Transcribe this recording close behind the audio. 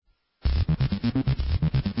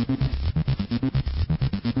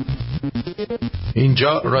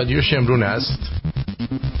اینجا رادیو شمرون است.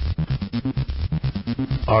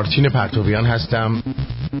 آرتین پرتویان هستم،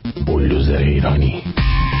 بولدوزر ایرانی،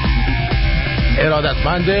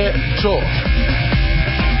 ارادتمند تو.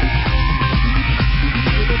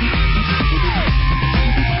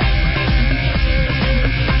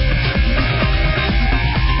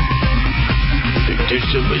 دکتر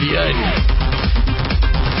سوبلیان،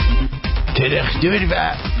 ترختور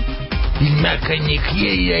و مکانیکی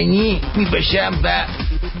ایرانی می باشم و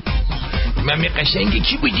ممی قشنگی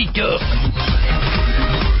کی بودی تو؟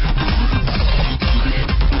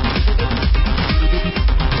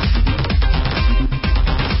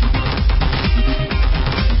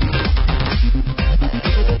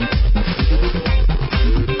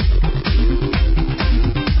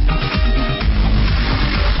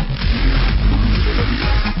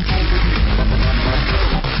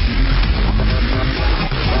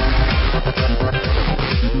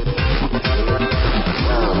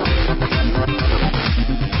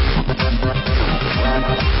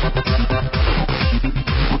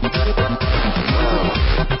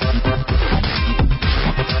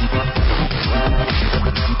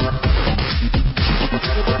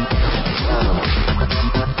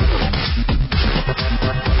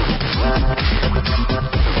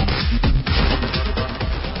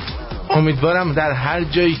 امیدوارم در هر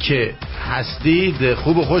جایی که هستید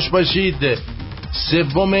خوب و خوش باشید. 3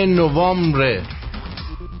 نوامبر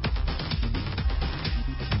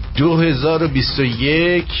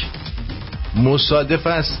 2021 مصادف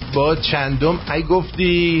است با چندم؟ ای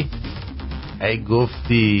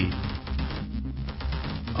گفتی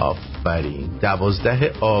آفرین،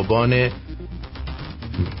 12 آبان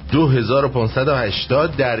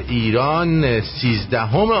 2580 در ایران 13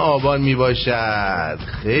 آبان می باشد.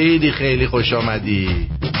 خیلی خیلی خوش آمدی.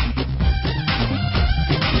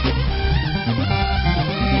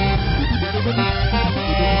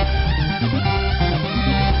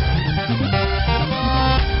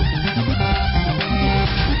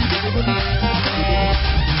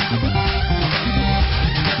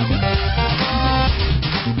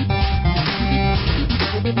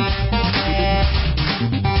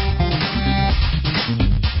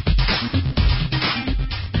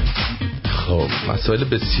 مسائل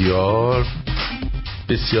بسیار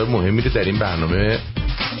بسیار مهمی رو در این برنامه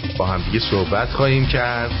با هم دیگه صحبت خواهیم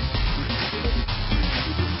کرد.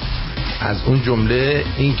 از اون جمله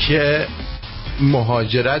اینکه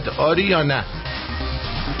مهاجرت آری یا نه.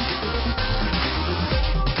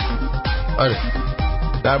 آره،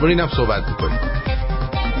 درباره اینم صحبت می‌کنیم.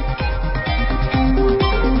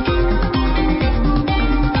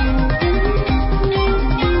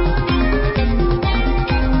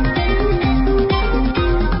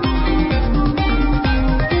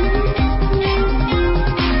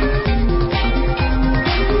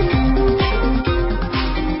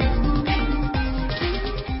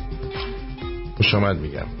 خوش آمد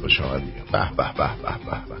میگم. به به به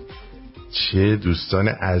به به، چه دوستان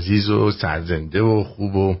عزیز و سرزنده و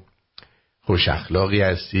خوب و خوش اخلاقی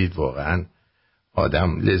هستید. واقعا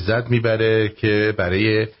آدم لذت میبره که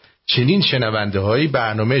برای چنین شنونده هایی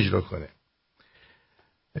برنامه اجرا کنه.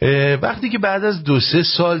 وقتی که بعد از 2-3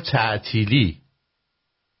 سال تعطیلی،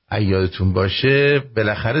 یادتون باشه،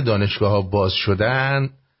 بالاخره دانشگاه ها باز شدن،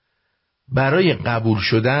 برای قبول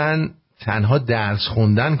شدن تنها درس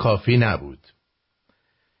خوندن کافی نبود.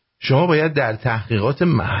 شما باید در تحقیقات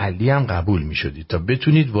محلی هم قبول می شدید تا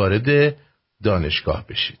بتونید وارد دانشگاه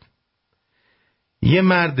بشید. یه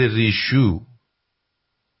مرد ریشو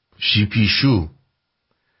شیپیشو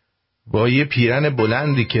با یه پیرن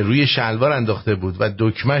بلندی که روی شلوار انداخته بود و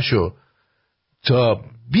دکمه‌شو تا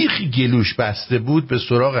بیخ گلوش بسته بود به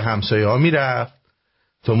سراغ همسایه ها می رفت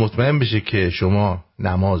تا مطمئن بشه که شما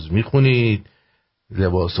نماز می خونید،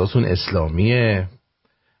 لباساتون اسلامیه،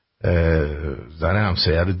 زن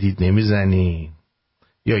همسایه رو دید نمیزنی،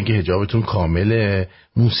 یا اینکه حجابتون کامله،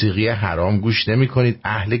 موسیقی حرام گوش نمی کنید،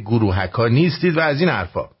 اهل گروهکا نیستید و از این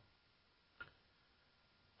حرفا.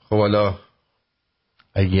 خب حالا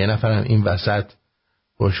اگه یه نفرم این وسط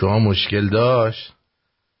با شما مشکل داشت،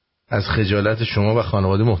 از خجالت شما و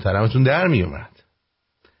خانواده محترمتون در می اومد.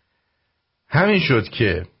 همین شد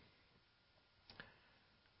که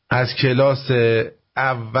از کلاس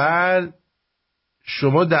اول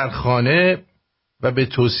شما در خانه و به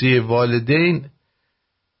توصیه والدین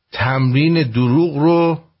تمرین دروغ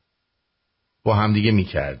رو با همدیگه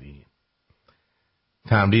می‌کردیم.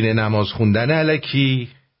 تمرین نماز خوندن الکی،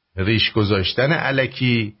 ریش گذاشتن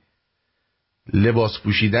الکی، لباس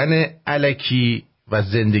پوشیدن الکی و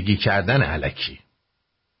زندگی کردن الکی.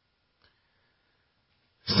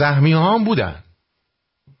 سهمیه ها هم بودن،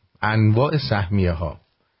 انواع سهمیه ها.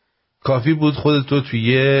 کافی بود خودتو توی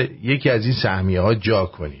یکی از این سهمیه ها جا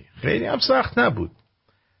کنی، خیلی هم سخت نبود،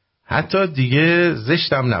 حتی دیگه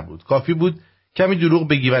زشتم نبود. کافی بود کمی دروغ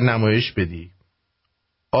بگی و نمایش بدی،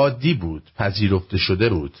 عادی بود، پذیرفته شده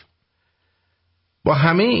بود. با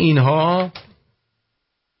همه اینها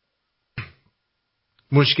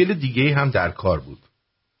مشکل دیگه هم در کار بود،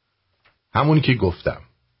 همونی که گفتم.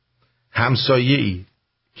 همسایه‌ای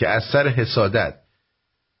که از سر حسادت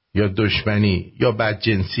یا دشمنی یا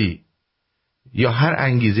بدجنسی یا هر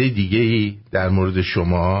انگیزه دیگه‌ای در مورد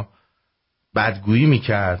شما بدگویی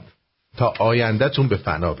میکرد تا آینده‌تون به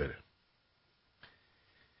فنا بره.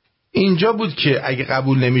 اینجا بود که اگه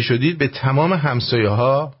قبول نمی‌شدید به تمام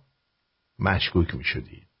همسایه‌ها مشکوک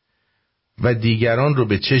می‌شدید و دیگران رو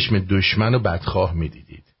به چشم دشمن و بدخواه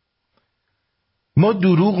می‌دیدید. ما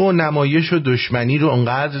دروغ و نمایش و دشمنی رو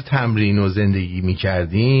انقدر تمرین و زندگی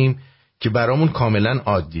می‌کردیم که برامون کاملا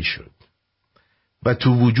عادی شد و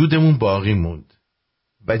تو وجودمون باقی موند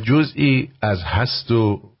و جزئی از هست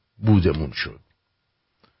و بودمون شد.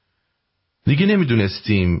 دیگه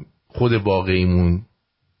نمیدونستیم خود واقعیمون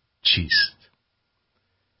چیست،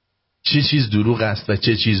 چه چیز دروغ است و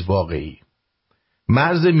چه چیز واقعی.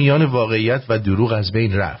 مرز میان واقعیت و دروغ از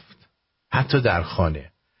بین رفت، حتی در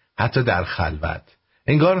خانه، حتی در خلوت.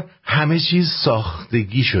 انگار همه چیز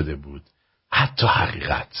ساختگی شده بود، حتی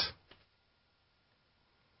حقیقت.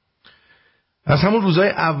 از همون روزای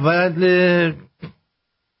اول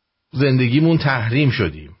زندگیمون تحریم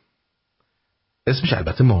شدیم. اسمش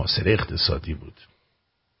البته محاصره اقتصادی بود.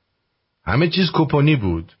 همه چیز کوپونی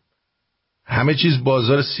بود، همه چیز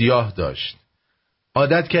بازار سیاه داشت.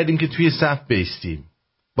 عادت کردیم که توی صف بایستیم،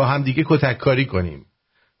 با همدیگه کتککاری کنیم،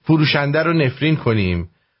 فروشنده رو نفرین کنیم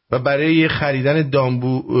و برای خریدن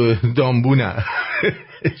دامبو نه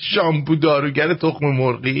شامپو داروگر تخم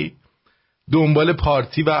مرغی دنبال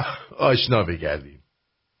پارتی و آشنا بگردیم.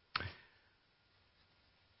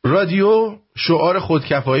 رادیو شعار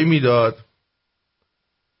خودکفایی میداد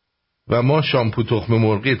و ما شامپو تخم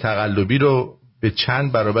مرغی تقلبی رو به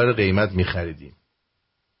چند برابر قیمت میخریدیم.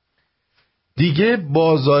 دیگه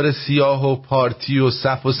بازار سیاه و پارتی و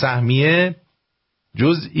صف و سهمیه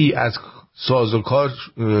جزئی از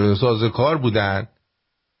سازوکار بودن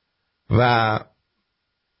و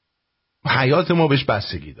حیات ما بهش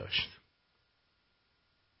بستگی داشت.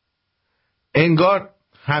 انگار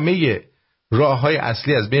همه راه‌های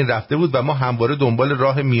اصلی از بین رفته بود و ما همواره دنبال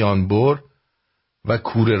راه میانبر و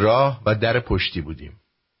کوره راه و در پشتی بودیم.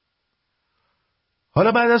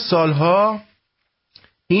 حالا بعد از سالها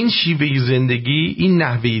این شیوه زندگی، این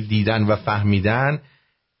نحوه دیدن و فهمیدن،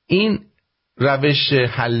 این روش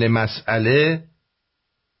حل مسئله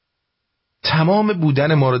تمام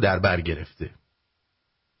بودن ما رو در بر گرفته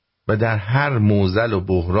و در هر معضل و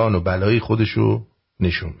بحران و بلایی خودشو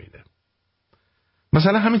نشون میده.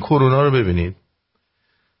 مثلا همین کرونا رو ببینید.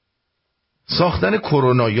 ساختن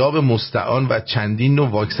کرونا یاب مستعان و چندین نوع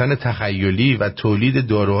واکسن تخیلی و تولید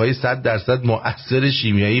داروهای 100% مؤثر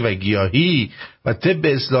شیمیایی و گیاهی و طب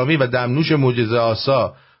اسلامی و دمنوش معجزه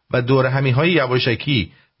آسا و دورهمی‌های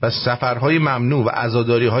یواشکی و سفرهای ممنوع و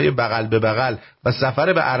عزاداری‌های بغل به بغل و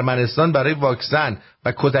سفر به ارمنستان برای واکسن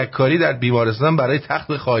و کتککاری در بیمارستان برای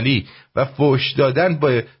تخت خالی و فحش دادن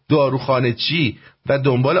به داروخانه چی و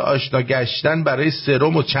دنبال آشنا گشتن برای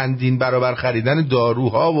سرم و چندین برابر خریدن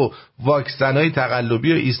داروها و واکسن‌های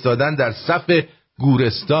تقلبی و ایستادن در صف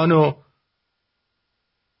گورستان. و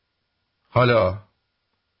حالا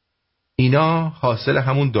اینا حاصل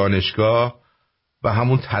همون دانشگاه و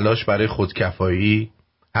همون تلاش برای خودکفایی،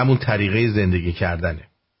 همون طریقه زندگی کردنه.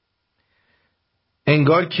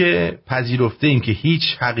 انگار که پذیرفته ایم که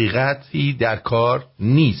هیچ حقیقتی در کار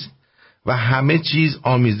نیست و همه چیز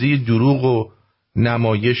آمیزه دروغ و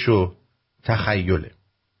نمایش و تخیله.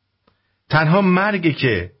 تنها مرگ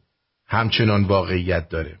که همچنان واقعیت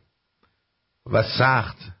داره و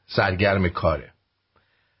سخت سرگرم کاره.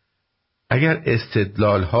 اگر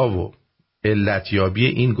استدلال ها و علتیابی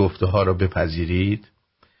این گفته ها رو بپذیرید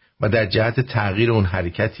و در جهت تغییر اون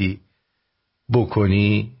حرکتی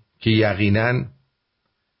بکنی که یقیناً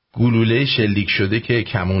گلوله شلیک شده که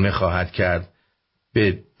کمونه خواهد کرد،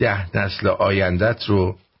 به 10 نسل آیندت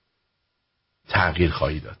رو تغییر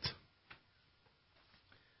خواهی داد.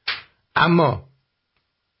 اما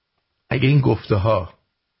اگه این گفته ها،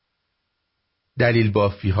 دلیل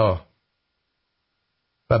بافی ها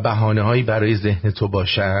و بهانه هایی برای ذهن تو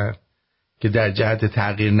باشن که در جهت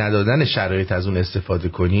تغییر ندادن شرایط از اون استفاده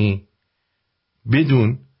کنی،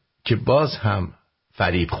 بدون که باز هم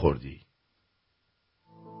فریب خوردی.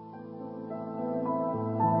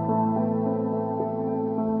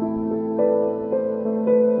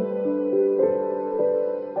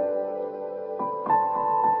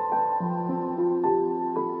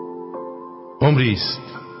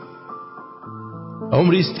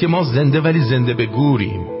 عمریست که ما زنده ولی زنده به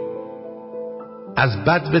گوریم. از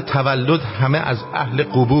بد به تولد همه از اهل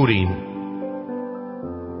قبوریم.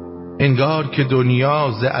 انگار که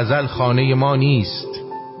دنیا ز ازل خانه ما نیست.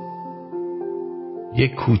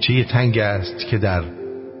 یک کوچه تنگ است که در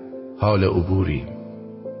حال عبوریم.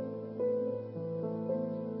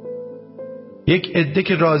 یک عده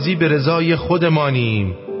که راضی به رضای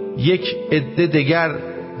خودمانیم، یک عده دگر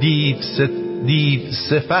دیو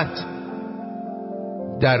صفت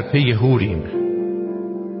در پی حوریم.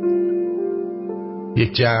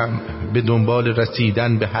 یک جمع به دنبال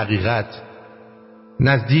رسیدن به حقیقت،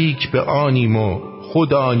 نزدیک به آنیم و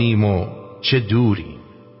خودآنیم و چه دوریم.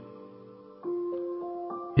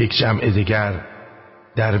 یک جمع دگر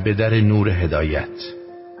در بدر نور هدایت،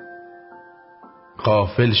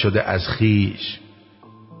 غافل شده از خویش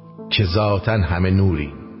که ذاتاً همه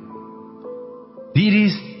نوریم.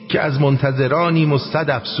 دیریست که از منتظرانیم و صد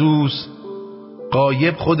افسوس،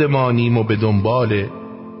 غایب خودمانیم و به دنبال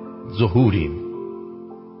ظهوریم.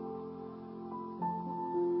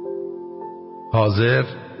 حاضر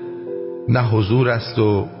نه حضور است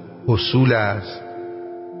و حصول است،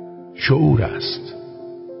 شعور است.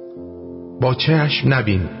 با چشم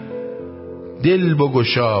نبین، دل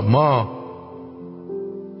بگشا، ما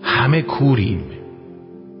همه کوریم.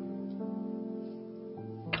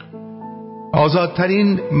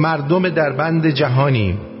 آزادترین مردم در بند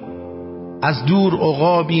جهانیم، از دور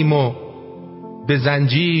عقابیم و به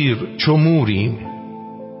زنجیر چموریم.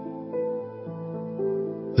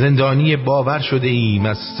 زندانی باور شده ایم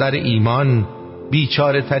از سر ایمان،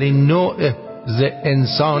 بیچاره ترین نوع ز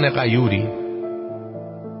انسان غیوریم.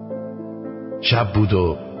 شب بود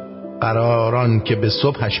و قراران که به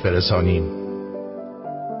صبحش برسانیم،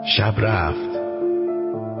 شب رفت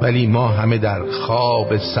ولی ما همه در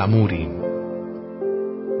خواب سموریم.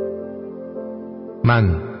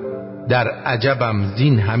 من در عجبم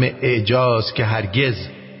زین همه اعجاز که هرگز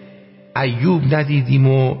ایوب ندیدیم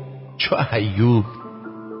و چو ایوب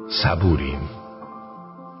صبوریم.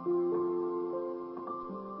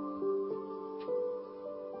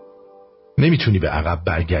 نمیتونی به عقب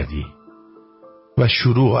برگردی و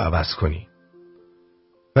شروع رو عوض کنی،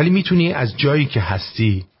 ولی میتونی از جایی که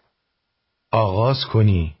هستی آغاز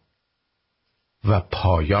کنی و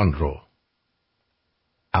پایان رو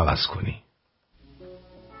عوض کنی.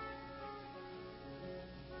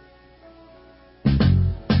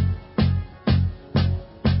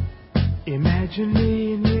 Imagine me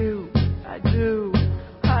and you, I do.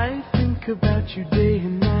 I think about you day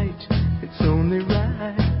and night. It's only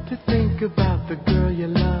right to think about the girl you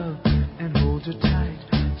love and hold her tight.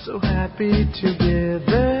 So happy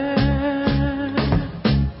together.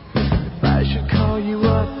 If I should call you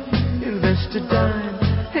up, invest a dime,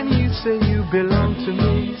 and you say you belong to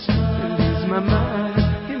me, I lose my mind.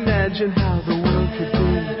 Imagine how the world could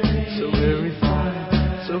be so very fine,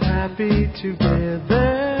 so happy together.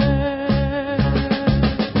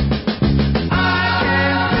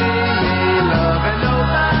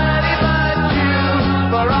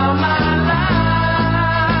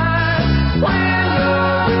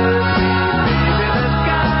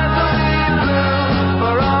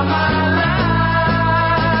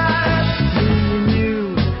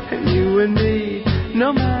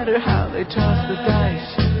 Toss the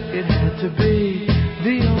dice, it had to be.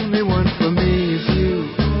 The only one for me is you,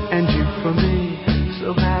 and you for me, so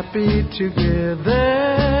happy together.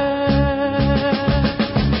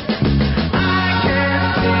 I can't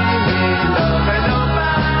see me loving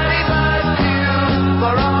nobody but you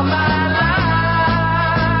for all my life.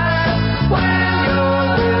 When you're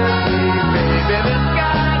with me, baby, the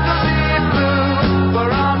skies will be blue for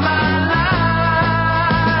all my life.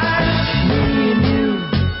 Me and you,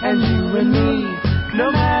 and you and me, no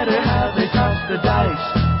matter how they toss the dice,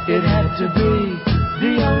 it had to be.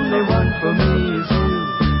 The only one for me is you,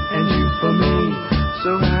 and you for me,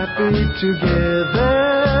 so happy together.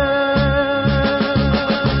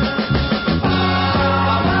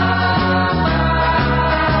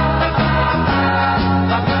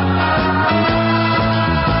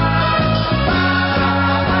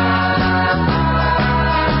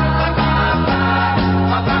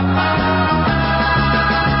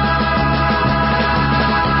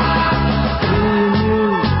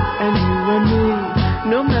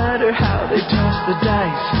 The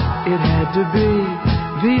dice, it had to be.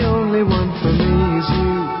 The only one for me is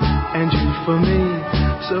you, and you for me,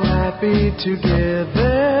 so happy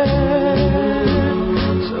together,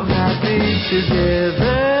 so happy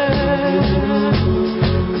together.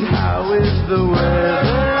 And how is the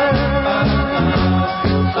weather?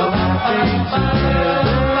 So happy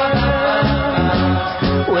together,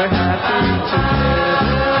 we're happy together.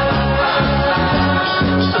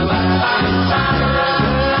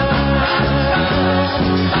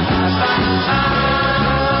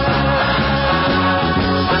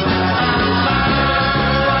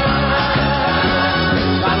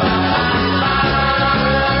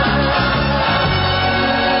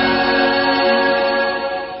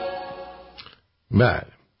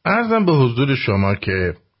 عرضم به حضور شما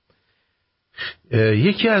که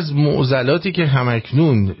یکی از معضلاتی که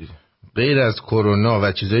همکنون غیر از کرونا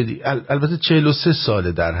و چیزهای دیگه، البته 43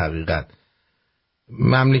 ساله در حقیقت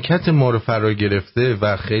مملکت ما رو فرا گرفته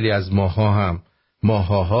و خیلی از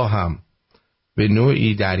ماها هم به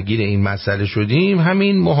نوعی درگیر این مسئله شدیم،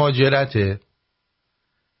 همین مهاجرته.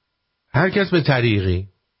 هر کس به طریقی.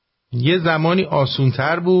 یه زمانی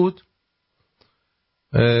آسونتر بود،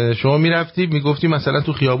 شما میرفتی میگفتی مثلا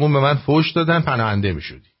تو خیابون به من فحش دادن، پناهنده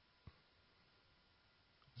میشدی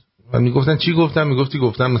و میگفتن چی گفتم؟ میگفتی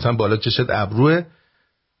گفتم مثلا بالا چشت ابروه،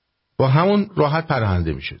 با همون راحت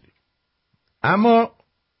پناهنده میشدی. اما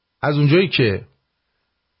از اونجایی که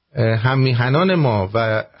هممیهنان ما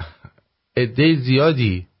و عده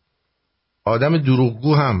زیادی آدم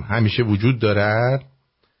دروغگو هم همیشه وجود دارد،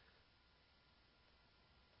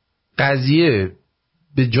 قضیه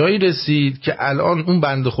به جایی رسید که الان اون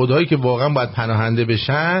بنده خدایی که واقعا باید پناهنده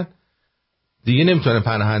بشن دیگه نمیتونه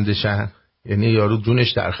پناهنده شن. یعنی یارو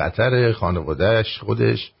جونش در خطره، خانوادهش،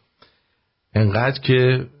 خودش، انقدر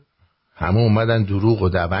که همه اومدن دروغ و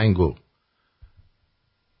دبنگ و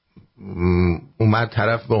اومد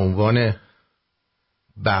طرف به عنوان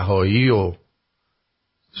بهایی و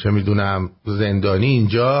چه میدونم زندانی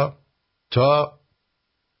اینجا، تا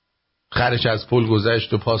خرش از پل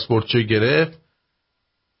گذشت و پاسپورتشو گرفت،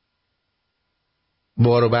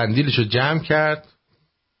 بار و بندیلشو جمع کرد،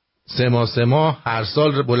 3 ماه هر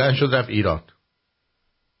سال بلند شد رفت ایران.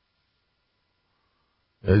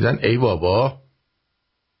 دیدن ای بابا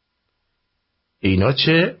اینا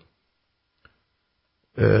چه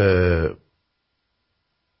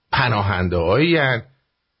پناهنده هایی هن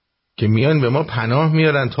که میان به ما پناه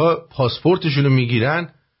میارن، تا پاسپورتشونو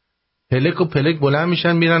میگیرن پلک و پلک بلند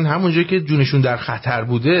میشن میرن همونجا که جونشون در خطر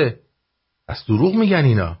بوده. از دروغ میگن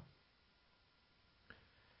اینا،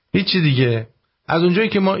 هیچی دیگه. از اونجایی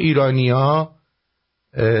که ما ایرانی‌ها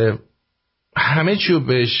همه چیو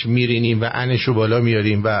بهش میرینیم و انشو بالا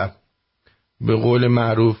میاریم و به قول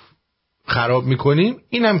معروف خراب میکنیم،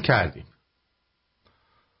 اینم کردیم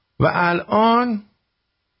و الان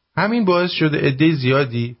همین باعث شده عده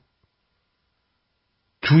زیادی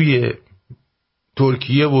توی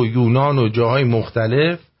ترکیه و یونان و جاهای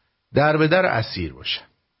مختلف در به در اسیر باشن.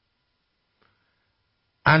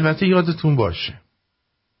 البته یادتون باشه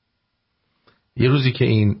یه روزی که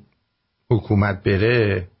این حکومت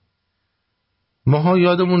بره ماها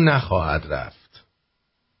یادمون نخواهد رفت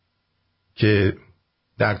که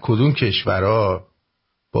در کدوم کشورها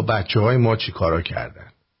با بچه های ما چی کارا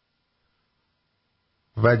کردن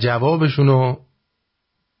و جوابشونو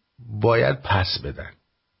باید پس بدن.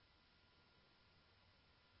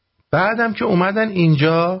 بعدم که اومدن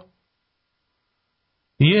اینجا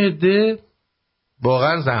یه عده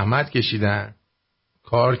واقعا زحمت کشیدن،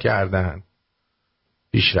 کار کردن،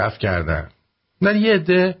 پیشرفت کردن. نه یه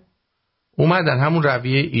عده اومدن همون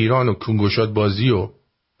رویه ایران و کنگوشات بازی و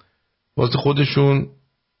واسه خودشون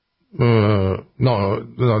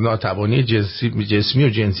ناتوانی جسمی و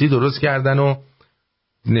جنسی درست کردن و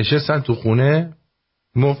نشستن تو خونه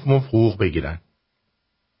مفت حقوق بگیرن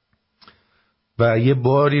و یه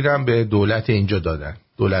باری هم به دولت اینجا دادن،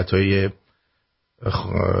 دولت‌های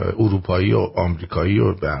اروپایی و آمریکایی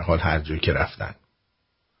و به هر حال هر جایی که رفتن.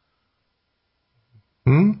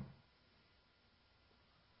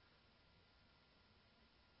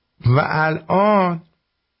 و الان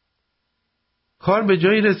کار به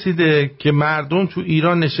جایی رسیده که مردم تو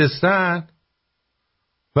ایران نشستن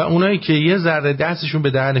و اونایی که یه ذره دستشون به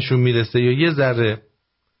دهنشون میرسه یا یه ذره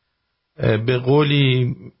به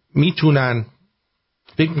قولی میتونن،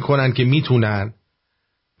 فکر میکنن که میتونن،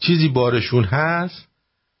 چیزی بارشون هست،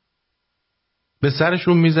 به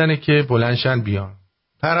سرشون میزنه که بلندشن بیان.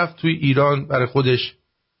 طرف توی ایران برای خودش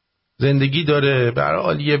زندگی داره، برای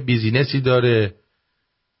حال یه بیزینسی داره،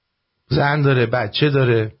 زن داره، بچه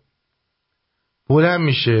داره، بلند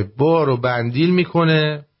میشه بار و بندیل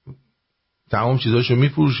میکنه، تمام چیزاشو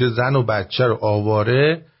میفروشه، زن و بچه رو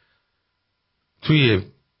آواره توی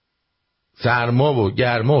سرما و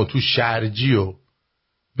گرما و تو شرجی و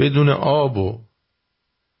بدون آب و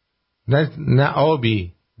نه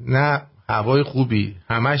آبی نه هوای خوبی،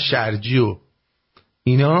 همه شرجی و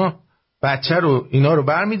اینا، بچه رو اینا رو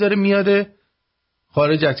بر میداره میاره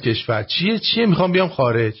خارج از کشور. چیه میخوام بیام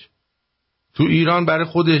خارج. تو ایران برای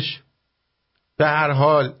خودش به هر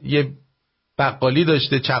حال یه بقالی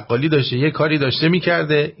داشته، چقالی داشته، یه کاری داشته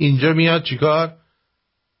میکرده، اینجا میاد چیکار؟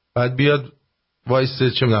 بعد بیاد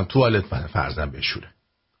وایسته چه میدونم توالت فرزن بشوره.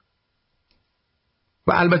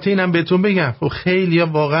 و البته اینم بهتون بگم خیلی ها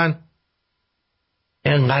واقعا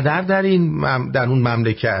انقدر در اون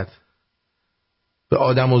مملکت به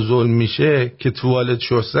آدم و ظلم میشه که توالت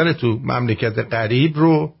شستن تو مملکت غریب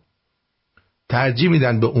رو ترجیح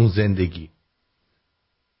میدن به اون زندگی.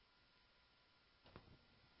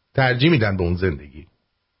 ترجیح میدن به اون زندگی.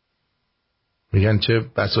 میگن چه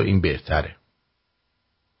بسا این بهتره.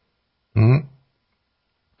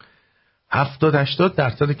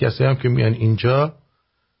 70-80% کسایی هم که میان اینجا،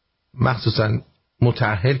 مخصوصا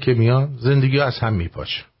متأهل که میان، زندگی از هم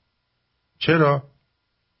میپاشه. چرا؟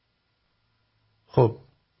 خب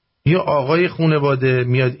یه آقای خانواده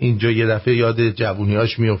میاد اینجا یه دفعه یاد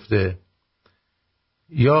جوونیاش میفته،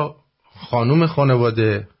 یا خانوم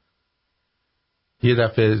خانواده یه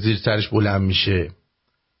دفعه زیر سرش بلند میشه،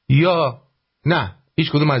 یا نه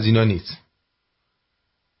هیچ کدوم از اینا نیست.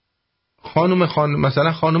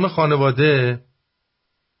 مثلا خانوم خانواده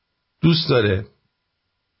دوست داره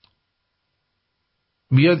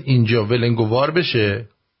بیاد اینجا ولنگوار بشه،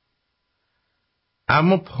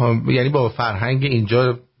 اما یعنی با فرهنگ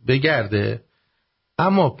اینجا بگرده،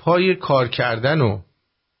 اما پای کار کردن و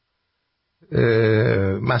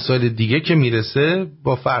مسائل دیگه که میرسه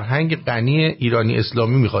با فرهنگ غنی ایرانی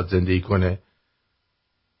اسلامی میخواد زندگی کنه.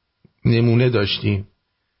 نمونه داشتیم،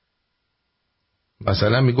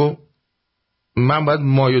 مثلا میگو من باید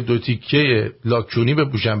مایو 2 تیکه لاکچونی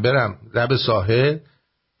بپوشم برم لب ساحل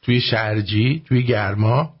توی شرجی توی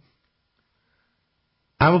گرما،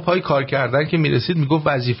 اما پای کار کردن که میرسید میگفت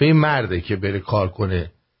وظیفه مرده که بره کار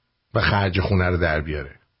کنه و خرج خونه رو در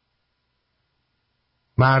بیاره.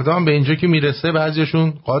 مردان به اینجا که میرسه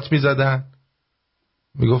بعضیشون قاط میزدن،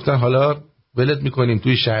 میگفتن حالا ولت میکنیم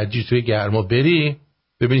توی شرجی توی گرما بری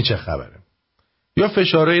ببینی چه خبره، یا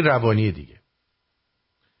فشارهای روانی دیگه.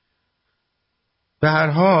 به هر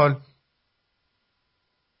حال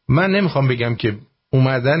من نمیخوام بگم که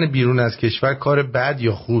اومدن بیرون از کشور کار بد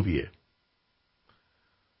یا خوبیه،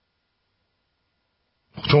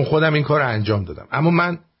 چون خودم این کار انجام دادم، اما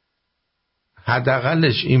من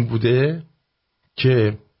حداقلش این بوده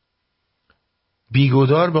که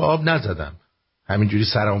بیگدار به آب نزدم، همینجوری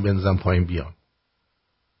سرمو بندازم پایین بیام.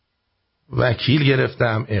 وکیل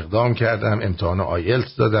گرفتم، اقدام کردم، امتحان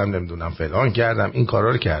آیلتس دادم، نمیدونم فلان کردم، این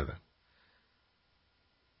کارا رو کردم،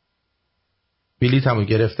 بلیطمو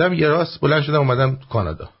گرفتم، یه راست بلند شدم اومدم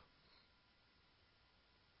کانادا.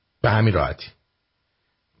 به همین راحتی.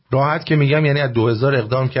 راحت که میگم یعنی از 2000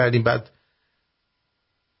 اقدام کردیم، بعد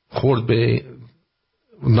خورد به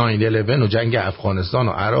 9/11 و جنگ افغانستان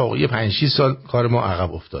و عراق، یه 5-6 سال کار ما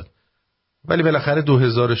عقب افتاد، ولی بالاخره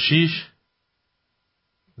 2006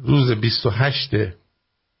 روز 28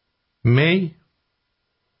 می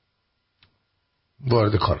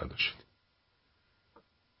وارد کانادا شد.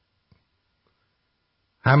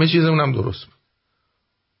 همه چیزمونم درست بود.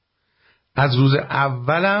 از روز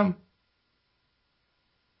اولم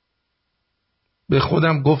به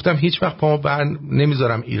خودم گفتم هیچ وقت پامو بر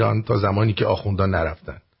نمیذارم ایران تا زمانی که آخوندان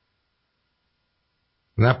نرفتن.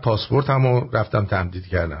 نه پاسپورتمو رفتم تمدید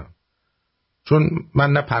کردم، چون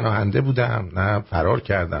من نه پناهنده بودم نه فرار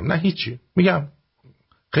کردم نه هیچی. میگم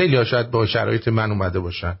خیلی ها شاید با شرایط من اومده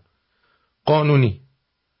باشن قانونی،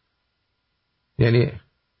 یعنی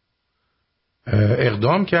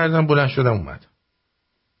اقدام کردم بلند شدم اومدم.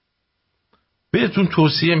 بهتون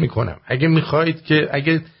توصیه میکنم اگه میخواید که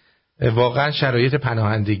اگه واقعا شرایط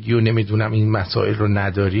پناهندگی و نمیدونم این مسائل رو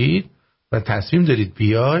ندارید و تصمیم دارید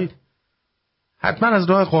بیاید، حتما از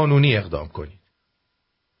راه قانونی اقدام کنید.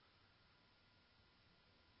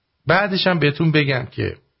 بعدش هم بهتون بگم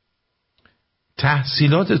که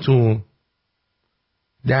تحصیلاتتون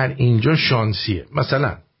در اینجا شانسیه.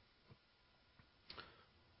 مثلا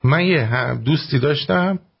من یه دوستی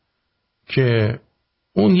داشتم که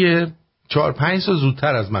اون یه 4-5 سال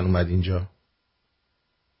زودتر از من اومد اینجا،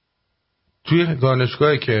 توی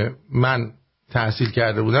دانشگاهی که من تحصیل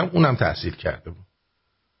کرده بودم اونم تحصیل کرده بود.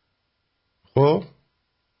 خب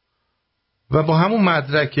و با همون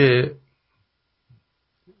مدرک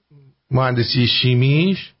مهندسی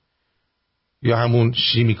شیمیش یا همون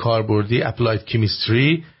شیمی کاربردی اپلاید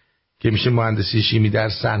کیمیستری که میشه مهندسی شیمی در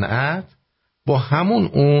صنعت، با همون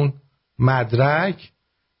اون مدرک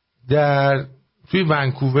توی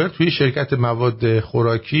ونکوور توی شرکت مواد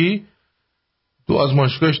خوراکی تو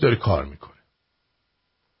آزمایشگاهش داره کار میکنه.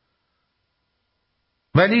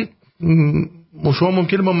 ولی شما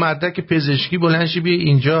ممکنه با مدرک پزشکی بلند شی بیا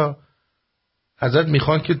اینجا، ازت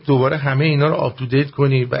میخوان که دوباره همه اینا رو آپ تو دیت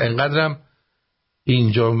کنی و انقدرم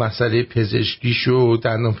اینجا مسئله پزشکیش و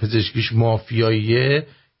دندان پزشکیش مافیاییه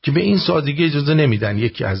که به این سادگی اجازه نمیدن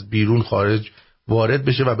یکی از بیرون خارج وارد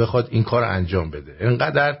بشه و بخواد این کار انجام بده.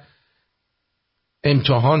 انقدر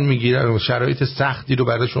امتحان میگیرن و شرایط سختی رو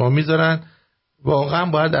برای شما میذارن، واقعا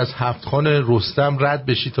باید از 7 خوان رستم رد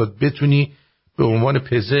بشی تا بتونی به عنوان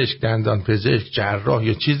پزشک، دندان پزشک، جراح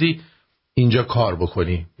یا چیزی اینجا کار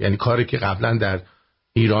بکنی، یعنی کاری که قبلا در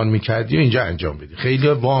ایران میکردی و اینجا انجام بدی. خیلی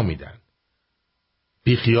وا میدن،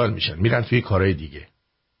 بی خیال میشن، میرن توی کارهای دیگه.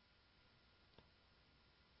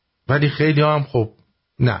 ولی خیلی هم خب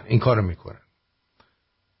نه، این کارو میکنن.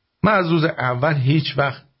 من از روز اول هیچ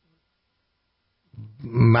وقت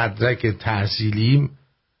مدرک تحصیلیم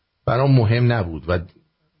برام مهم نبود و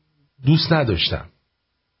دوست نداشتم،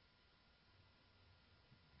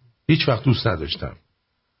 هیچ وقت دوست نداشتم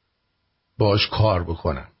باش کار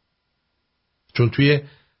بکنم، چون توی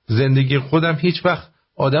زندگی خودم هیچ وقت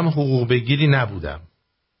آدم حقوق بگیری نبودم.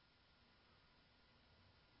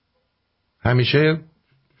 همیشه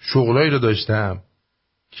شغلایی رو داشتم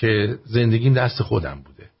که زندگیم دست خودم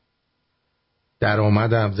بوده،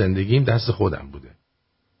 درآمدم، زندگیم دست خودم بوده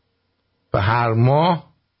و هر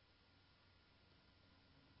ماه،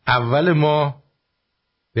 اول ماه،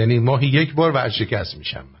 یعنی ماهی یک بار ورشکست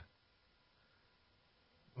میشم. من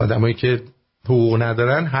آدمایی که حقوق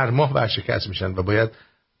ندارن هر ماه ورشکست میشن و باید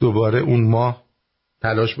دوباره اون ماه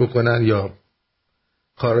تلاش بکنن یا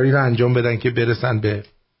کارهایی رو انجام بدن که برسن به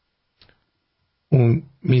اون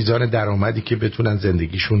میزان درآمدی که بتونن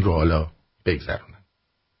زندگیشون رو حالا بگذرونن.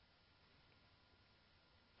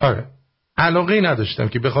 آره، علاقه ای نداشتم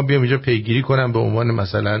که بخوام بیام اینجا پیگیری کنم به عنوان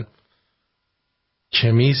مثلا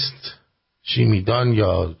کمیست، شیمیدان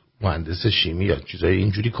یا مهندس شیمی یا چیزای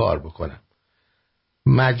اینجوری کار بکنم.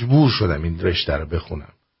 مجبور شدم این رشته رو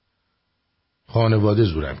بخونم، خانواده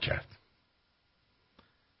زورم کرد.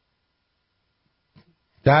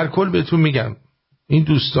 در کل بهتون میگم این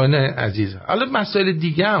دوستان عزیز، حالا مسائل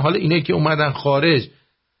دیگه هم، حالا اینایی که اومدن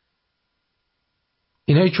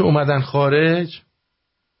خارج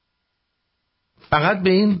فقط به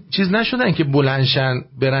این چیز نشدن که بلندشن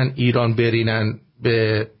برن ایران برینن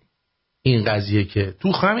به این قضیه، که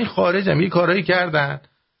تو همین خارج هم یه کارهایی کردن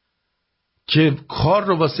که کار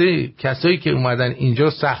رو واسه کسایی که اومدن اینجا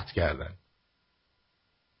سخت کردن.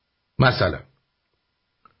 مثلا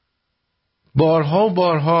بارها و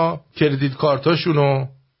بارها کردیت کارتاشونو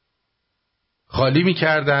خالی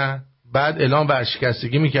میکردن، بعد اعلام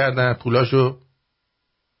ورشکستگی میکردن، پولاشو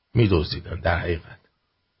میدزدیدن. در حقیقت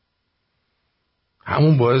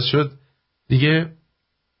همون باعث شد دیگه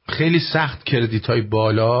خیلی سخت کردیت های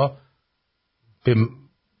بالا به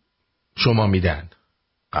شما میدن.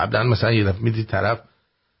 قبلا مثلا یه دفعه میدید طرف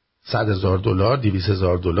 $100,000،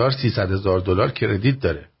 $200,000، $300,000 کردیت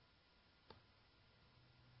داره.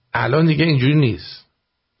 الان دیگه اینجوری نیست.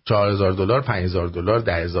 $4,000، $5,000،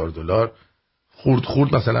 $10,000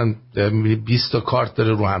 خورد مثلا 20 تا کارت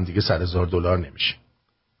داره رو هم دیگه $100,000 نمیشه.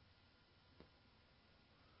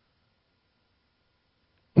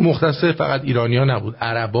 مختص فقط ایرانی‌ها نبود،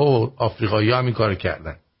 عربا و آفریقایی‌ها هم این کارو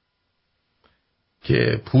کردن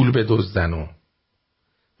که پول بدزدن و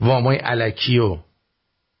وامای الکی و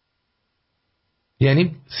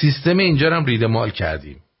یعنی سیستم اینجا رو هم ریده مال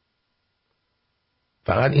کردیم.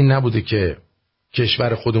 فقط این نبوده که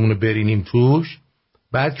کشور خودمون رو برینیم توش،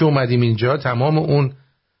 بعد که اومدیم اینجا تمام اون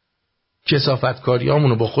کثافتکاریامون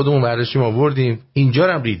رو با خودمون برداشتیم آوردیم اینجا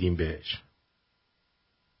رو هم ریدیم بهش.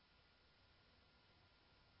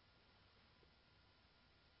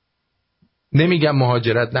 نمیگم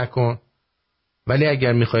مهاجرت نکن، ولی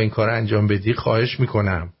اگر میخوای این کار انجام بدی خواهش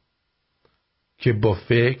میکنم که با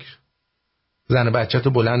فکر زن بچه‌تو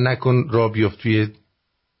بلند نکن را بیفت توی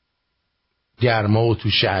گرما و تو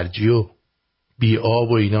شرجی و بی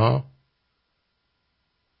آب و اینا.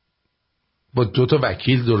 با 2 تا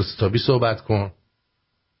وکیل درست حسابی صحبت کن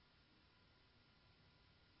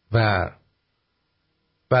و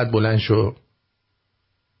بعد بلند شو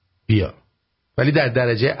بیا. ولی در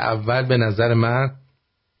درجه اول به نظر من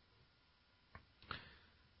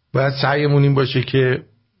باید سعیمون این باشه که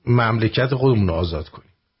مملکت خودمون رو آزاد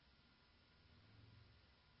کنیم.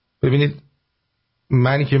 ببینید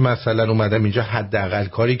من که مثلا اومدم اینجا، حداقل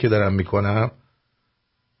کاری که دارم میکنم،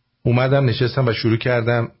 اومدم نشستم و شروع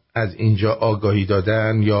کردم از اینجا آگاهی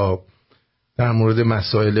دادن یا در مورد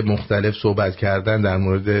مسائل مختلف صحبت کردن، در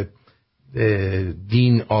مورد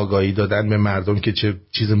دین آگاهی دادن به مردم که چه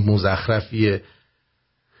چیز مزخرفیه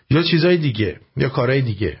یا چیزای دیگه یا کارهای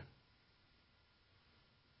دیگه.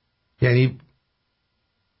 یعنی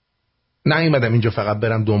نیومدم اینجا فقط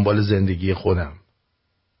برم دنبال زندگی خودم.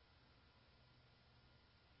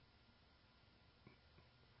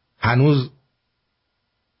 هنوز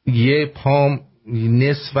یه پام،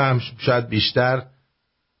 نصفم شاید بیشتر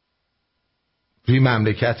توی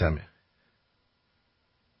مملکتمه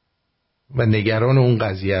و نگران اون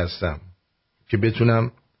قضیه هستم که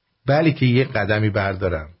بتونم بلی که یه قدمی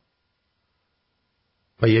بردارم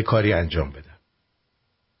و یه کاری انجام بدم.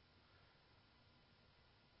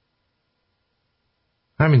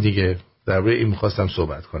 همین دیگه، درباره این میخواستم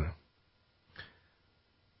صحبت کنم.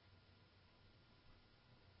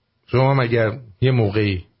 شما هم اگر یه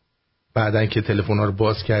موقعی بعدن که تلفن‌ها رو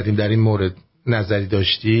باز کردیم در این مورد نظری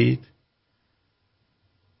داشتید،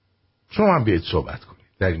 شما هم بیایید صحبت کنید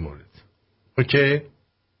در این مورد. اوکی؟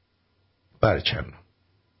 برای چند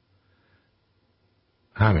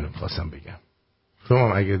همین رو خواستم بگم. شما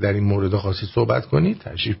هم اگر در این مورد خواستید صحبت کنید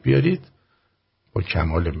تشریف بیارید، با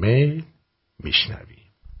کمال میل میشنویم.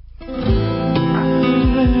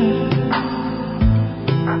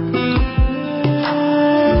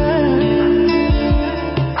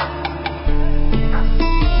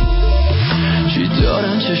 چی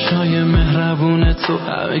دارن چشای مهربون تو،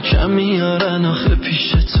 همه کم میارن آخه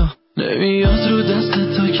پیش تو، نمیاد رو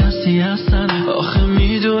دست تو کسی هستن، آخه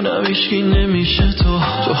میدونم ایشکی نمیشه تو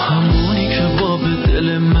همونی که باب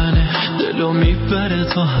دل منه، دلو میبره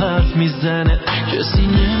تا حرف میزنه، کسی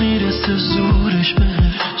نمیرسه زورش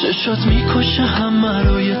بره، چشات میکشه همه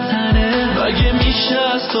رو یه تنه، مگه میشه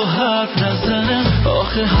از تو حرف نزنم،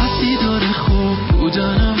 آخه حدی داره خوب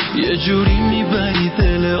بودنم، یه جوری میبری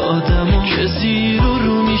دل آدمو که زیر و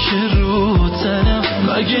رو میشه رو تنم،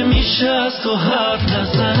 مگه میشه از تو حرف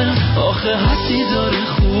نزنم، آخه حدی داره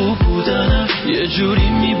خوب بودنم، یه جوری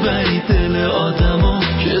میبری دل آدمو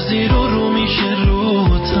که زیر و رو میشه رو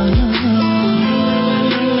تنم.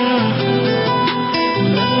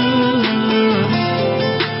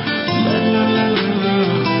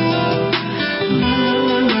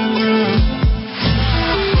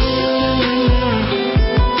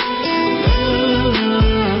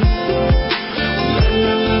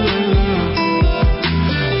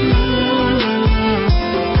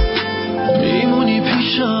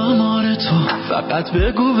 فقط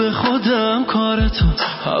بگو به خودم کار تو،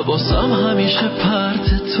 حواسم همیشه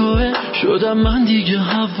پرت توه، شدم من دیگه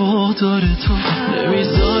هوادار تو،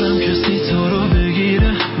 نمیذارم کسی تو رو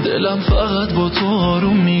بگیره، دلم فقط با تو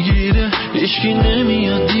آروم میگیره، هیچکی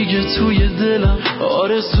نمیاد دیگه توی دلم،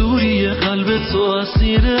 آرزوی قلب تو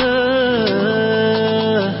اسیره،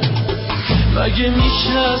 مگه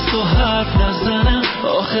میشه از تو حرف نزنم،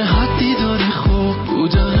 آخه حدی داره خوب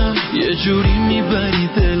بودنم، یه جوری میبری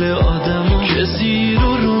دل آدمو که زیر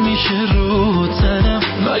و رو میشه رو تنم،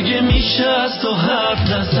 مگه میشه از تو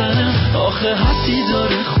حرف نزنم، آخه حدی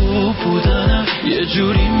داره خوب بودنم، یه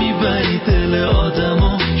جوری میبری دل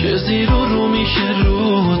آدمو که زیر و رو میشه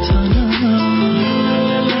رو تنم.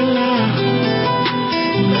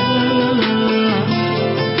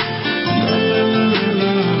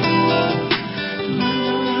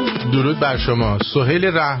 درود بر شما. سهیل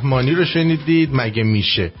رحمانی رو شنیدید، مگه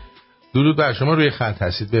میشه. درود بر شما، روی خط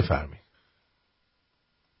هستید، بفرمایید.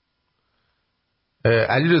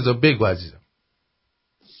 علی رضا بگو عزیزم.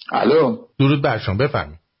 الو، درود بر شما،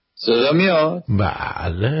 بفرمایید. صدا میاد؟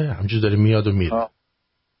 بله، همینجور داره میاد و میره.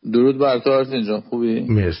 درود بر تو آرتین جان، خوبی؟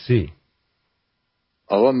 مرسی.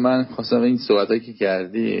 آقا من خواستم این صحبته که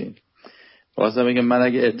کردی، خواستم بگم من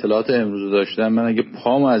اگه اطلاعات امروز داشتم، من اگه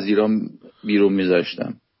پام از ایران بیرون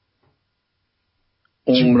میذاشتم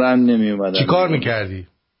عمرن نمی اومدم. چی کار میکردی؟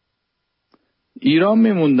 ایران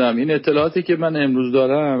میموندم. این اطلاعاتی که من امروز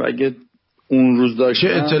دارم اگه اون روز داشتم.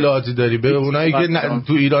 چه اطلاعاتی داری؟ به اونایی که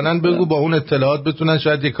تو ایرانن بگو با اون اطلاعات بتونن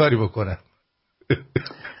شاید یه کاری بکنن.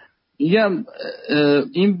 میگم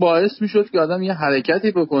این باعث میشد که آدم یه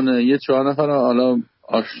حرکتی بکنه، یه 4 نفر حالا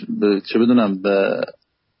چه بدونم به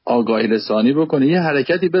آگاهی رسانی بکنه، یه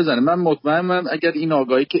حرکتی بزنه. من مطمئنم اگر این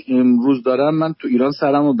آگاهی که امروز دارم، من تو ایران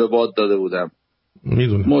سرمو به باد داده بودم.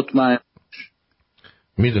 میدونم. مطمئن.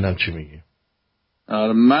 میدونم چی میگی.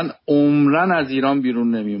 من عمرن از ایران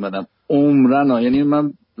بیرون نمی اومدم. عمرن یعنی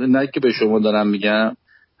من نه که به شما دارم میگم،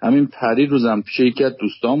 همین پری روزم پیش یکی از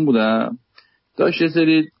دوستان بودم، داشت یه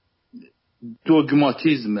سری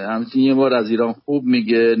دوگماتیزمه، همچنین یه بار از ایران خوب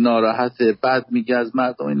میگه، ناراحته، بد میگه از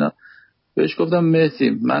مردم اینا. بهش گفتم مهدی،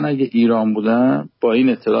 من اگه ایران بودم با این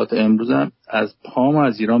اطلاعات امروزم از پام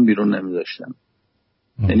از ایران بیرون نمیذاشتم.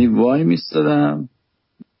 یعنی وای میستادم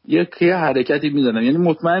یه حرکتی میزنم، یعنی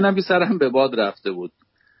مطمئنم که سرم به باد رفته بود.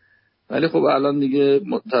 ولی خب الان دیگه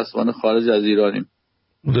متاسفانه خارج از ایرانیم.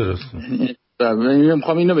 درسته.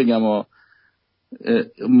 میخوام اینو بگم،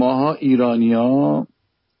 ماها ایرانی‌ها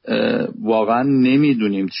واقعا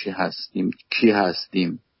نمیدونیم چی هستیم، کی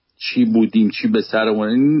هستیم، چی بودیم، چی به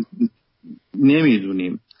سرمون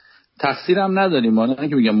نمیدونیم. تقصیرم نداریم، ما نه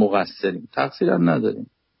که میگم مقصریم، تقصیرم نداریم.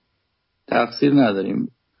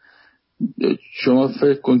 شما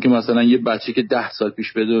فکر کن که مثلا یه بچه که 10 سال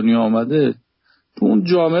پیش به دنیا آمده تو اون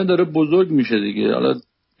جامعه داره بزرگ میشه دیگه، حالا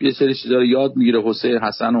یه سری چیزا رو یاد میگیره، حسین،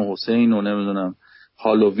 حسن و حسین و نمیدونم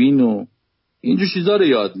هالووین و اینجور چیزا رو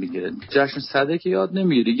یاد میگیره. جشن صده که یاد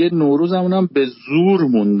نمیگیره دیگه. نوروز همونم به زور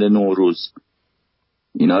مونده. نوروز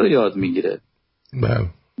اینا رو یاد میگیره. بله.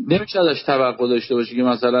 نمیشه ازش توقع داشته باشی که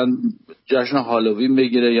مثلا جشن هالووین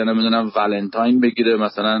بگیره یا نمیدونم ولنتاین بگیره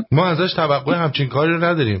مثلا. ما ازش توقع همچین کاری رو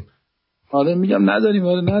نداریم. آره میگم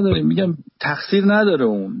نداریم. میگم تقصیر نداره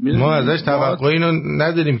اون. ما ازش توقع اینو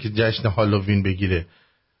نداریم که جشن هالووین بگیره.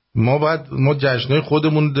 ما جشنهای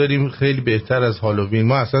خودمون داریم خیلی بهتر از هالووین.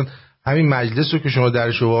 ما اصلا همین مجلس رو که شما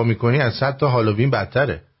درش وا میکنی از 100 تا هالووین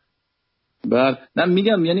بدتره. بله نه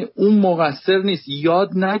میگم یعنی اون مقصر نیست،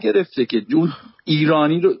 یاد نگرفته که اون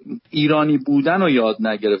ایرانی بودن رو یاد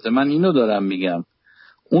نگرفته. من اینو دارم میگم.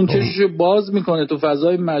 اون چششو باز میکنه تو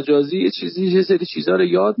فضای مجازی یه سری چیزا رو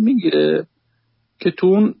یاد میگیره که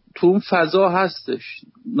تو اون فضا هستش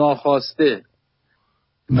ناخواسته.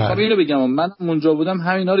 میخوام اینو بگم من اونجا بودم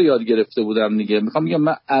همینا رو یاد گرفته بودم دیگه. میخوام بگم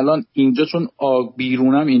من الان اینجا چون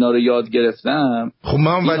بیرونم اینا رو یاد گرفتم. خب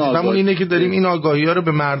ما هم وظیفمون اینه که داریم این آگاهی ها رو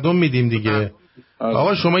به مردم میدیم دیگه.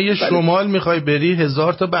 آقا شما یه شمال میخوای بری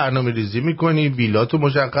 1000 تا برنامه ریزی میکنی، ویلاتو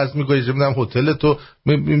مشخص میکنی، چه میدونم هتلتو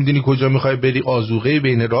میدونی کجا میخوای بری، آذوقه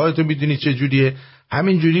بین راهتو میدونی چه جوریه.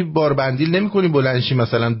 همینجوری باربندیل نمیکنی بلندشی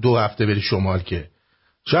مثلا 2 هفته بری شمال که.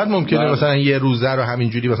 شاید ممکنه مثلا یه روزه رو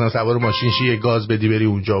همینجوری مثلا سوار ماشین شی، یه گاز بدی بری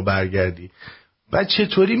اونجا و برگردی. بعد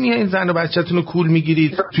چطوری میایین زن و بچه‌تون رو کول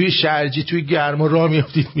میگیرید توی شرجی توی گرما راه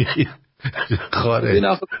میافتید میرید خاره. این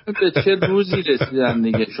آخه به چه روزی رسیدن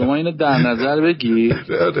دیگه. شما اینو در نظر بگیر.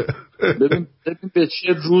 ببین به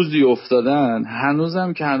چه روزی افتادن.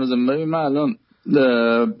 هنوزم ببین من الان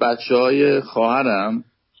بچهای خواهرم،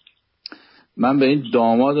 من به این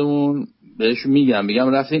دامادمون بهش میگم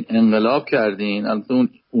رفتین انقلاب کردین. البته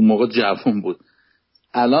اون موقع جوون بود.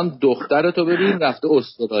 الان دخترتو ببین رفته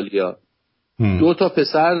استرالیا. 2 تا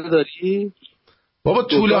پسر داری. بابا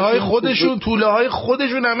توله های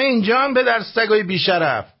خودشون همه اینجا هم به در سگای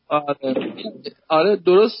بیشرف. آره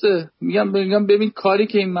درسته. میگم ببین کاری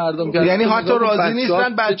که این مردم کردن. یعنی حتی راضی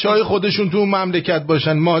نیستن بچهای خودشون تو اون مملکت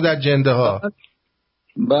باشن. مادر جنده ها.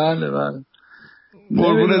 بله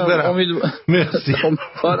قربونت برم. مرسی.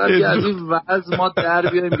 امیدوارم که از این وضع ما در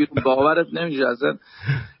بیاییم بیرون. باورت نمیشه اصلا.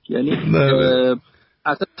 یعنی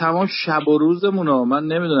اصلا تمام شب و روزمون من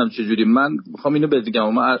نمیدونم چجوری. من میخوام اینو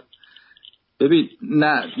بگم. ببین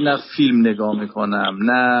نه فیلم نگاه میکنم،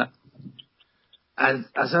 نه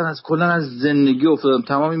اصلا کلا از زندگی افتادم.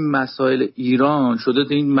 تمام این مسائل ایران شده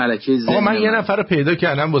تو این ملکه ذهن. من یه نفر رو پیدا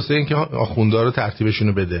کردم واسه اینکه آخوندها رو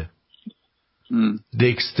ترتیبشونو بده.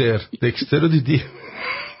 دکستر رو دیدی؟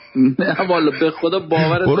 نه والا به خدا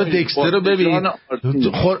باورت برو دکستر رو ببین.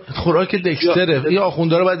 خوراک دکستره. یا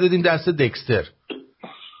آخوندها رو باید بدیم دست دکستر.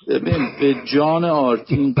 ببین به جان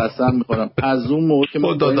آرتین قسم میخورم از اون موقع که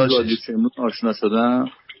من با این رادیو شیمون آشنا شدم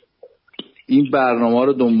این برنامه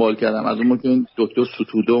رو دنبال کردم. از اون موقع که دکتر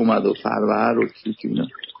ستوده اومد و فروهر و اینا.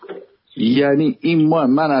 یعنی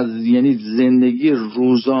من از زندگی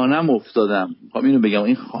روزانم افتادم. میخوام اینو بگم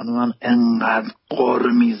این خانومم انقدر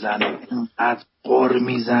قر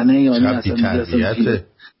میزنه یعنی اصلا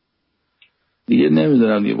دیگه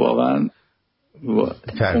نمیدونم دیگه واقعا.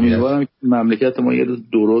 امیدوارم که مملکت ما یه روز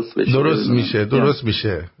درست بشه. درست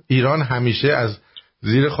میشه. ایران همیشه از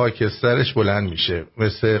زیر خاکسترش بلند میشه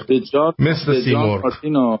مثل سیمرغ.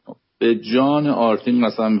 به جان آرتین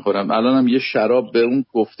مثلا میخورم. الانم یه شراب به اون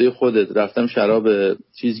گفته خودت رفتم شراب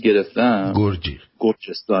چیز گرفتم.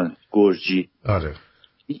 گرجی. آره.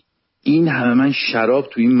 این همه من شراب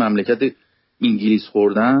تو این مملکت انگلیس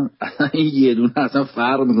خوردم اصلا این یه دونه اصلا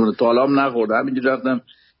فرق میکنه. تا الان نخوردم. همینجوری رفتم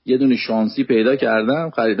یه دونه شانسی پیدا کردم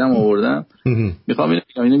خریدم آوردم. میخوام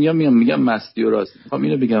اینو میگم مستی و راستی. میخوام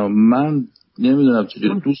اینو بگم من نمیدونم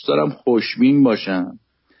چجوری دوست دارم خوشبین باشم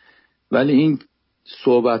ولی این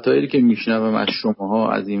صحبتایی که میشنوم از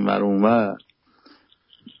شماها از این ور اون ور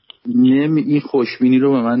این خوشبینی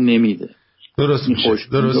رو به من نمیده. درست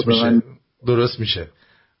میشه.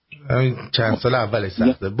 همین چند سال اولش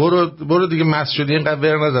سخته. برو دیگه مست شدی اینقدر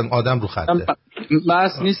ور نزن آدم رو خطه.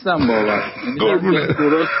 مست نیستم بابا.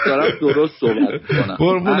 درست صحبت کنم.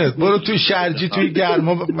 قربونت. برو توی شرجی توی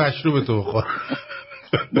گرما مشروب تو بخور.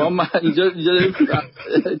 ما من اینجا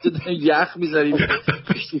یخ میذاریم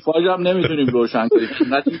شیفاژ هم نمیتونیم روشن کنیم.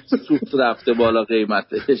 اینقدر سوخت رفته بالا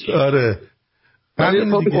قیمتش. آره.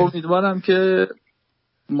 امیدوارم که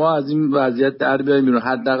ما از این وضعیت در بیاییم بیرون.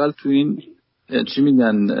 حداقل تو این چی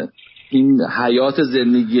میگن این حیات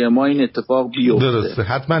زندگی ما این اتفاق بیفته. درسته.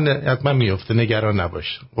 حتما میفته. نگران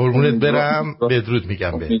نباش. قربونت برم. بدرود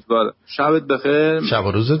میگم به. شبت بخیر. شب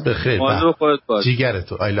و روزت بخیر. مواظب خودت باش.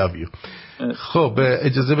 جیگرتو. I love you. خب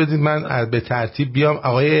اجازه بدید من به ترتیب بیام.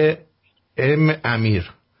 آقای ام امیر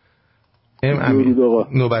درود آقا.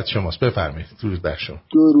 نوبت شماست، بفرمایید. درود بر شما.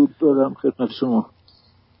 درود دارم خدمت شما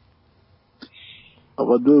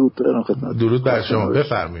آقا. درود دارم خدمت. درود بر شما،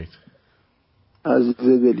 بفرمایید. عزیز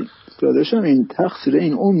دلی داداشم، این تقصیر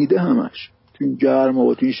این امیده همش تو این گرما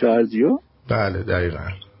و تو این شهرجیا. بله دقیقاً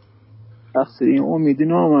تقصیر این امیدی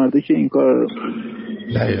نامرده که این کار.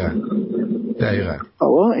 دقیقاً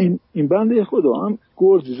آقا این بنده خدا هم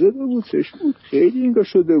گرجی زده بود، چش بود، خیلی اینگاه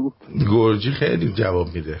شده بود. گرجی خیلی جواب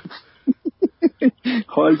میده.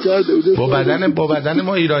 حال کرده بود با بدن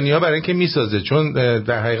ما ایرانی ها برای اینکه میسازه، چون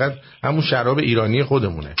در حقیقت همون شراب ایرانی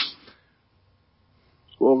خودمونه.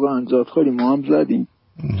 واقعا زادخالی ما هم زدیم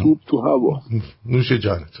تو هوا. نوش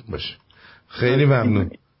جانتون باشه، خیلی ممنون.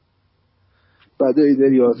 بدایی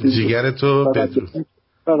داری آسیز جیگرتو بدرود.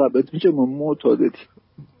 فقط بدون که ما معتاددیم.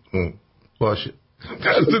 باشه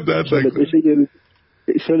درد نکنه.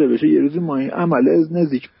 ایشاله بشه یه روزی ما این عمل از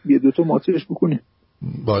نزدیک یه دوتا ماتش بکنیم.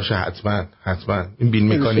 باشه حتما این بیل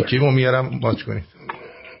مکانیکی رو میارم ماچ کنید.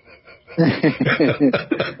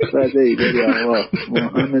 بدایی داری آقا، ما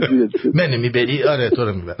همه زیرت شد. منو میبری؟ آره تو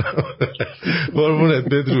رو میبرم. برمونت.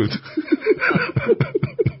 بدرود.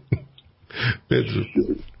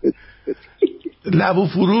 لبو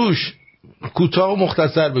فروش کوتاه و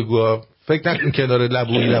مختصر بگو. فکر نکن کنار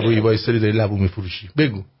لبویی وایساری داری لبو میفروشی.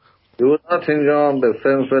 بگو. درود آرتین جان، به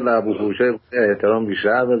صنف لبو فروشه احترام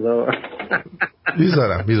بیشتر بذار.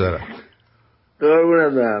 میذارم.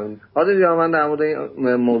 قربونت برم. آرتین جان، من در مورد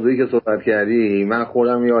این موضوعی که صحبت کردی، من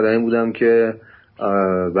خودم یه آدمی بودم که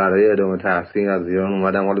برای ادامه تحصیل از ایران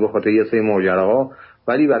اومدم، حالا به خاطر یه سری ماجراها،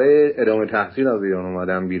 ولی برای ادامه تحصیل از ایران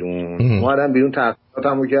اومدم بیرون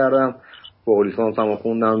تحصیلاتمو کردم، فوق لیسانسمو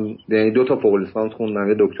خوندم، یعنی 2 تا فوق لیسانس خوندم،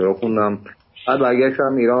 یه دکترا خوندم، بعد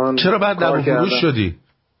برگشتم ایران. چرا بعد لبو فروش شدی؟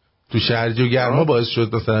 تو شهرجو گرما باعث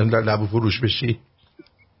شد مثلا لبو فروش بشی؟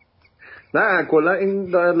 نه کلا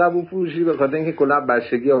این لبو فروشی به خاطر اینکه کلا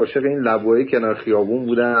بچگی عاشق این لبوهای کنار خیابون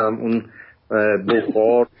بودم، اون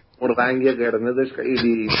بخار اون رنگ قرمزش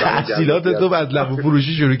خیلی. تحصیلات تو بعد لبو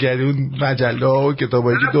فروشی شروع کردی، اون مجله ها و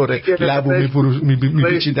کتابایی که دوره لبو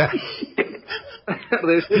میپیچیدن.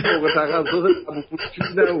 رشته فوق تخصص لبو فروشی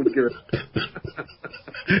نبود که.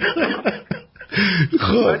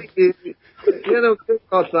 خب یه نکته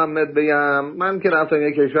خواستم بگم، من که رفتم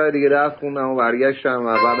یه کشور دیگه درس خوندم و برگشتم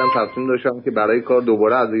و بعدم تصمیم داشتم که برای کار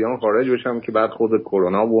دوباره از ایران خارج بشم که بعد خود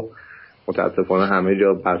کرونا و متاسفانه همه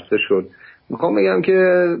جا بسته شد. میخوام بگم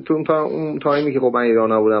که تو اون تایمی که خب من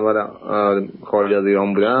ایران بودم و خارج از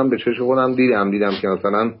ایران بودم، به چشم خودم دیدم که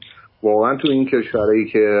مثلا واقعا تو این کشورهایی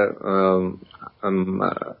که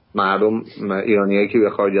مردم ایرانیایی که به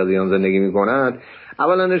خارج از ایران زندگی میکنن،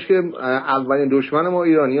 اولنش که اولین دشمن ما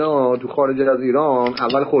ایرانی‌ها تو خارج از ایران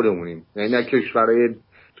اول خودمونیم. یعنی نه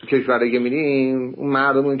کشوری که میریم اون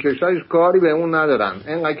مردم اون کشورش کاری به اون ندارن،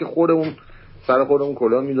 اینقدر که خودمون سر خودمون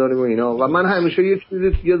کلاه میذاریم و اینا. و من همیشه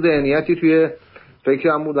یه ذهنیتی توی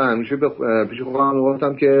فکرم بود، همیشه پیش خودم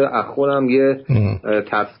گفتم که از خودم یه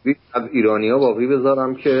تصویر از ایرانی‌ها باقی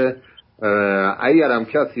بذارم که اگرم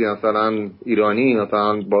کسی مثلا ایرانی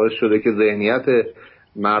مثلا باعث شده که ذهنیت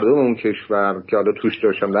مردم اون کشور که حالا توش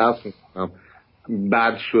داشتم درس می‌خونم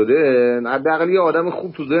بد شده، حداقل یه آدم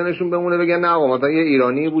خوب تو ذهنشون بمونه، بگن نه آقا مثلا یه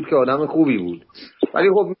ایرانی بود که آدم خوبی بود. ولی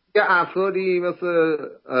خب یه افرادی مثل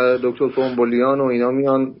دکتر سنبولیان و اینا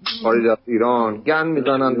میان خارج از ایران گن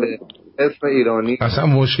میزنن به اسم ایرانی. اصلا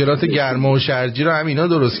مشکلات گرما و شرجی رو هم اینا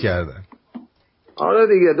درست کردن. آره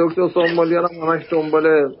دیگه، دکتر سنبولیان هم همش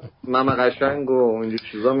دنبال ماما قشنگ و اینجور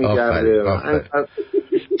چیزا میگرده.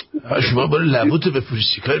 شما برای لبوتو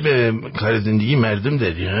بفروشی، کار به کار زندگی مردم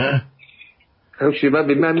داری ها؟ شما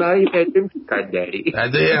به من مردم کار داری؟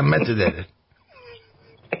 ادای امت داره.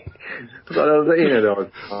 خلاصه اینه داد.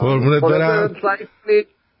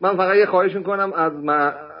 من فقط یه خواهش میکنم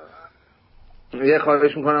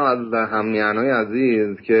از هممیهنای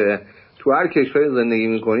عزیز که تو هر کشوری زندگی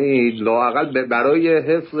میکنید، لااقل برای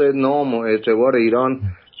حفظ نام و اعتبار ایران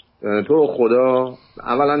تو رو خدا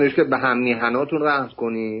اولا که به هممیهناتون رحم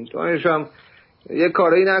کنید، دومش هم یه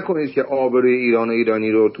کاری نکنید که آبروی ایران و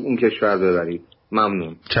ایرانی رو تو اون کشور ببرید.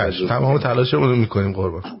 ممنون. چشم، تمام تلاشمون رو میکنیم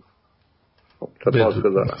قربان.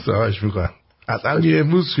 سواش میکنم از همین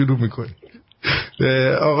امروز شروع میکنیم.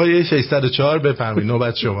 آقای 604 بفرمایید،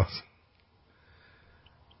 نوبت شماست.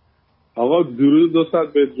 آقا درود، 200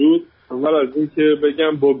 بدرود. اول از این که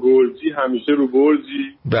بگم با گرجی همیشه رو برجی.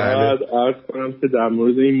 بعد عرض کنم که در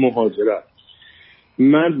مورد این مهاجرت،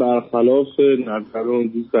 من برخلاف نظر اون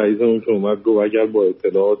دوست عزیزم که اومد گفت اگر با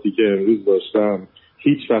اطلاعاتی که امروز داشتم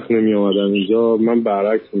هیچ وقت نمی آمدم اینجا، من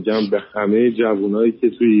برعکس میگم به همه جوانایی که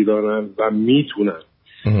توی ایرانن و میتونن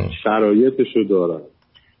شرایطشو دارن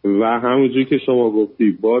و همونجوری که شما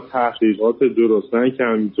گفتی با تحقیقات درست، نه که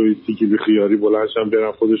همینطوری سیکی خیاری بلندشن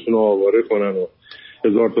برن خودشون رو آواره کنن و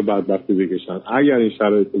هزار تا بدبختی بکشن. اگر این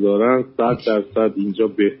شرایط دارن 100% اینجا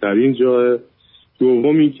بهترین جاه.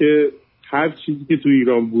 دومی که هر چیزی که تو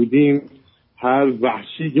ایران بودیم، هر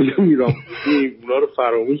وحشی که تو ایران بودیم اونا رو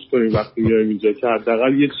فراموش کنیم وقتی میایم اینجا، که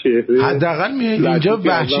حداقل یه چهره، حداقل میایید اینجا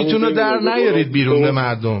وحشیتون رو در نیارید بیرون به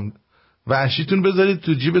مردم، وحشیتون بذارید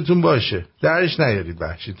تو جیبتون باشه، درش نیارید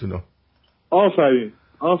وحشیتون رو.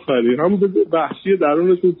 آفرین همون وحشی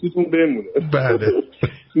درونتون توتون بمونه. بله.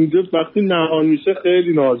 اینجا وقتی نهان میشه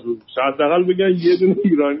خیلی نازور میشه، حداقل بگن یه دونه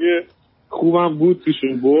ایرانی خوبم بود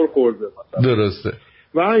توشون بر خورده مثلا. درسته.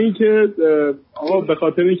 و اینکه آقا به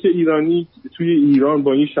خاطر اینکه ایرانی توی ایران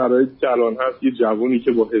با این شرایطی که الان هست، یه جوونی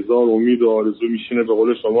که با هزار امید و آرزو میشینه، به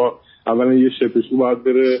قول شما اولا یه شپشو باید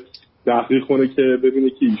بره تحقیق کنه که ببینه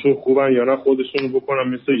که ایشون خوبن یا نه، خودشونو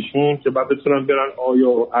بکنن مثل ایشون که بعد بتونن برن آیا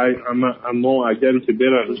اما اگری که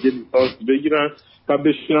برن یه لیسانس بگیرن و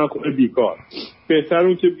بشینن خونه بیکار. بهتر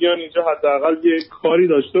اون که بیان اینجا حداقل یه کاری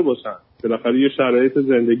داشته باشن، بالاخره یه شرایط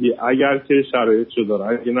زندگی، اگر که شرایطشو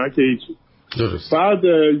داره، اگه نه که هیچ. درست. بعد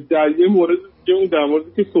در یه مورد دیگه، اون در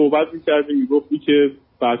موردی که صحبت می‌کردیم میگفتی که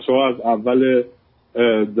بچه‌ها از اول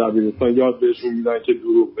دبیرستان یاد بهشون میدن که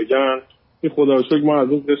دروغ بگن. این خدا رو شکر ما از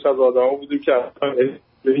اون قشر از آدم‌ها بودیم که اصلا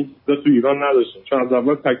این چیزا تو ایران نداشتیم، چون از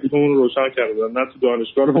اول تکلیفمون رو روشن کردن، نه تو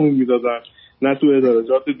دانشگاه رو میدادن نه تو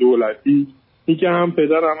ادارجات دولتی. این که هم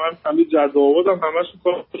پدر هم جد و آباد هم همشون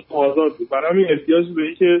کارش آزاد بود، برای همین احتیاج به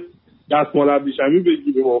این که دستمال ابریشمی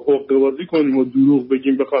بگیریم و حقه بازی کنیم و دروغ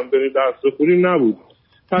بگیم بخوام بریم درس بخونیم نبود.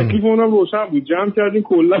 تکلیف اونم روشن بود، جمع کردیم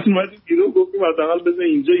کلا اومدیم بیرون گفتیم حداقل بذار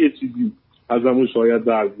اینجا یه چیزی ازمون شاید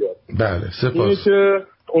در بیاد. بله سپاس.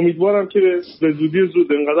 امیدوارم که به زودی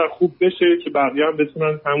زود اینقدر خوب بشه که بقیه هم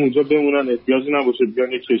بتونن همونجا بمونن، احتیاجی نباشه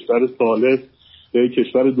بیان یک کشور ثالث یا یک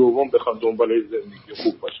کشور دوم بخوان دنبال زندگی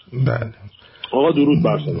خوب باشه. بله. آقا درود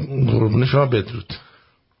بر شما. قربون شما بدرود.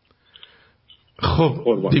 خب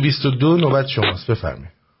 222 نوبت شماست،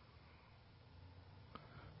 بفرمایید.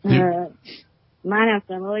 من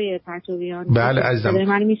هستم آقای پرتویان. بله عزیزم،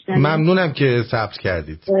 ممنونم که ثبت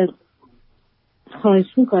کردید. خواهش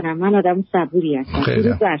میکنم، من آدم صبوری هستم.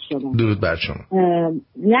 درود بر شما. درود بر شما.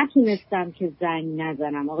 نتونستم که زنگ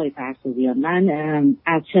نزنم آقای پرتویان. من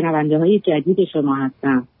از شنونده های جدید شما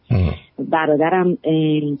هستم. برادرم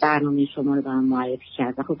این برنامه شما رو به من معرفی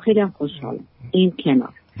کرد. خب خیلی هم خوشحالم. این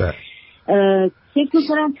کنار فکر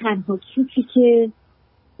میکنم تنها کسی که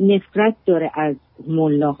نفرت داره از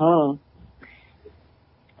ملاها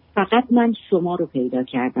فقط من شما رو پیدا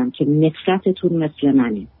کردم که نفرتتون مثل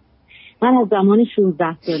منه. من از زمان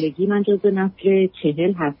 16 سالگی من جزو نسل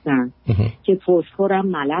 40 هستم که فوشخورم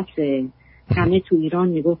ملسه. همه تو ایران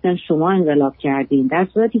میگفتن شما انقلاب کردین، در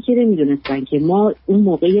صورتی که نمیدونستن که ما اون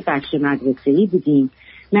موقع بچه مدرسه‌ای بودیم،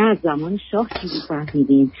 نه از زمان شاه چیزی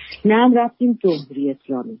فهمیدیم، نه هم رفتیم جمهوری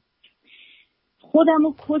اسلامی. خودم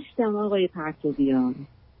رو کشتم آقای پرتویان.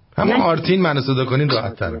 همه آرتین منو صدا کنین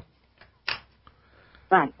راحت تره.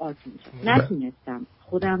 بله آرتین نتونستم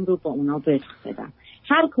خودم رو با اونا بدم.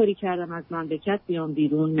 هر کاری کردم از مملکت بیام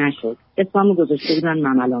بیرون نشد. اسممو گذاشته بودن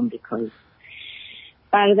ممل آمریکایی.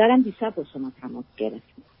 برادرم دیشب با شما تماس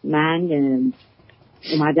گرفت. من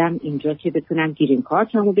اومدم اینجا که بتونم گرین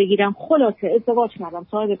کارتمو بگیرم. خلاصه ازدواج کردم،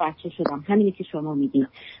 صاحب بچه شدم. همینی که شما میدید.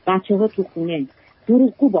 بچه‌ها تو خونه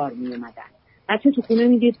دروغگو بار می اومدن. بچه تو خونه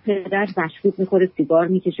میدید پدر مشروب میخوره، سیگار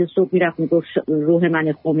میکشه، صبح میرفت میگفت روح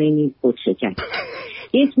من خمینی خود شکن.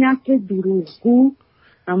 یک نسل دروغگو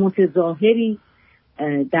و متظاهری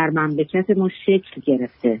در مملکت ما شکل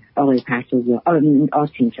گرفته آقای پرتویان.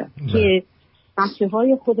 آرتین جان که بچه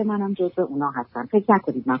های خود منم جزو اونا هستن. فکر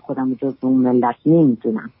نکنید من خودم جزو اون ملت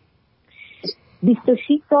نمیدونم.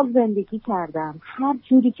 26 سال زندگی کردم، هر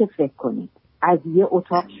جوری که فکر کنید. از یه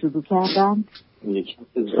اتاق شروع کردم،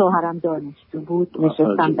 شوهرم دانشجو بود،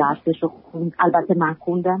 نشستم درسشو خوند. البته من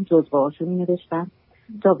خوندم، جزوهاشو می نوشتم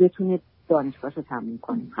تا بتونه دانشگاهشو تموم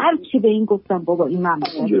کنه. هر چی به این گفتم بابا این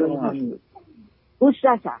مملکت رو گوش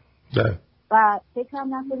نکرد. و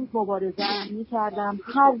فکرم نکنید مبارزه می کردم.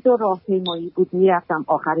 هر دو راهپیمایی بود میرفتم،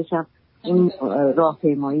 آخرشم این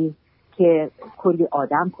راهپیمایی که کلی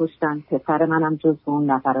آدم کشتن، پسر منم جز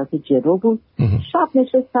اون نفرات جلو بود. شب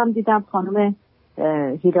نشستم دیدم خانم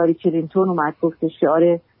هیلاری کلینتون اومد گفت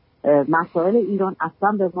شعار مسائل ایران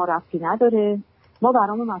اصلا به ما ربطی نداره، ما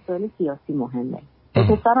برامون مسائل سیاسی مهمه.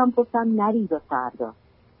 پسرم گفتن نریز فردا.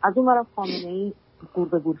 از اون برای خامنه‌ای گور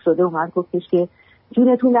به گور شده اومد گفتش که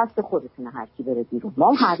جونتون دست خودتونه، هر کی بره بیرون.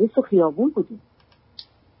 ما هر روز تو خیابون بودیم.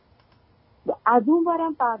 از اون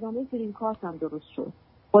برم برنامه گرین کارت هم درست شد.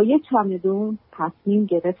 با یه چمدون تصمیم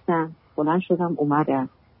گرفتم، بلند شدم اومدم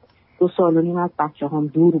 2 سال و نیم از بچه هم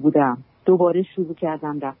دور بودم. دوباره شروع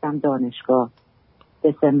کردم رفتم دانشگاه.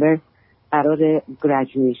 دسامبر قرار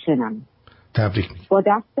گریجویشنم. تبریک میگم. با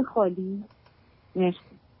دست خالی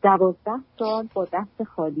 12 سال با دست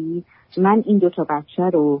خالی من این 2 بچه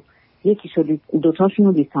رو دوتاشون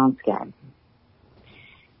رو لیسانس کردم.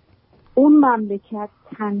 اون مملکت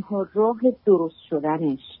تنها راه درست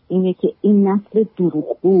شدنش اینه که این نسل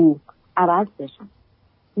دروغگو عوض بشن.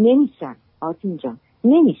 نمیشن آرتین جان،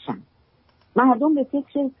 نمیشن. مردم به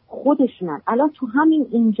فکر خودشونن. الان تو همین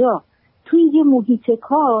اینجا توی یه محیط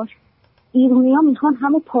کار ایرانی ها میخوان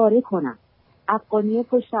همه پاره کنن. افغانیه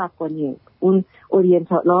پشت افغانیه، اون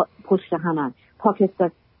اورینتالا پشت همن،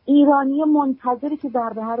 پاکستان. ایرانی منتظره که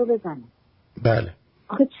ضربه رو بزنه. بله.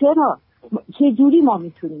 آخه چرا؟ چه جوری ما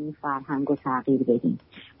میتونیم این فرهنگ رو تغییر بدیم؟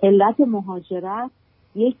 علت مهاجرت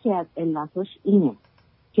یکی از علتاش اینه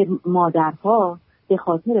که مادرها به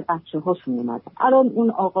خاطر بچه هاشون اومدن. الان اون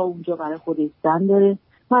آقا اونجا برای خودش زن داره،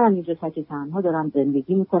 منم اینجا تک تنها دارم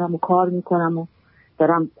زندگی میکنم و کار میکنم و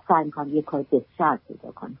دارم سعی میکنم یه کار بهتر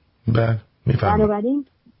پیدا کنم. بله میفهمم. بنابراین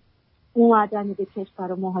اومدن به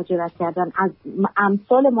کشور و مهاجرت کردن از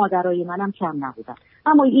امثال مادرای منم کم نبودن.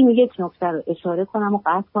 اما این یک نکته رو اشاره کنم و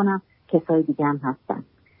قطع کنم، کسای دیگه هم هستن.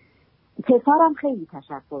 پسرم خیلی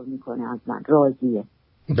تشکر میکنه از من، راضیه.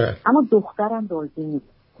 بله. اما دخترم راضی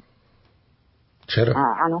نیست. چرا؟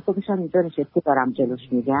 الان خودشم اینجا نشسته دارم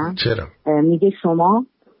جلوش میگم. چرا؟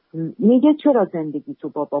 میگه چرا زندگی تو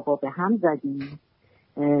با بابا به هم زدی؟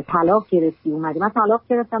 طلاق گرفتی اومدی. من طلاق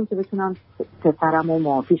گرفتم که بتونم پسرم و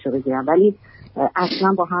معافیشو بگیرم، ولی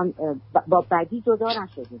اصلا با بدی جدا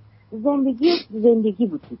نشدیم. زندگی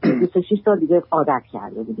بود. 26 سال دیگه عادت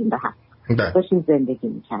کرده بودیم به هم. داشتیم زندگی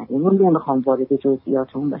میکردیم. من نمیخوام وارد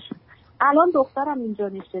جزئیات اون بشم. الان دخترم اینجا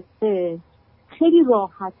نشسته، خیلی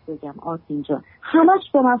راحت بگم آرتین جان،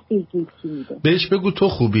 همش به من فیلگیتی میده. بهش بگو تو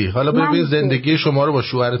خوبی. حالا ببین زندگی شما رو با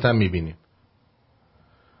شوهرت هم میبینیم.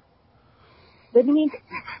 ببینید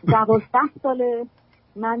 12 ساله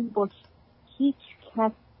من با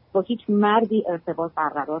هیچ مردی ارتباط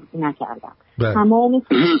برقرار نکردم. تمام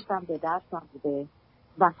فکرم به درسم بوده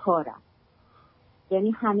و کارم.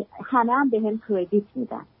 یعنی همه هم به هم کردیت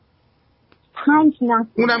میدن. 5 نسل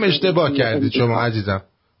اونم اشتباه کردید شما عزیزم.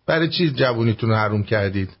 برای چی جوونیتون رو حروم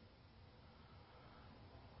کردید؟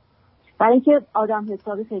 برای اینکه آدم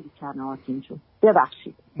حسابی خیلی کنه آرتین جون.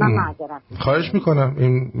 ببخشید من معذرت میکنم. خواهش میکنم.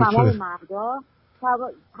 این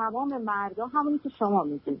تمام مردا همونی که شما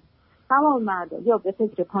میگید، تمام مردا یا به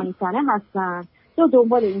فکر پانیتنه هستن یا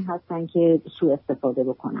دنبال این هستن که سوء استفاده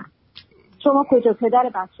بکنن. شما کجا؟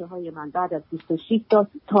 پدر بچه های من بعد از 26 تا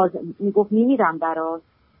تازه میگفت میمیرم براش،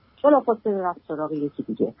 چرا خواسته رفت سراغ یکی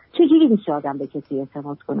دیگه. چجوری میشه آدم به کسی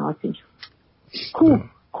اعتماد کنه آرتین جون؟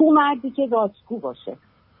 کو مردی که راستگو باشه.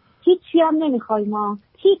 هیچی هم نمیخوای ما،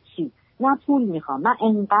 هیچی. نه پول میخوام، من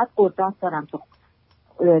انقدر قدرت دارم تو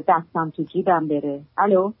دستم تو جیبم بره.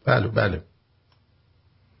 الو؟ بله.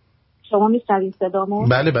 شما میشنوید صدامو؟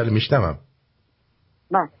 بله میشنوم.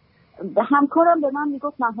 بله. همکارم به من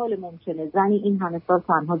میگفت محال ممکنه زنی این همه سال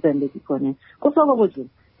تنها زندگی کنه. گفت آقا جون،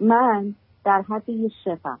 من در حد یه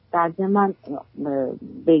شفم، در ضمن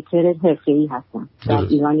بیکر حرفه‌ای هستم. در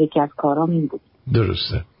ایران یکی از کارام این بود.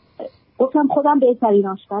 درسته. گفتم خودم بهترین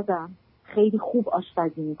آشپزم، خیلی خوب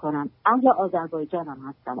آشپزی میکنم، اهل آذربایجانم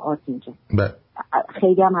هستم آرتین جان.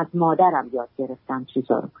 خیلی هم از مادرم یاد گرفتم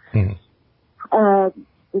چیزا رو.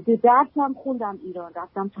 درسم خوندم ایران،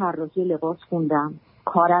 رفتم طراحی لباس خوندم،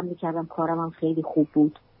 کارم میکردم، کارم هم خیلی خوب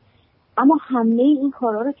بود. اما همه این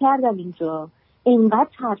کارا رو کردم اینجا. اینقدر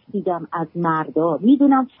ترسیدم از مردا.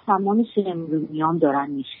 میدونم تمام شمرونیام دارن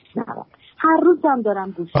میشنون، هر روزم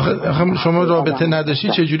دارم گوش میدم. آخه شما رابطه نداشتی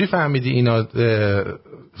چجوری فهمیدی اینا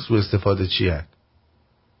سوء استفاده چیه؟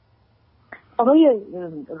 آقای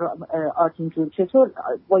آرتین جون، چطور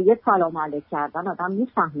با یه سلام علیک کردن آدم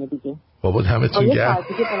میفهمه دیگه؟ بابا دمتون گرم.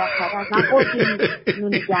 نخوردیم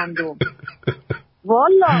نون گندم،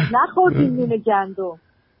 والا نخوردیم نون گندم،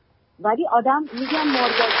 ولی آدم میگم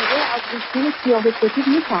مارگاریته از روشون سیاه و سفید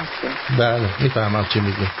میترسه. بله میفهمم چی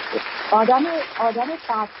میگی. آدم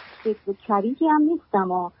بد شکل و کریکی هم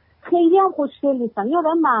نیستم و خیلی هم خوشگل نیستم، یه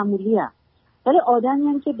آدم معمولی هم، ولی آدمی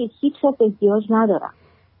هم که به هیچ کس احتیاج ندارم.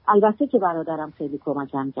 البته که برادرم خیلی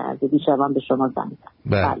کمکم کرده، دیشبم به شما زنگ زدم.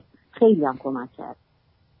 بله خیلی هم کمک کرد.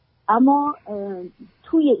 اما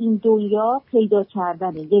توی این دنیا پیدا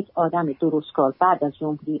کردن یک آدم درستکار بعد از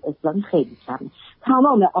جمهوری اسلامی خیلی کمه.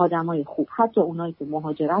 تمام آدمای خوب، حتی اونایی که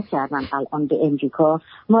مهاجرت کردن الان به امریکا،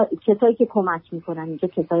 ما کسایی که کمک میکنن اینجا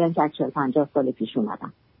کسایی هم که 40-50 سال پیش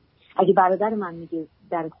اومدن. اگه برادر من میگه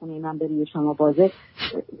در خونه من بری شما بازه،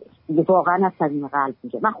 واقعا از صمیم قلب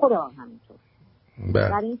میگه. من خودم همینطور.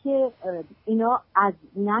 در اینکه اینا از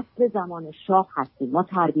نسل زمان شاه هستیم، ما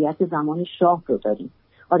تربیت زمان شاه رو داریم،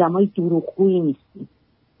 آدمای دروغگویی نیستیم.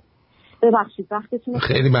 ببخشید وقتتون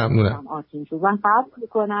خیلی ممنونم آرتین جون. من فرض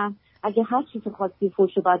میکنم اگه هر چیزی خواستی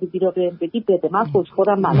فوش بعد بیرا بهم بگی بده، من فوش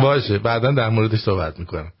خودم ملک باشه، بعدا در موردش صحبت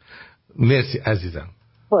میکنم. مرسی عزیزم.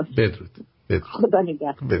 بدرود. خدا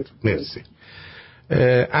نگهدار. مرسی.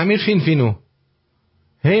 امیر فینو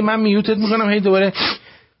هی من میوتت میکنم، هی دوباره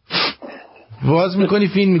باز میکنی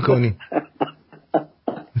فین میکنی.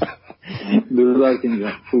 درود آرتین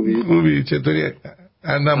جان. خوبی چطوری؟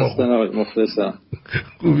 اندم مخلصم.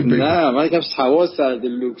 نه من یکم هوا سرده،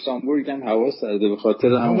 لوکسامبورگ هم هوا سرده، به خاطر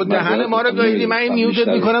همون دهن ما رو گاییدی. من این میوتت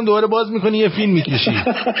میکنم دوباره باز میکنی یه فیلم میکشی.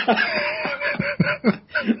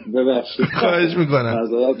 ببخشید خواهش میکنم.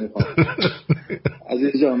 معذرت میخوام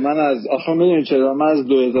عزیز جان. من از آخه میدونی چرا، من از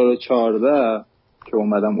 2014 که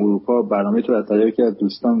اومدم اروپا برنامه تو از طریقی که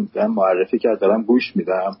دوستان بهم معرفی کرد دارم گوش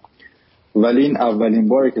میدم، ولی این اولین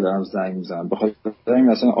باره که دارم زنگ میزنم، بخاطر این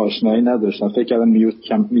اصلا آشنایی نداشتم. فکر کردم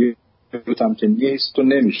میوتم که نیست تو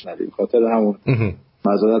نمیشنوی، بخاطر همون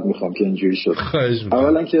معذرت میخوام که اینجوری شد.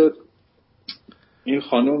 اولا که این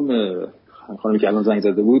خانمی که الان زنگ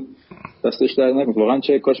زده بود دستش در نکنه، واقعا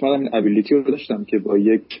چه کاش منم این ابیلیتی رو داشتم که با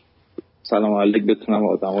یک سلام علیک بتونم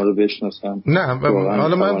آدما رو بشناسم. نه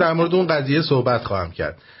حالا من در مورد اون قضیه صحبت خواهم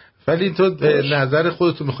کرد، ولی تو نظر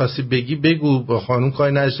خودتو می‌خواستی بگی بگو، با خانم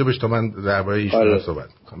کاری نداشته باش تا من درباره ایشون صحبت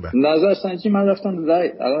می‌کنم. نظر سنجی من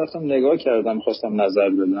رفتم نگاه کردم، خواستم نظر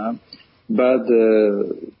بدم، بعد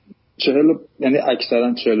 40 یعنی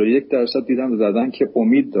اکثرا 41% دیدم زدن که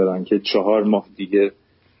امید دارن که 4 ماه دیگه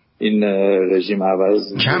این رژیم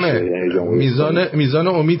عوض کمه، یعنی میزان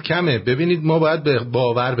امید کمه. ببینید ما باید به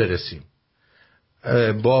باور برسیم.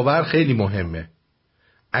 باور خیلی مهمه.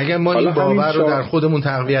 اگر ما این باور رو در خودمون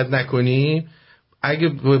تقویت نکنیم، اگه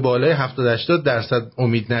به بالای 70-80%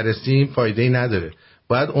 امید نرسیم فایده‌ای نداره.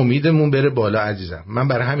 باید امیدمون بره بالا عزیزم. من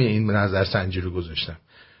برای همین این نظر سنجی رو گذاشتم.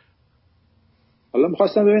 حالا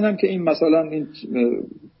می‌خواستم ببینم که این مثلا این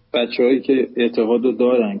بچه‌هایی که اعتقاد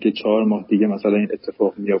دارن که 4 ماه دیگه مثلا این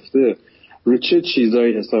اتفاق میفته رو چه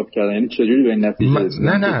چیزایی حساب کردن، یعنی چجوری به این نتیجه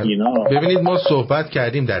رسیدن؟ نه ببینید ما صحبت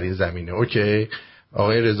کردیم در این زمینه. اوکی،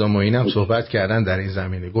 آقای رضا معین هم صحبت کردن در این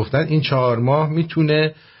زمینه، گفتن این 4 ماه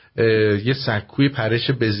میتونه یه سکوی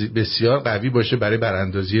پرش بسیار قوی باشه برای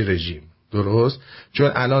براندازی رژیم. درست؟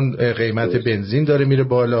 چون الان قیمت بنزین داره میره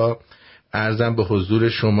بالا، عرضم به حضور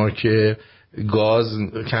شما که گاز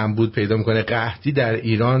کمبود پیدا میکنه، قحطی در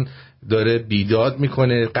ایران داره بیداد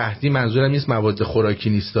میکنه. قحطی منظورم نیست مواد خوراکی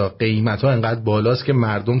نیستا، قیمت ها انقدر بالاست که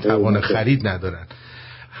مردم توان خرید ندارن.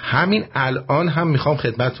 همین الان هم میخوام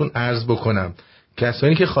خدمتتون عرض بکنم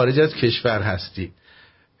کسانی که خارج از کشور هستید،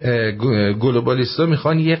 گلوبالیستا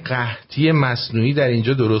میخوان یه قحطی مصنوعی در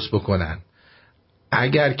اینجا درست بکنن.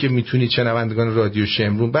 اگر که میتونید شنوندگان رادیو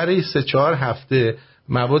شمرون برای 3-4 هفته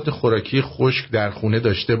مواد خوراکی خشک در خونه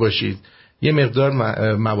داشته باشید، یه مقدار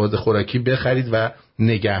مواد خوراکی بخرید و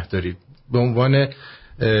نگه دارید به عنوان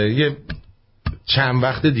یه چند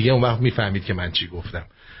وقت دیگه، اون وقت میفهمید که من چی گفتم.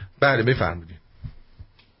 بله بفرمایید.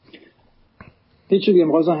 هیچی دیگه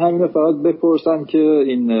می‌خواستم همین رو فقط بپرسم که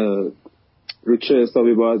این رو چه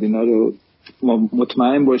حسابی باید اینا رو ما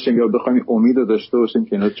مطمئن باشیم یا بخوایم امید داشته باشیم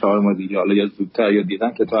که اینا 4 ماه دیگه حالا یا زودتر یا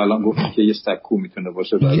دیدن که تا الان گفتم که یه سکو میتونه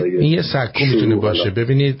باشه برای یه سکو میتونه باشه.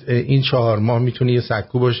 ببینید این 4 ماه میتونه یه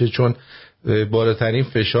سکو باشه، چون بالاترین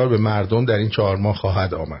فشار به مردم در این 4 ماه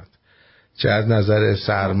خواهد آمد، چه از نظر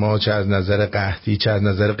سرما، چه از نظر قحطی، چه از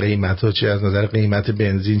نظر قیمت‌ها، چه از نظر قیمت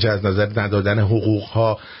بنزین، چه از نظر ندادن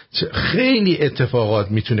حقوق‌ها. خیلی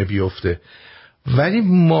اتفاقات میتونه بیفته. ولی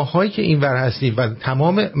ماهایی که اینور هستیم و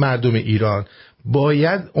تمام مردم ایران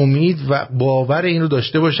باید امید و باور این رو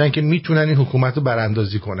داشته باشن که میتونن این حکومت رو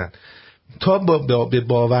براندازی کنن. تا به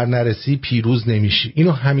باور نرسی پیروز نمیشی.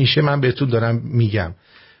 اینو همیشه من بهتون دارم میگم.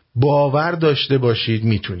 باور داشته باشید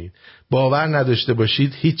میتونید، باور نداشته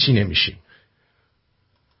باشید هیچی نمیشید.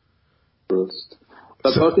 درست.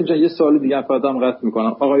 پس اینجا یه سوال دیگه هم فقط قطع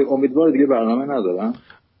میکنم. آقای امیدوار دیگه برنامه ندارن؟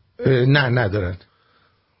 نه ندارن.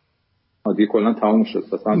 دیگه کلا تمام شد.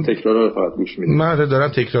 مثلا تکرارا رو فقط گوش میدم. من دارم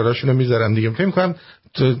تکراراشونو میذارم دیگه. فکر می‌کنم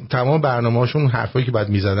تمام برنامه‌هاشون حرفایی که بعد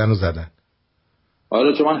میزدن رو زدن.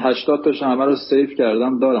 آره چون من 80 تاش همه رو سیو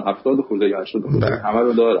کردم دارم. 70 خورده یا 80 خورده همه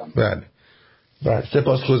رو دارم. بله.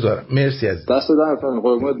 سپاسگزارم. مرسی عزیز. دست در نکنه.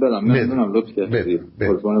 قربونت برم. ممنونم لطف کردی.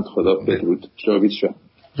 قربونت خدا. بدرود. جاوید شو.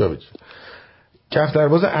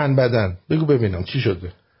 کفترباز انبدن بگو ببینم چی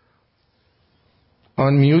شده.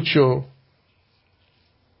 آن میوت شو.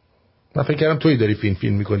 من فکر کردم تویی داری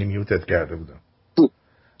فیلم میکنی، میوتت کرده بودم.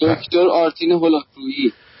 دکتر آرتین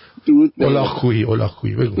هولاکویی.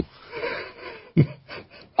 هولاکویی بگو.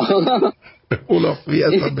 اولافی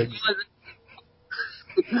اصلا بگی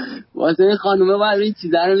واسه این خانومه باید این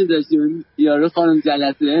چیزه رو میداشتیم. یارو خانم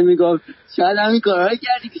جلسه میگفت شاید همین کارها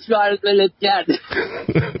کردی که شوهرت ولت کرده.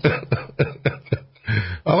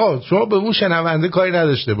 آقا شما به اون شنونده کاری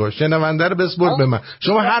نداشته باش، شنونده رو بسپرد به من.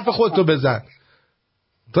 شما حرف خودتو بزن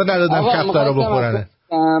تا ندادم کفتر رو بخورنه.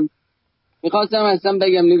 میخواستم اصلا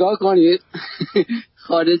بگم نگاه کنید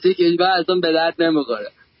خارج کشور اصلا به درد نمیخوره.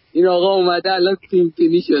 این آقا اومده الان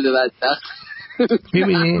فیلمی شده بدبخت.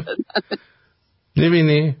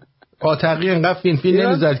 میبینی؟ آتقی انقدر فیلم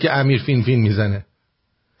نمیزد که امیر فیلم میزنه.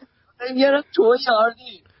 یارو تو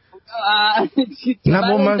یاردی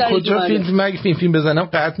نه با من کجا فیلم بزنم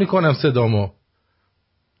قطع میکنم صدامو.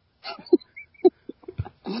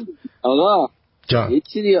 آقا جان یه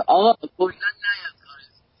چیزی آقا کلا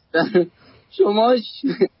نیاد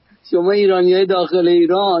شما ایرانیای داخل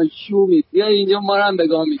ایران شومید بیا اینجا ما رو هم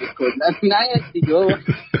بگاه میدید کلا نیاد دیگه.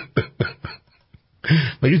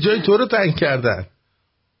 مگه جای تو رو تنگ کردن؟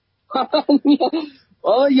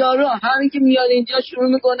 یارو همین که میاد اینجا شروع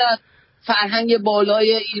میکنن فرهنگ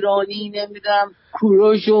بالای ایرانی نمیدونم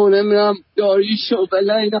کوروشو نمیدونم داریشو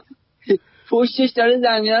فلان اینا پشتش داره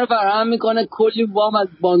زمینه رو فراهم میکنه کلی وام از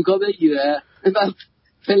بانکا بگیره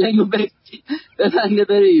فلنگو ببنده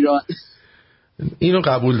بره ایران. اینو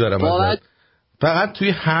قبول دارم ازت. فقط توی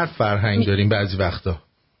حرف فرهنگ داریم بعضی وقتا.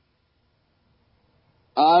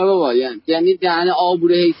 آره بابا یعنی دهن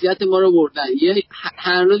آبور حیثیت ما رو بردن.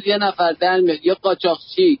 هر روز یه نفر در میاد یا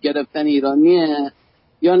قاچاقچی گرفتن ایرانیه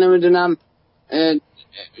یا نمیدونم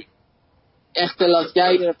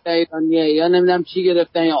اختلاسگر گرفتن ایرانیه یا نمیدونم چی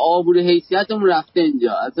گرفتن یا آبور حیثیتمون رفته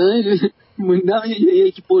اینجا. اصلا موندم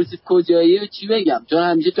یکی پرسید کجاییه چی بگم چون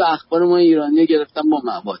همیشه تو اخبار ما ایرانیه گرفتن با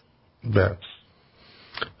مواد.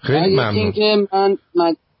 خیلی ممنون. که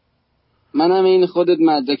منم این خودت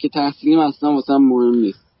مدرک تحصیلیم اصلا واسه مهم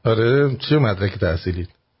نیست. آره چه مدرک تحصیلی؟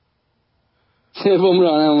 سوم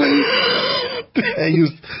راهنمایی.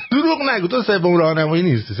 دروغ نگو تو سوم راهنمایی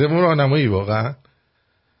نیستی. سوم راهنمایی واقعا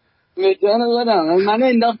میدونم بودم من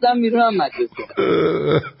انداختم بیرون هم مدرسه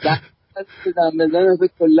دستم بزن اصلا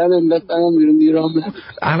کلا انداختم بیرون.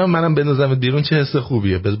 الان منم بندازمت بیرون چه حس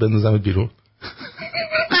خوبیه. بندازمت بیرون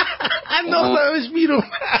انداختمش بیرون.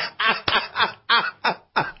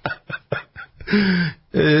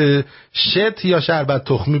 شت یا شربت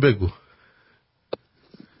تخمی بگو.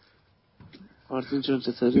 آرتین جان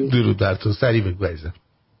چطوری؟ درود بر تو. سری بگو عزیزم.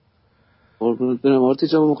 قربونت برم آرتین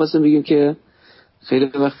جان. می‌خواستم بگم که خیلی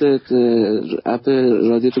وقت اپ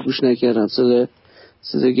رادیو تو گوش نکردم.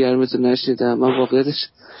 صدا گرمتو نشنیدم. من واقعیتش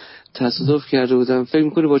تصادف کرده بودم. فکر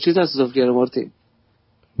می‌کنی با چی تصادف کردم آرتین؟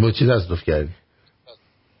 با چی تصادف کردی؟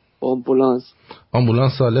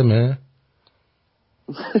 آمبولانس سالمه؟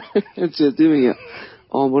 جدی میگم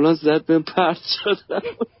آمبولانس زد بهم پرت شدم.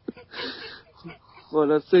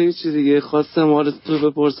 خلاصه هیچی دیگه. خواستم حالت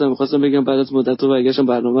تو بپرسم. خواستم بگم بعد از مدت تو برگشتم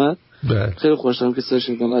برنامه. خیلی خوشحالم که صداش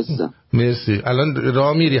شنیدم عزیزم. مرسی. الان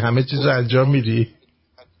راه میری همه چیز رو انجام میدی؟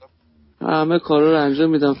 همه کارا رو انجام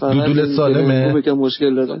میدم. فقط دودولت سالمه؟ یکم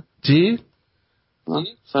مشکل داره. چی؟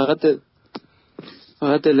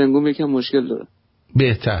 فقط دلنگوم یکم مشکل داره.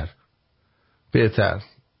 بهتر.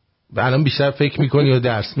 الان بیشتر فکر میکنی یا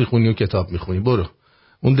درس میخونی و کتاب میخونی؟ برو.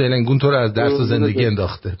 اون دلنگون تو رو از درس و زندگی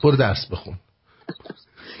انداخته. برو درس بخون.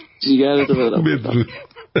 جیگرتو بدم. بدرود.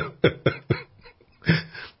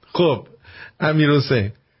 خب امیر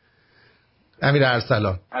حسین. امیر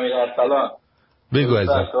ارسلان بگو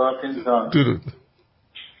عزیزم.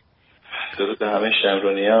 درود به همه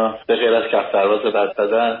شمرونیا به غیر از کفترواز بد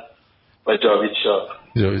زدن و جاوید شاه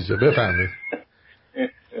بفهمید.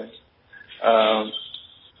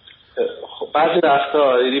 خب بعضی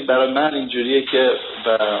وقتا برای من اینجوریه که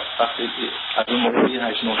وقتی از اون موقعی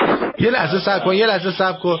 8-9 یه لحظه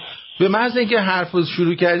صبر کن. به محض اینکه حرف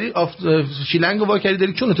شروع کردی شیلنگو وا کردی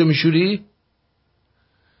داری چونتو میشوری؟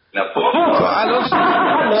 نه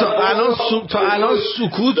تا الان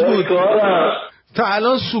سکوت بود. تا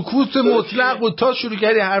الان سکوت مطلق بود. تا شروع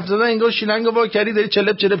کردی حرف زدن انگار شیلنگو وا کردی داری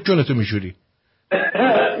چلپ چونتو میشوری.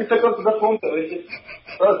 این فکر کنم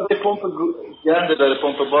که پمپ گنده داره،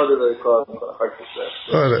 پمپ باد داره کار میکنه.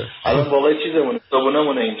 آره الان واقعا چیزمونه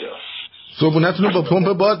صابونمونه اینجا. صابونتونو با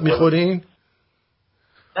پمپ باد میخورین؟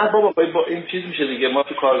 نه بابا با این چیز میشه دیگه. ما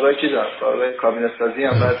تو کارگاه کارگاه کابینت سازی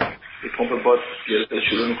هم بعد این پمپ باد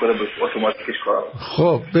شروع میکنه به اتوماتیکش کار.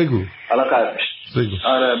 خب بگو. الان قرار میشه. بگو.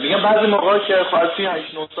 آره میگم بعضی موقعا که خاصی 8-9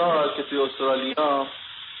 سال که توی استرالیا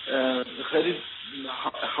خیلی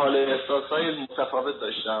حال احساسای متفاوت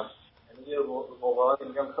داشتم. یه موقعا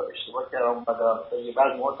میگم اشتباه کردم اومدم.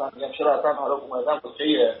 بعضی موقعا میگم چرا اصلا حالا اومدم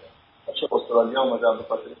اوکیه. چه استرالیا اومدم به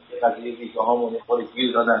خاطر قضیه ویزا ها مونیخور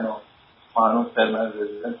گیر دادن و ما هنوز پرمننت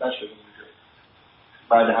رزیدنت نشدیم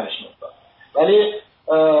بعد 8 سال. ولی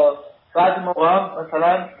بعد موقع هم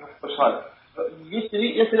مثلا خوشحالم.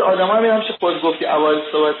 یه سری آدم ها میرم که خود گفتی اول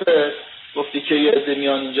صحبته گفتی که یه عده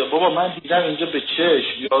میان اینجا. بابا من دیدم اینجا به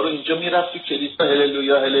چشم یارو اینجا میرفت تو کلیسا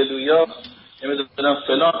هللویا هللویا نمیدونم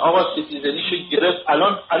فلان آقا سیتیزنیشو گرفت.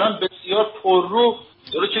 الان بسیار پررو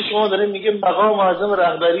یارو چشم ما داره میگه مقام معظم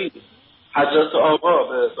رهبری حضرت آقا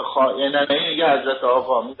به خائنانه میگه حضرت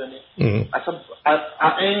آقا. میدونی اصلا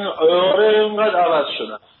این آیاره اینقدر عوض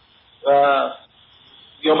شدن. و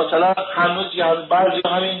یا مثلا هنوز بعضی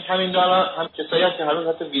همین دارن هم کسایی که هنوز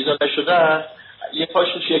حتی ویزا نشدن یه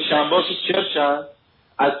پاشون یک شنبه تو چرچن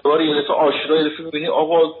از دوباره یه دفعه آشرا یه دفعه می‌بینی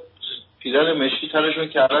آقا پیرن مشکی ترشون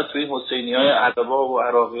کردن توی حسینی‌های عربا و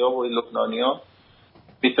عراقی‌ها و لبنانی‌ها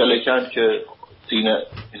بیتلکن که سینه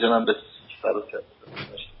میزنن به سر و کرد.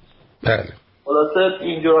 بله. خلاصه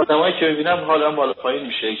اینجور آدمایی که می‌بینم حالا بالا پایین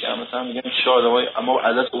میشه که مثلا میگن چه آدمایی اما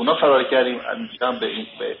عدد اونا فرار کردیم میگم به این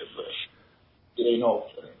اینا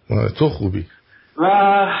افتادیم. تو خوبی. و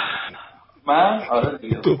من آره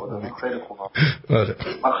دیگه خودم خیلی خوبم. آره.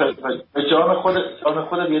 من خیلی به جان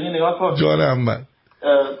خودت یعنی نگاه کن. جانم من.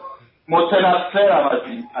 متنفرم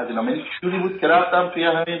از اینا. من چوری بود که رفتم توی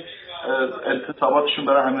همین انتصاباتشون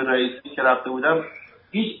برای همین رئیسی که رفته بودم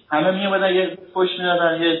هیچ همه میومدن یه پشت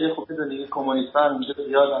میدادن یه عده خوب دیگه کمونیستان اینجا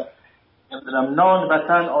زیادن نمیدونم نان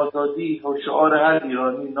وطن آزادی و شعار هر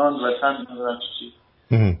ایرانی نان وطن نمیدونم چی.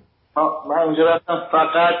 من اونجا رفتم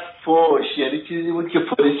فقط فوش یعنی چیزی بود که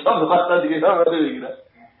پلیس ها میخواستن دیگه اینا رو بگیرن.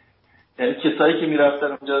 یعنی کسایی که میرفتن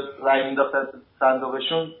اونجا رای مینداختن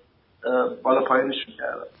صندوقشون بالا پایینشون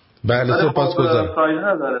کردن. بله سپاسگزارم.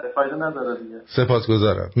 فایده نداره دیگه.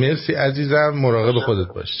 سپاسگزارم. مرسی عزیزم. مراقب خودت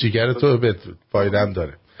باش. جیگر تو بدرود. فایده هم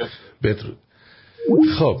داره. بدرود.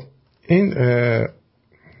 خب این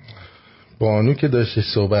بانو که داشته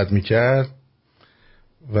صحبت میکرد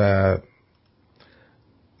و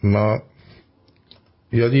ما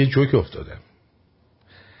یاد یه جوک افتاده.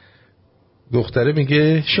 دختره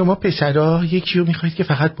میگه شما پسرا یکی رو میخواید که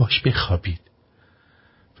فقط باش بخوابید.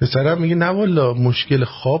 پسرم میگه نه والا مشکل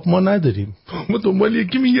خواب ما نداریم ما دنبال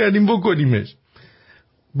یکی میگردیم بکنیمش.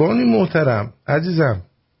 بانی محترم عزیزم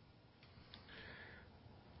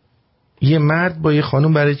یه مرد با یه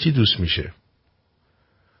خانم برای چی دوست میشه؟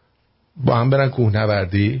 با هم برن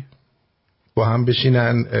کوهنوردی، با هم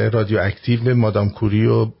بشینن رادیو اکتیو مادام کوری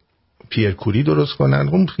و پیر کوری درست کنن.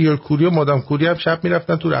 اون پیر کوری و مادام کوری هم شب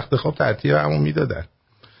میرفتن تو رخت خواب ترتیب همون میدادن.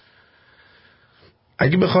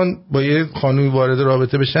 اگه بخوان با یه خانومی وارد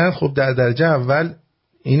رابطه بشن خب در درجه اول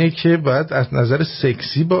اینه که باید از نظر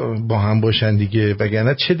سکسی با هم باشن دیگه،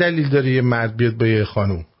 وگرنه چه دلیل داره یه مرد بیاد با یه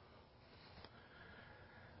خانوم؟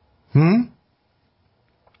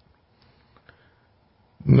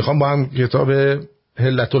 میخوام با هم کتاب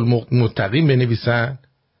هلت المتقین بنویسن،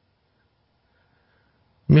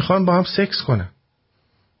 میخوان با هم سکس کنن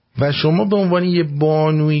و شما به عنوان یه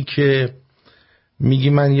بانویی که میگی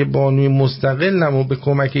من یه بانوی مستقلم و به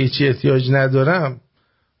کمک هیچی احتیاج ندارم،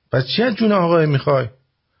 پس چی از جون آقای میخوای؟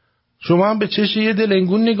 شما هم به چشم یه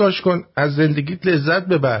دلنگون نگاش کن، از زندگیت لذت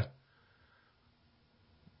ببر.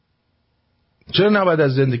 چرا نباید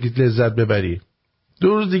از زندگیت لذت ببری؟ 2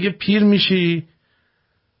 روز دیگه پیر میشی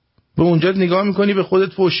به اونجا نگاه میکنی به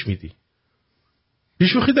خودت فحش میدی.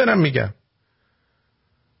 بیشوخی دارم میگم.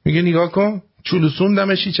 میگه نگاه کن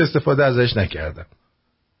چولوسوندمش هیچ استفاده ازش نکردم.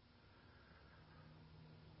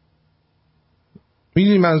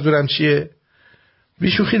 میدونی منظورم چیه؟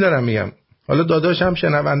 بیشوخی دارم میگم. حالا داداشم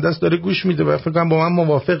شنونده است داره گوش میده و فکر کنم با من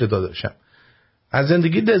موافقه. داداشم از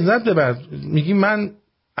زندگی لذت ببر. میگی من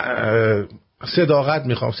صداقت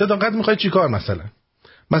میخوام. صداقت میخوای چی کار؟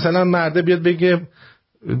 مثلا مرده بیاد بگه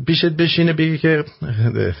پیشت بشینه بگه که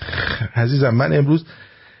عزیزم من امروز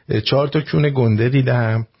 4 تا کونه گنده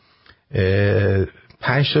دیدم،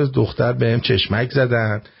 5 تا دختر بهم چشمک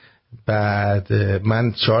زدن، بعد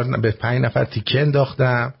من به 5 نفر تیکه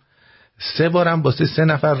انداختم، 3 بارم واسه 3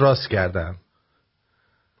 نفر راست کردم.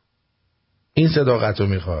 این صداقت رو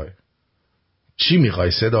میخوای؟ چی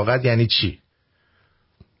میخوای؟ صداقت یعنی چی؟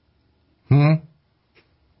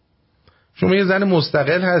 شما یه زن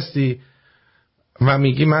مستقل هستی و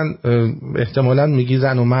میگی من احتمالاً میگی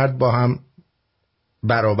زن و مرد با هم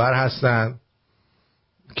برابر هستن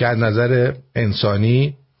که از نظر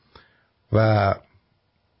انسانی و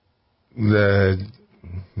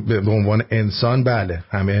به عنوان انسان بله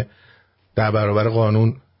همه در برابر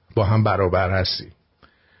قانون با هم برابر هستی.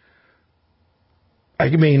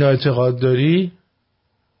 اگه به اینا اعتقاد داری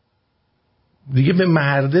دیگه به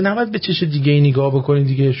مرده نباید به چش دیگه ای نگاه بکنی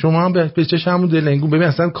دیگه. شما هم به چش همون دلنگون ببین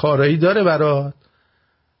اصلا کارایی داره برات،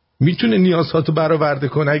 میتونه نیازهاتو برآورده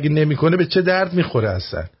کنه، اگه نمیکنه به چه درد میخوره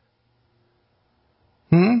اصلا؟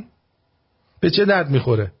 به چه درد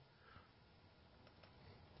میخوره؟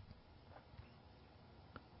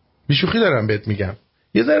 بیشوخی دارم بهت میگم،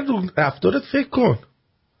 یه ذره رو رفتارت فکر کن.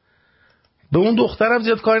 به اون دخترم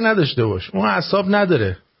زیاد کاری نداشته باش، اون اعصاب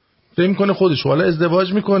نداره، فکر میکنه خودش حالا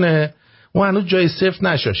ازدواج میکنه، اون هنوز جای صفر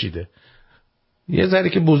نشاشیده. یه ذره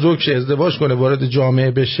که بزرگ شه، ازدواج کنه، وارد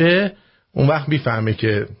جامعه بشه، اون وقت میفهمه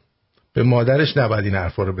که به مادرش نباید این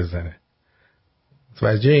حرفا رو بزنه.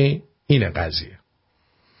 توجه اینه قضیه.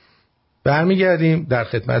 برمیگردیم در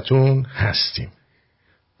خدمتون هستیم.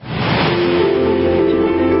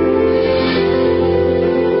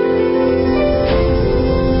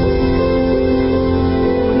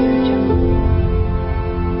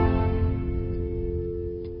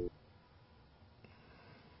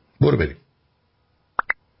 برو بریم.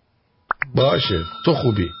 باشه تو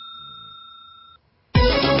خوبی.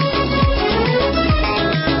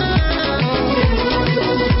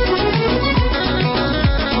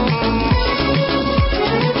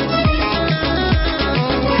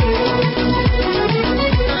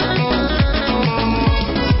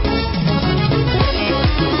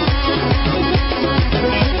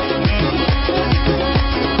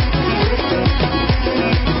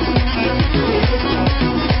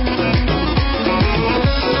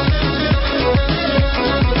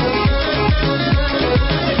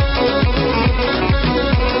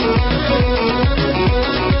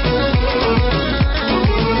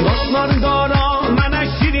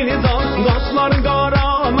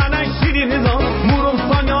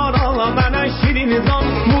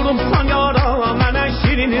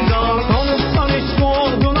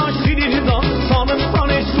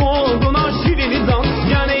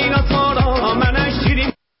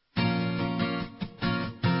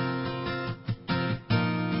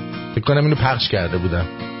 کنم اینو پخش کرده بودم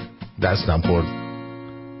دستم خورد.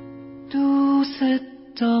 دوست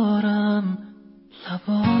دارم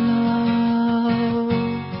لبالا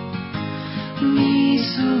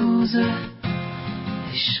میسوزه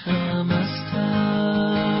عشقم از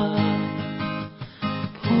تب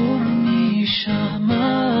پر میشم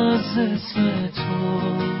از اسم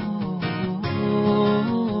تو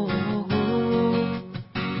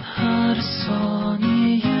هر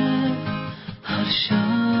ثانیه هر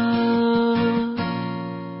شب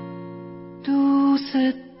دوست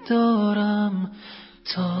دارم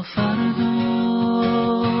تا فردا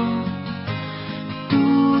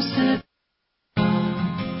دوست دارم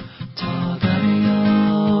تا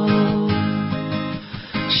دریا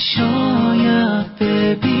شاید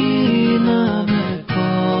ببینم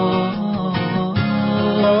باز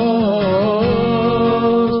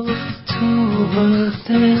تو وقت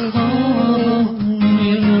خواب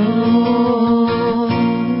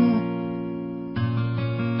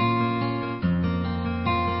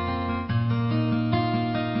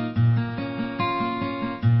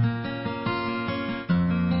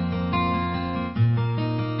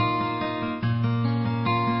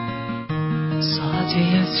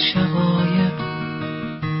ساعتی از شقایق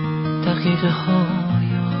دقیقه های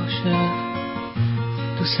عاشق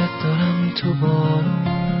دوست دارم تو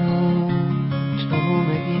بارون تموم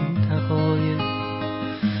این دقایق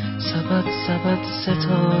سبد سبد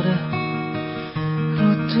ستاره رو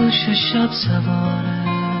دوش شب سواره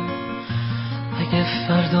اگه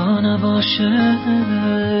فردا نباشه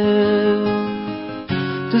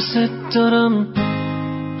دوست دارم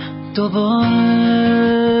دوباره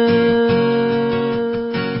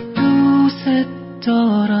دوست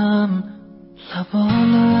دارم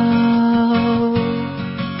لبالا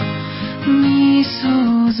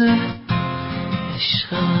میسوزه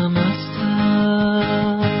عشقم از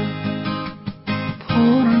تب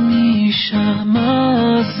پر میشم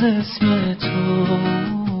از اسم تو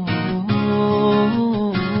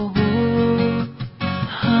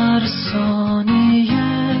هر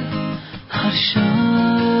ثانیه هر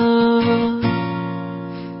شب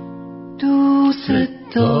دوست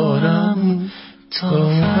دارم تا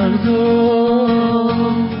فردا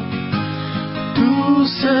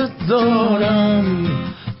دوست دارم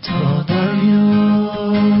تا دریا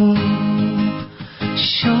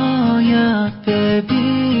شاید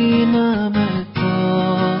ببینم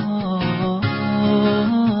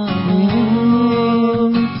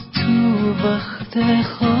باز تو وقت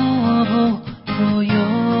خواب و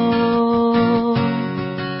رویا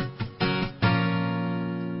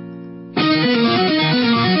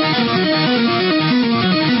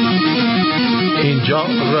اینجا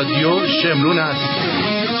رادیو شمرون است.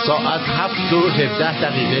 ساعت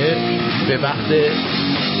 7:17 به وقت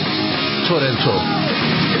تورنتو.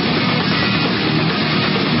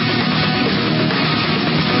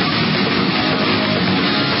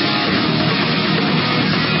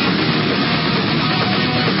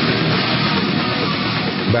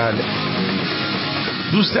 بله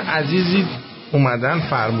دوست عزیزی اومدن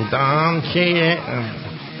فرمودن که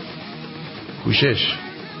کوشش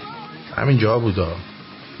همین جا بودا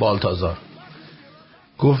بالتازار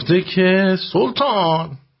گفته که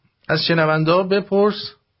سلطان از شنونده ها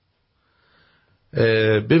بپرس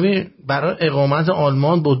ببین برای اقامت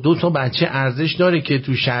آلمان با 2 بچه ارزش داره که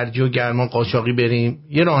تو شرجی و گرمان قاچاقی بریم؟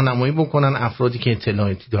 یه راهنمایی بکنن افرادی که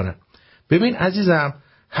اطلاعاتی دارن. ببین عزیزم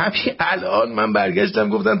همین الان من برگشتم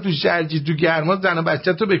گفتم تو شرجی تو گرمان زن و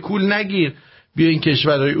بچه تو به کول نگیر بیا این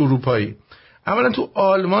کشورهای اروپایی. اولا تو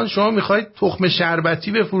آلمان شما میخواید تخم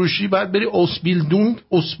شربتی بفروشی باید بری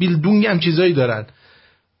اسبیلدونگ هم چیزایی دارن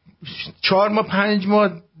 4 ماه 5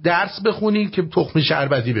 ماه درس بخونی که تخم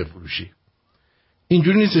شربتی بفروشی.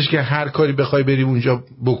 اینجوری نیستش که هر کاری بخوای بری اونجا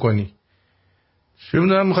بکنی. چه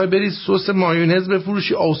میدونم میخوای بری سس مایونز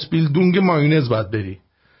بفروشی اسبیلدونگ مایونز باید بری.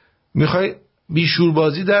 میخوای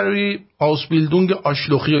بیشوربازی در روی اسبیلدونگ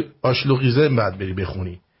آشلوخیزه باید بری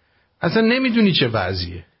بخونی. اصلا نمیدونی چه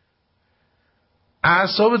وضعیه.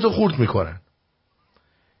 اعصابتو خورد میکنن.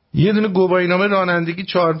 یه دونه گواهینامه رانندگی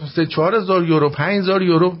 4,000 یورو 5,000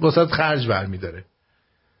 یورو واسه خرج برمیداره.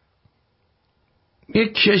 یه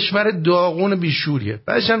کشور داغون بیشوریه.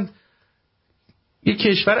 بعدشم یه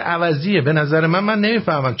کشور عوضیه. به نظر من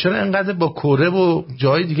نمیفهمم چرا انقدر با کره و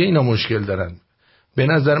جای دیگه اینا مشکل دارن. به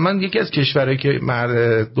نظر من یکی از کشورهایی که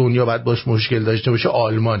دنیا باید باش مشکل داشته باشه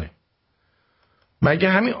آلمانه. مگه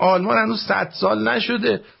همین آلمان هنوز 100 سال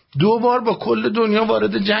نشده 2 بار با کل دنیا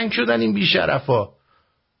وارد جنگ شدن این بیشرفا.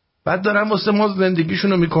 بعد دارن واسه ما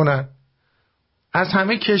زندگیشونو میکنن. از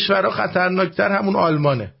همه کشورها خطرناکتر همون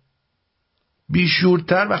آلمانه.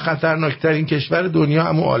 بیشورتر و خطرناکتر این کشور دنیا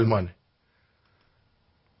همون آلمانه.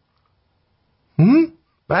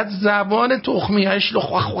 بعد زبان تخمیهش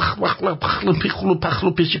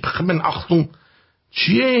پخلو پیشی من اختون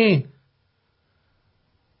چیه این؟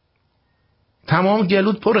 تمام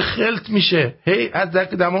گلوت پر خلط میشه هی از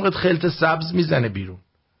دماغت خلط سبز میزنه بیرون.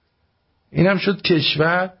 اینم شد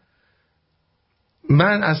کشور.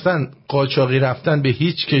 من اصلا قاچاقی رفتن به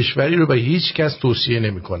هیچ کشوری رو به هیچ کس توصیه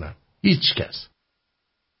نمی کنم. هیچ کس.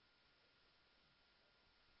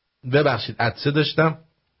 ببخشید عطسه داشتم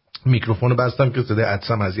میکروفونو بستم که صدای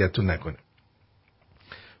عطسم اذیتتون نکنه.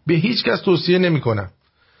 به هیچ کس توصیه نمی کنم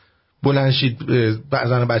بلند شید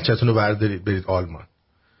زن بچه‌تون رو بردارید برید آلمان.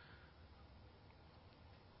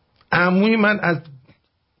 عموی من از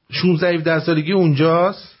 16-17 سالگی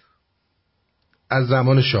اونجاست از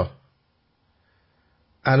زمان شاه.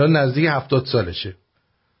 الان نزدیک 70 سالشه.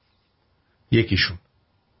 یکیشون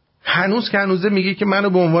هنوزه میگه که منو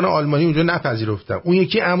به عنوان آلمانی اونجا نپذیرفتم. اون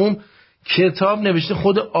یکی عموم کتاب نوشته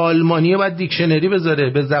خود آلمانیه باید دیکشنری بذاره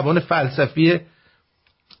به زبان فلسفی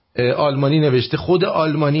آلمانی نوشته خود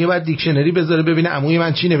آلمانیه باید دیکشنری بذاره ببینه عموی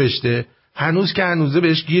من چی نوشته. هنوزه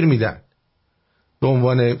بهش گیر میدن به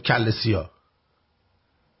عنوان کله سیاه.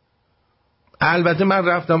 البته من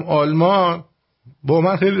رفتم آلمان با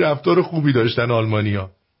من خیلی رفتار خوبی داشتن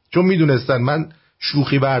آلمانیا چون میدونستن من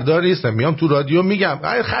شوخی بردار نیستم. میام تو رادیو میگم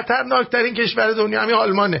خطرناکترین کشور دنیا همین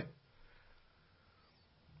آلمانه.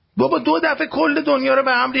 بابا 2 دفعه کل دنیا رو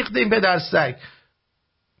به هم ریختیم به در سگ.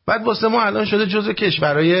 بعد واسه ما الان شده جزو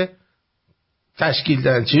کشورهای تشکیل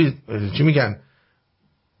دادن چی میگن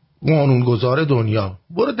قانونگذار دنیا.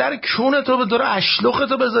 برو در کونتو به دور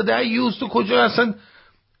اشلوختو بزاده یوز تو کجا اصلا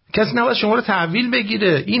کسی نباید شما رو تحویل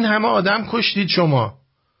بگیره. این همه آدم کشتید شما.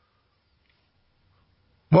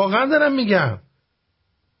 واقعا دارم میگم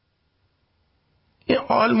این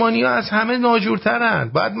آلمانی ها از همه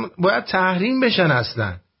ناجورترن. باید تحریم بشن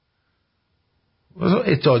اصلا.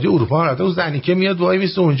 اتحادیه اروپا هم رفته زنی که میاد وای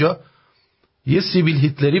میسته اونجا یه سیبیل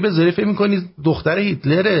هیتلری بذاره فکر میکنی دختر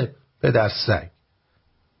هیتلره به دست سگ.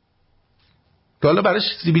 حالا براش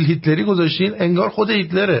سیبیل هیتلری گذاشتین انگار خود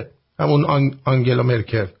هیتلره. همون انگلا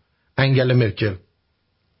مرکل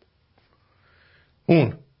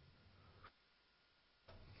اون.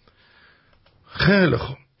 خیلی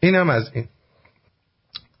خوب اینم از این.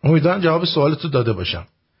 امیدوارم جواب سوالتو داده باشم.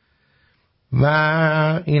 و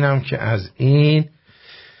اینم که از این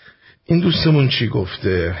دوستمون چی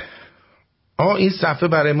گفته. این صفحه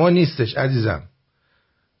برای ما نیستش عزیزم.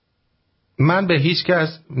 من به هیچ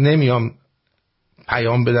کس نمیام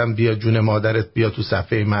پیام بدم بیا جون مادرت بیا تو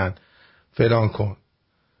صفحه من فلان کن.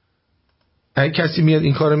 اگه کسی میاد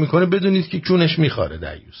این کارو میکنه بدونید که جونش میخواره.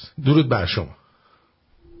 دیوس. درود بر شما.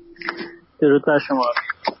 درود بر شما.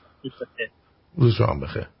 روز شما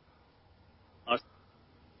بخیر.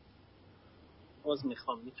 باز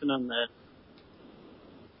میخوام میتونم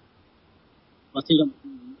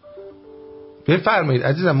بفرمایید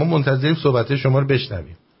عزیزم، ما منتظریم صحبت شما رو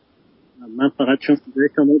بشنویم. من فقط چون صدای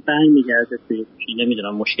شما برمیگرده توی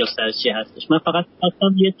نمیدونم مشکل سر چی هستش. من فقط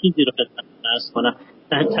خواستم یه چیزی رو خدمتتون عرض کنم.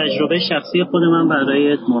 در تجربه شخصی خود من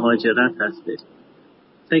برای مهاجرت هستش.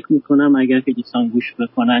 فکر میکنم اگر که دوستان گوش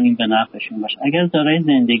بکنن این به نفعشون باشه. اگر دارای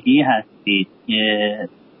زندگی هستید که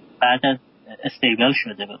بعد از استیبل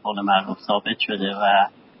شده، به قول معروف ثابت شده و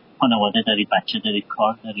خانواده دارید، بچه دارید،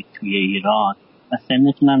 کار دارید توی ایران و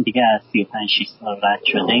سنتون هم دیگه از 35-6 سال رد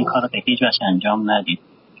شده، این کار رو به هیچ وجه انجام ندید.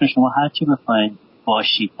 چون شما هرچی بخواید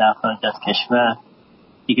باشید در خارج از کشور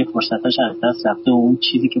دیگه فرصتش از دست رفته و اون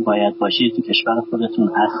چیزی که باید باشید تو کشور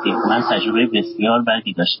خودتون هستید. من تجربه بسیار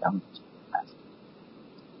بدی داشتم.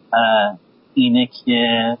 اینه که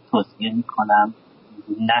توصیه میکنم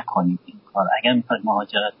نکنید این کار. اگر میخواید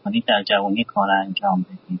مهاجرت کنید در جوانی کار انجام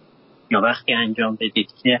بدید، یا وقتی انجام بدید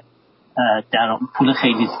که در پول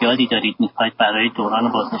خیلی زیادی دارید میخواید برای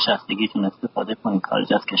دوران بازنشستگیتون استفاده کنید،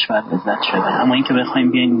 خارج از کشور لذت شده. اما اینکه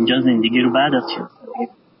بخوایم بیاین اینجا زندگی رو بعد از 40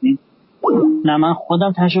 سالگی، نه من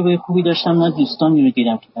خودم تجربه خوبی داشتم نه دوستانی رو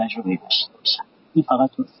دیدم که تجربه داشته باشن. این فقط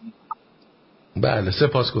توصیه. بله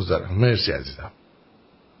سپاسگزارم، مرسی عزیزم.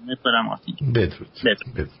 نمی‌دونم آرتین.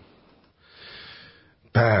 بدرود.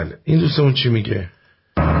 بله این دوستمون چی میگه؟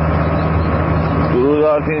 درود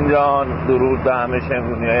آرتین جان، درود به همه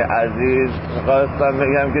شمرونی‌های عزیز. می‌خواستم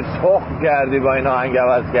بگم که تخم کردی با این آهنگ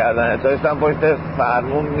عوض کردن. داشتم پشت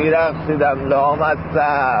فرمون میرقصیدم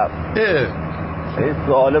لامصب. این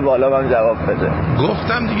سوال بالا من جواب بده.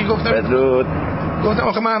 گفتم بدرود. گفتم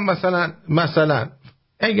آخه من مثلا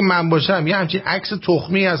اگه من باشم یه همچین عکس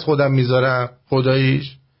تخمی از خودم میذارم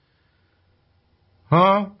خداییش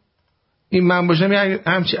ها، این من باشم یه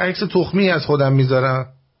همچین عکس تخمی از خودم میذارم.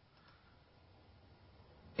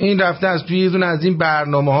 این رفته از توی یه دونه از این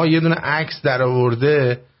برنامه ها یه دونه عکس در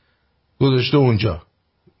آورده گذاشته اونجا،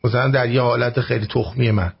 مثلا در یه حالت خیلی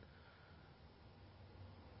تخمی من.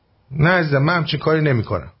 نه عزیزم، من همچین کاری نمی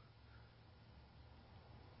کنم.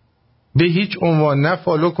 به هیچ عنوان نه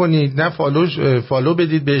فالو کنید، نه فالو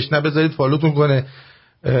بدید بهش، نه بذارید فالوتون کنه.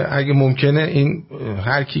 اگه ممکنه این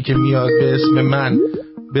هر کی که میاد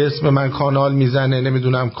به اسم من کانال میزنه،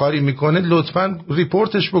 نمیدونم کاری میکنه، لطفاً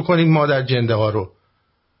ریپورتش بکنید مادر جنده ها رو.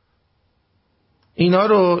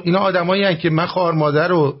 اینا آدمایی هستن که من خوار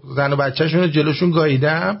مادر و زن و بچه‌شون رو جلوشون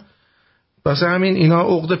گاییدم، واسه همین اینا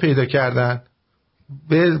عقده پیدا کردن،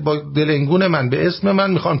 با دلنگون من به اسم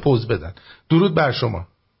من میخوان پوز بدن. درود بر شما.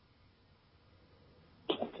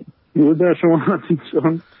 درود بر شما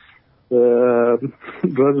چون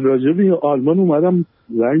راجع به آلمان اومدم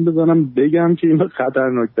زنگ بزنم بگم که این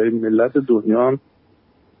خطرناکترین ملت دنیا.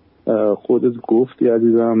 خودت گفتی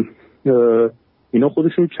عزیزم، اینا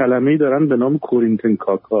خودشون کلمه‌ای دارن به نام کورینتن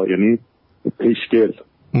کاکا، یعنی پشگل.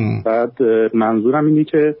 بعد منظورم اینه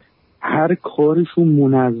که هر کارشون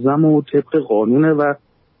منظم و طبق قانونه و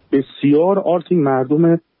بسیار آرتین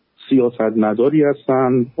مردم سیاستمداری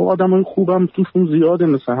هستن و آدمای خوبم توشون زیاده،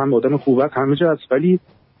 مثلا هم آدم خوبت همه جا هست، ولی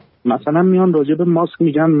مثلا میان راجع به ماسک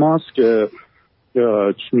میگن ماسک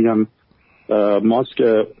ماسک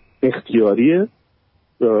اختیاریه،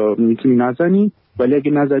 میتونی نزنی، ولی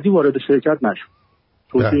اگه نزدی وارد شرکت نشو،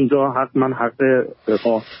 چون اینجا حق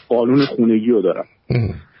قانون خونگی رو دارم.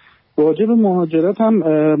 راجع به مهاجرت هم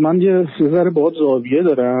من یه ذره باهات زاویه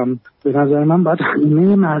دارم. به نظر من باید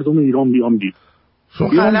همه مردم ایران بیان بیرون. چون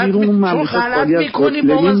غلط میکنی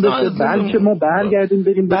با من بلکه ما برگردیم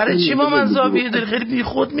بریم. برای چی با من زاویه داری؟ خیلی بی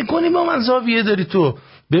خود میکنی با من زاویه داری تو.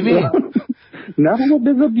 ببین نه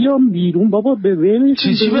بابا بذار بیام بیرون بابا،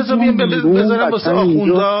 چی بذارم واسه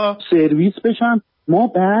آخوندا سرویس بشن، ما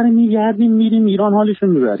برمیگردیم میریم ایران حالشون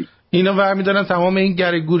میبریم. اینا برمیدارن تمام این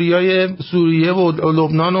گرگوریای سوریه و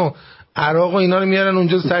لبنان و عراق و اینا رو میارن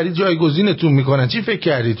اونجا سریع جایگزینتون میکنن. چی فکر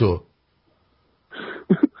کردی تو؟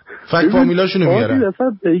 فک فامیلاشونو میارن.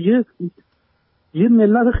 یه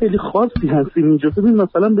ملت خیلی خاصی هستیم اینجا.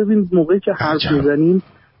 ببین موقعی که حرف میزنیم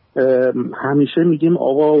همیشه میگیم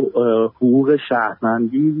آقا حقوق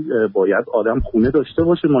شهروندی باید آدم خونه داشته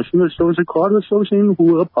باشه، ماشین داشته باشه، کار داشته باشه، این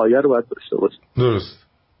حقوق پایه رو باید داشته باشه. درست.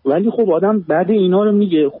 ولی خب آدم بعد اینا رو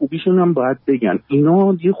میگه، خوبیشون هم باید بگن.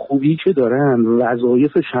 اینا یه خوبی که دارن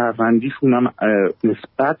وظایف شهروندیشون هم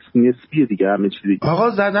نسبیه دیگه، همه چیزی. آقا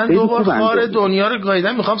زدن دوبار خار دنیا رو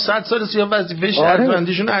گاییدن، میخوام 100 سال سیا وظیفه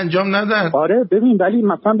شهروندیشون انجام ندن. آره ببین، ولی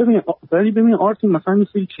مثلا ببین آرتین، مثلا یه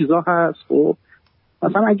سری چیزا هست خب،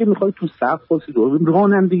 مثلا اگه میخوای تو صف واسه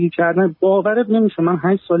رانندگی کردن باورت نمیشه. من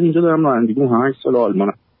 8 سال اینجا دارم رانندگی میکنم، 8 سال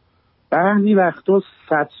آلمانم. بعضی وقتا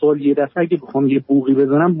 100 سال یه دفعه اگه بخوام یه بوقی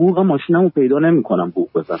بزنم بوق ماشینمو پیدا نمی‌کنم بوق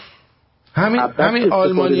بزنم. همین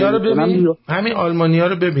آلمانی‌ها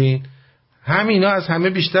رو ببین. همینا از همه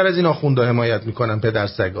بیشتر از این آخوندا حمایت میکنن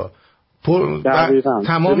پدرسگا.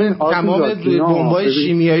 تمام بمبای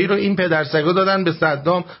شیمیایی رو این پدرسگا دادن به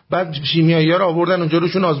صدام، بعد شیمیایی‌ها رو آوردن اونجا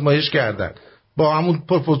روشون آزمایش کردن با همون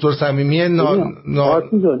پروفسور صمیمی اینا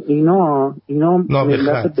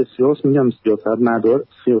ملت بسیار میگم سیاست مدار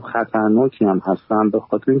خطرناکی هم هستن، به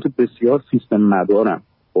خاطر اینکه بسیار سیستم مدارن.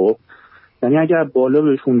 خب یعنی اگر بالا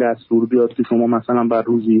بهشون دستور بیاد که شما مثلا بر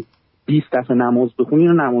روزی 20 دفعه نماز بخونی،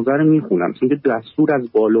 اینو نمازه رو میخونم چون که دستور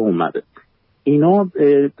از بالا اومده. اینا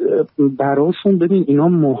براشون ببین اینا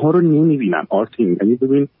ماها رو نمیبینن آرتین، یعنی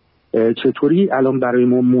ببین چطوری الان برای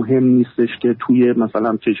ما مهم نیستش که توی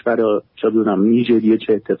مثلا کشور چه بدونم نیجریه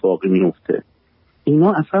چه اتفاقی میفته.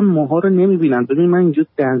 اینا اصلا ماها رو نمیبینن. ببین من اینجا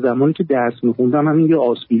در زمانی که درس میخوندم همین یه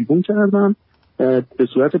آسپیلگون کردم به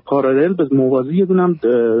صورت پارالل به موازی یه دونم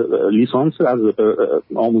لیسانس از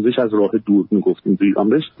آموزش از راه دور میگفتیم توی ایران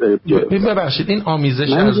بهش. ببخشید این آموزش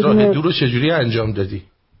از راه دور رو چجوری انجام دادی؟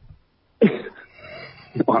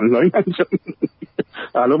 آنلاین انجام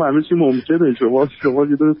الان همه چی ممکنه. شما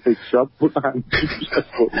یه دونه سکشاپ بود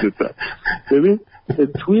ببین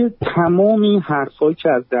توی تمام این حرفایی که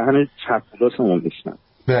از دهن چپولا شما میشنن،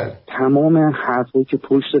 تمام حرفایی که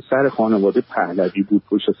پشت سر خانواده پهلوی بود،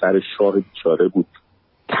 پشت سر شاه بیچاره بود،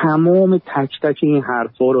 تمام تک تک این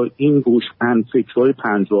حرفا رو این گوشمند فکرهای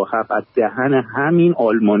 57 از دهن همین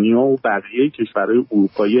آلمانیا و بقیه کشورهای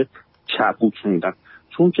اروپایی چپو شنیدن.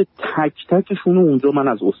 چون که تک تکشون اونجا من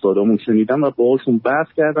از استادامون شنیدم و باهاشون بحث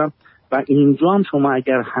کردم و اینجا هم شما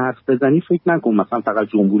اگر حرف بزنی فکر نکن مثلا فقط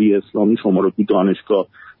جمهوری اسلامی شما رو تو دانشگاه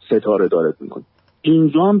ستاره دارت میکنه.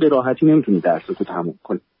 اینجا هم به راحتی نمیتونی درستو تموم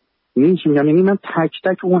کنی. این چی میگم؟ یعنی من تک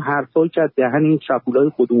تک اون حرفایی که از دهن این چپولای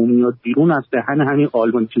خودمون میاد بیرون از دهن همین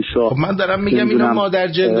آلمان که شاه. من دارم میگم اینا مادر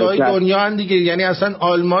جندهای دنیا هن دیگه، یعنی اصلا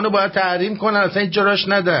آلمانو باید تحریم کنن، اصلا هیچ جاش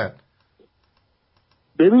ندن.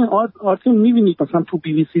 ببین آرتین میبینید مثلا تو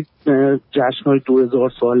بی بی سی جشن‌های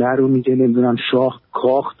 2000 ساله رو میگه نمیدونم شاه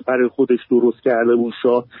کاخت برای خودش درست کرده بود،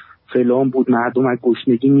 شاه فلان بود، مردم از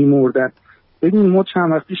گشنگی میمردن. ببین ما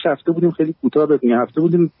چند وقت پیش رفته بودیم، خیلی کوتاه بگم، رفته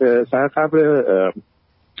بودیم سر قبر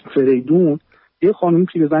فریدون، یه خانم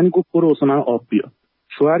پیرزنی گفت برو واسه من آب بیار.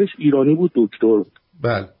 شوهرش ایرانی بود، دکتر بود.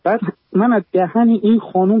 بله. بعد من از دهن این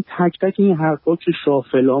خانم تک تک این حرفا که شاه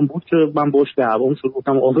فلان بود که من باش دعوام شد،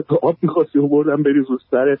 گفتم آب می‌خواستی و بردم بری رو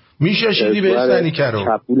سر میشاشیدی به سنی کرو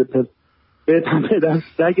چپول به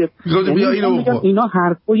دستگ. اینا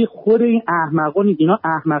حرفای خود این احمقان، اینا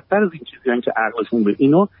احمق‌تر از این چیزیه که عقلشون به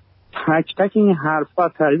اینا تک تک این حرفا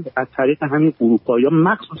از طریق همین اروپایی‌ها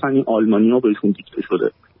مخصوصا این آلمانی‌ها بهشون دیکته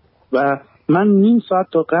شده. و من نیم ساعت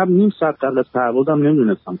قبل از پروازم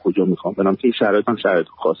نمیدونستم کجا میخوام برم که این شرایطم شرایط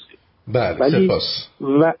خاصی. بله سپاس.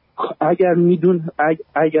 و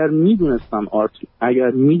اگر میدونستم آرتی،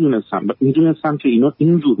 میدونستم که اینا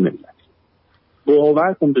اینجور نمیدن،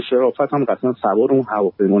 باور کن به شرافتم قطعا سوار اون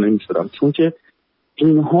هواپیما نمیشدم. چون که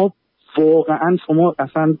اینها واقعا، شما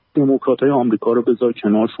اصلا دموکراتای آمریکا رو بذار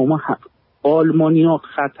کنار، شما آلمانیا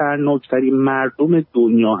خطرناکترین مردم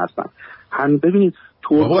دنیا هستن. هم ببینید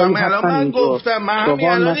من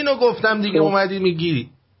الان اینو گفتم دیگه اومدی میگیری.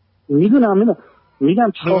 میدونم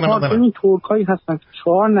میگم ببین ترکایی هستن که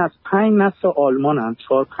 5 نسل آلمانن.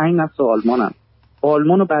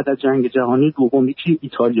 آلمانو بعد از جنگ جهانی دوم یکی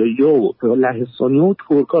ایتالیایی‌ها و لهستانی‌ها و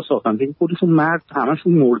ترکا ساختن. دیگه خودشون مرد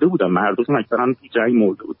همشون مرده بودن، مردشون اکثرا تو جنگ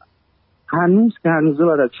مرده بودن. هنوز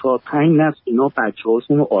بعد از 4-5 نسل اینا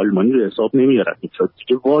بچه‌هاشون رو آلمانی رو حساب نمیارن.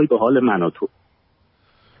 دیگه وای به حال من و تو.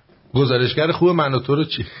 گزارشگر خوب من و تو رو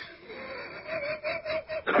چی؟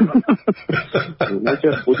 اونا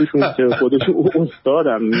که خودشون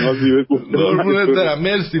استادم نیازی به گفتن. قربونت برم،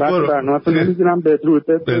 مرسی. برو برنامه نمیذارم بدرود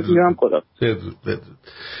بگم خدا. بدرود.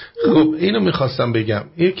 خب اینو میخواستم بگم،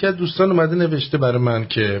 یکی از دوستان اومده نوشته برای من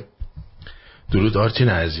که درود آرتین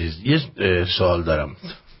عزیز، یه سوال دارم.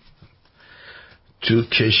 تو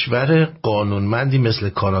کشور قانونمندی مثل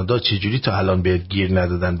کانادا چجوری تا الان بهت گیر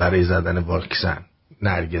ندادن برای زدن واکسن؟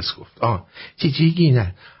 نرگس گفت چی گیر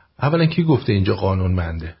نه. اولا کی گفته اینجا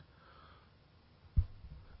قانونمنده؟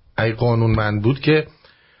 اگه قانونمند بود که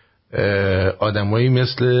آدمایی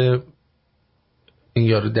مثل این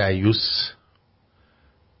یارو دیوس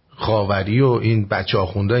خاوری و این بچه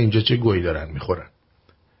آخونده اینجا چه گویی دارن میخورن؟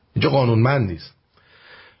 اینجا قانونمند نیست.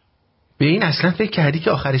 به این اصلا فکر کردی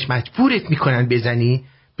که آخرش مجبورت میکنن بزنی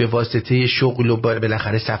به واسطه شغل و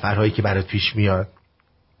بالاخره سفرهایی که برات پیش میاد؟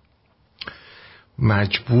 من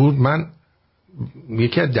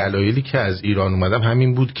یکی از دلایلی که از ایران اومدم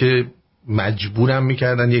همین بود که مجبورم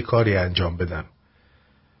میکردن یه کاری انجام بدم.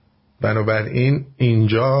 بنابراین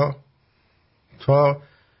اینجا تا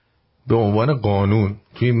به عنوان قانون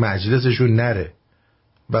توی مجلسشون نره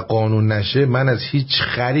و قانون نشه، من از هیچ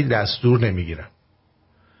خری دستور نمیگیرم.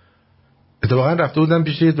 اتفاقا رفته بودم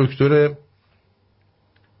پیش یه دکتر،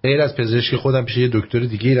 غیر از پزشک خودم پیش یه دکتر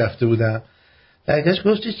دیگه رفته بودم. درگاش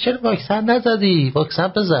گفت چرا واکسن نزدی؟ واکسن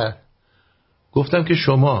بزن. گفتم که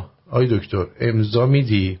شما آی دکتر امضا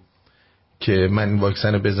میدی که من این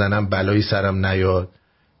واکسن رو بزنم بلایی سرم نیاد،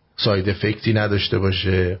 ساید افکتی نداشته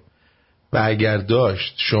باشه، و اگر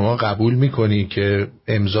داشت شما قبول میکنی که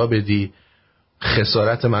امضا بدی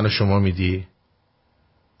خسارت منو شما میدی؟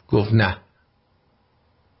 گفت نه.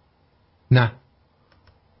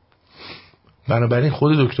 بنابراین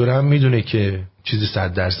خود دکتر هم میدونه که چیزی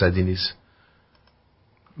 100% نیست.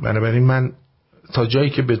 بنابراین من تا جایی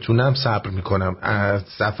که بتونم صبر میکنم.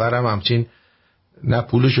 سفرم همچین نه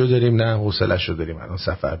پولشو داریم نه حوصله‌شو داریم الان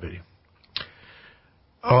سفر بریم.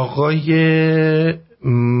 آقای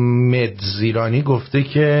مدزیرانی گفته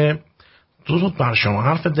که درود بر شما،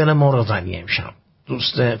 حرف دل ما رو زنی امشب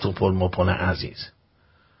دوست توپل مپل عزیز.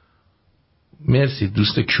 مرسی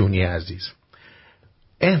دوست کونی عزیز.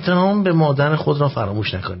 احترام به مادر خود را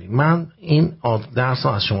فراموش نکنید. من این درس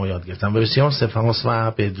را از شما یاد گرفتم. بسیار سپاس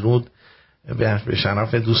و بدرود به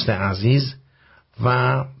شرف دوست عزیز.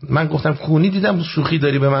 و من گفتم کونی، دیدم شوخی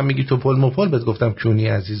داری به من میگی توپل مپل، بهت گفتم کونی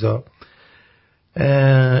عزیزا.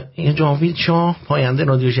 این جاوید شاه پاینده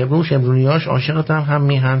رادیو شمرونیاش عاشقتم، هم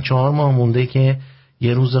میهن 4 ماه مونده که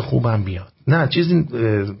یه روز خوبم بیاد. نه چیزی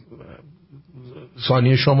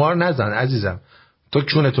ثانیه شمار نزن عزیزم، تو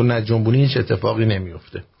چونتون نجنبونی هیچ اتفاقی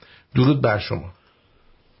نمیفته. درود بر شما.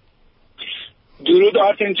 درود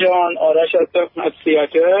آرتین جان، آرش هستم از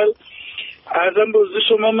سیاتل. عرضم به حضور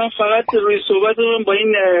شما، من فقط روی صحبتم با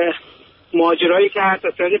این ماجرایی که هر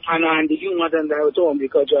تصدیل پناهندگی اومدن در تو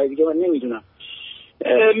آمریکا جای دیگه من نمیدونم،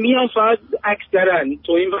 میان فقط عکس دارن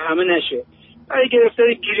تو این و همه نشه. برای گرفتن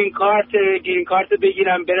گرین کارت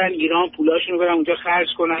بگیرن برن ایران، پولاشون رو برن اونجا خرج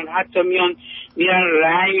کنن، حتی میرن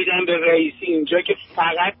رأی میدن به رئیسی اینجا که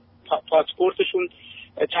فقط پاسپورتشون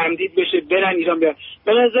تمدید بشه برن ایران بیان.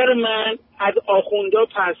 به نظر من از آخوندا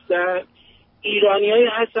پستر ایرانیایی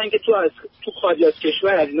هستن که تو خارج از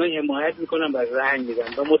کشور از اینا حمایت میکنن و رأی میدن.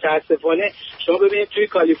 و متاسفانه شما ببینید توی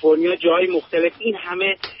کالیفرنیا جای مختلف این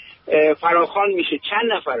همه فراخوان میشه،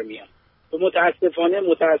 چند نفر میان. و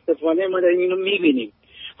متاسفانه ما داریم اینو میبینیم.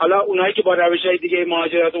 حالا اونایی که با روش‌های دیگه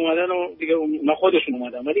مهاجرت اومدن و دیگه ما خودشون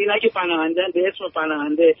اومدن، ولی اینا که پناهندن به اسم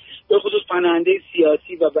پناهنده، به خصوص پناهنده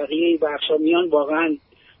سیاسی و بقیه بخشا میان،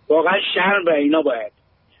 واقعا شرم به اینا باید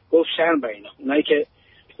گفت، شرم به اینا، اونایی که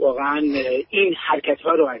واقعا این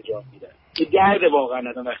حرکت‌ها رو انجام میدن. که درد واقعا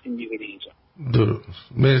آدم وقتی میبینه اینجا.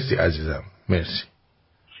 درست. مرسی عزیزم، مرسی.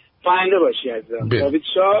 پاینده باشی عزیزم. جاوید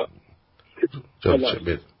شاه.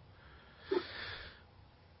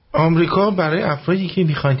 آمریکا برای افرادی که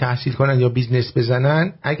میخوان تحصیل کنن یا بیزنس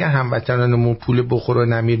بزنن، اگر هموطنانمون پول بخور و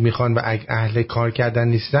نمیر میخوان و اهل کار کردن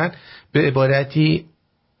نیستن، به عبارتی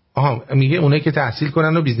میگه اونایی که تحصیل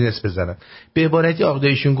کنن و بیزنس بزنن، به عبارتی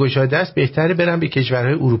عقده‌شون گشاده است، بهتره برن به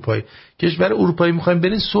کشورهای اروپایی. کشور اروپایی میخوایم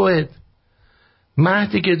برین سوئد،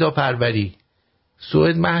 مهد گداپروری،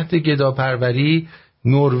 سوئد مهد گداپروری،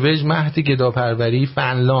 نروژ مهد گداپروری،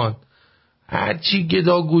 فنلاند، هرچی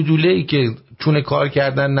گدا گودوله‌ای که چون کار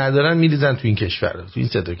کردن ندارن میریزن تو این کشور، تو این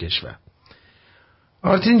 3 تا کشور.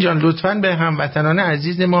 آرتین جان لطفاً به هموطنان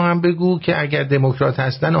عزیز ما هم بگو که اگر دموکرات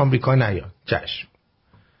هستن آمریکا نیاد. چشم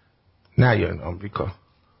نیاین آمریکا.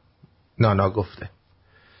 نانا گفته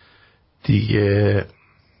دیگه.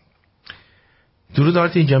 درود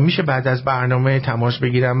آرتین جان، میشه بعد از برنامه تماس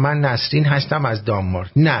بگیرم؟ من نسرین هستم از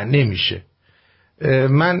دانمارک. نه نمیشه.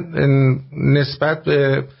 من نسبت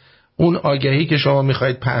به اون آگهی که شما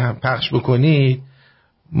میخواید پخش بکنید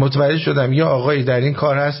متوجه شدم یه آقایی در این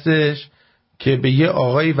کار هستش که به یه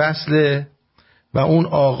آقایی وصله و اون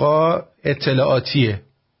آقا اطلاعاتیه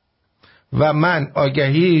و من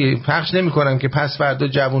آگهی پخش نمی کنم که پس فردا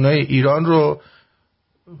جوانای ایران رو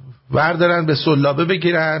بردارن به سلابه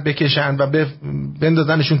بگیرن بکشن و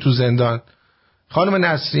بندازنشون تو زندان. خانم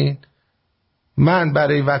نسرین، من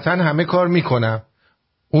برای وطن همه کار میکنم.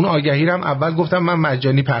 اون آگهی رو هم اول گفتم من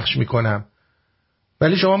مجانی پخش میکنم،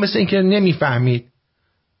 ولی شما مثل این که نمیفهمید.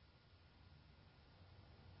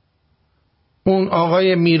 اون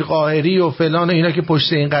آقای میرقاهری و فلان و اینا که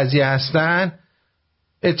پشت این قضیه هستن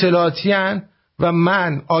اطلاعاتی هن و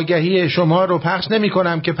من آگهی شما رو پخش نمی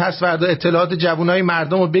کنم که پس فردا اطلاعات جوانای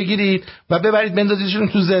مردم رو بگیرید و ببرید بندازیدشون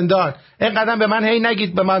تو زندان. اینقدر به من هی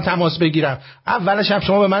نگید به من تماس بگیرم. اولش هم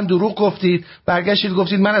شما به من دروغ گفتید، برگشتید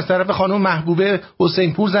گفتید من از طرف خانم محبوبه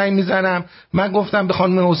حسینپور زنگ میزنم. من گفتم به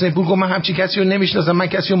خانم حسینپور، گفتم من همچین کسی رو نمیشناسم، من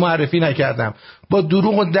کسی رو معرفی نکردم. با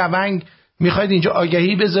دروغ و دونگ میخواید اینجا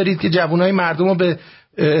آگهی بذارید که جوانای مردم رو به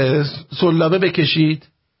سلابه بکشید.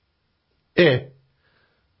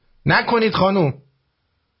 نکنید خانوم،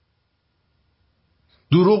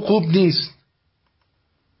 دروغ خوب نیست.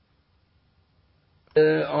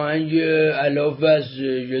 آهنگ علاف از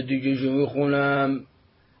جدیدشو میخونم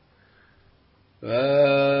و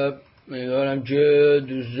میگارم که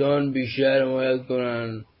دوستان بیشتر حمایت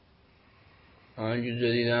کنن. آهنگ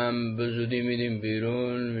جدیدم به زودی میدیم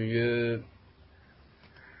بیرون. میگه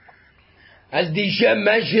از دیشب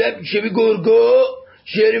من شبی گرگو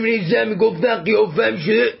شعر میریزم، میگفتن قیافم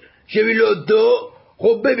شده شبی لطو.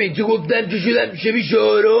 خب ببین تو گفتم تو شدم شبی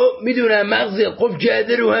شعرو، میدونم مغزت خوب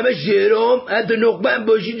کرده رو همه شعرام، حتی نقبم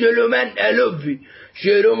باشی جلو من علافی.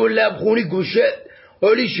 شعرام و لبخونی گوشت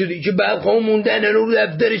حالی شدی که برخوام موندن رو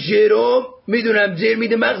دفتر شعرام، میدونم زیر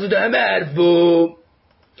میده مغزت همه حرفام.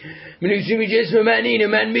 منویسی میگه اسم من اینه،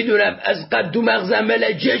 من میدونم از قد تو مغزم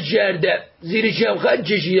ملجش کردم، زیرشم خط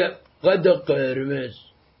کشیدم قد قرمز.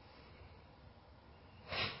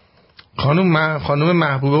 خانم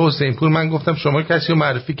محبوبه حسینپور، من گفتم شما کسی رو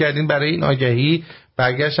معرفی کردین برای این آگهی،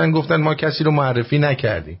 برگشتن گفتن ما کسی رو معرفی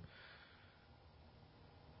نکردیم.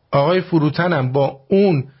 آقای فروتنم با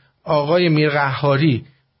اون آقای میرقهاری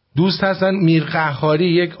دوست هستن. میرقهاری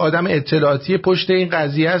یک آدم اطلاعاتی پشت این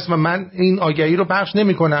قضیه است و من این آگهی رو پخش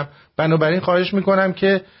نمی کنم. بنابراین خواهش میکنم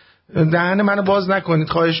که دهن منو باز نکنید.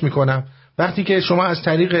 خواهش میکنم وقتی که شما از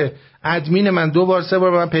طریق ادمین من 2 بار 3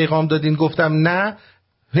 بار به من پیغام دادین گفتم نه،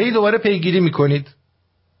 هی دوباره پیگیری میکنید.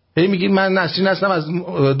 هی میگید من نسرین هستم از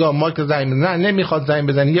دانمارک زنگ بزنید. نه نمیخواد زنگ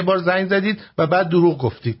بزنید. یه بار زنگ زدید و بعد دروغ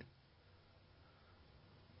گفتید.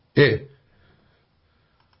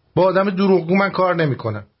 با آدم دروغگو من کار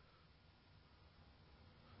نمیکنم.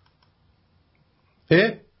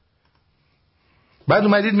 بعد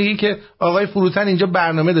اومدید میگی که آقای فروتن اینجا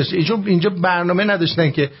برنامه داشته. اینجا برنامه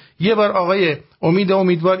نداشتن که یه بار آقای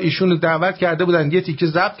امیدوار ایشون رو دعوت کرده بودن، یه تیکه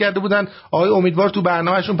ضبط کرده بودن، آقای امیدوار تو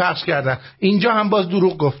برنامهشون پخش کردن. اینجا هم باز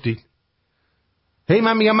دروغ گفتید. هی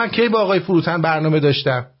من میگم من کی با آقای فروتن برنامه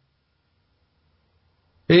داشتم؟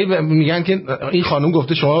 هی میگن که این خانم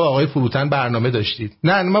گفته شما با آقای فروتن برنامه داشتید.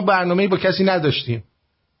 نه ما برنامه‌ای با کسی نداشتیم.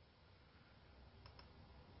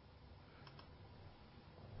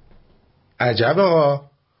 عجب آقا،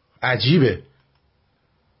 عجیبه.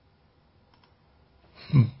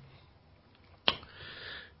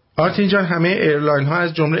 آرتین جان، همه ایرلاین ها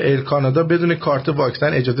از جمله ایر کانادا بدون کارت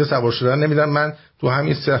واکسن اجازه سوار شدن نمیدن. من تو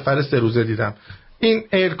همین سفر 3 روزه دیدم. این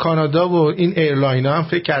ایر کانادا و این ایرلاین ها هم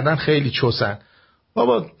فکر کردن خیلی چوسن.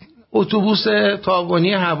 بابا اتوبوس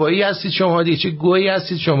تاگونی هوایی هستید شما دیگه، چه گویی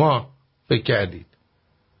هستید شما فکر کردید.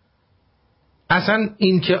 اصلا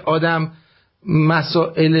این که آدم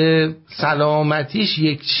مسائل سلامتیش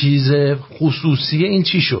یک چیز خصوصیه، این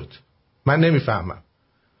چی شد؟ من نمیفهمم.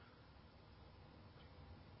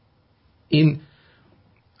 این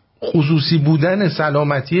خصوصی بودن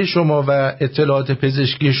سلامتی شما و اطلاعات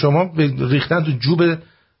پزشکی شما ریختن تو جوب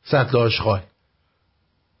سطل آشغال.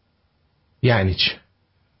 یعنی چه؟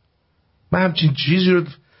 من همچین چیزی رو،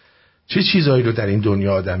 چه چیزایی رو در این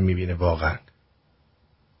دنیا آدم میبینه واقعا؟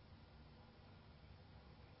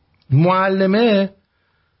 معلمه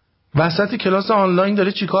وسط کلاس آنلاین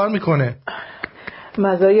داره چی کار میکنه؟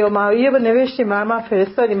 مزایای و معایب نوشتیم، من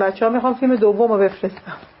فرستادیم، بچه ها میخوام فیلم دوم رو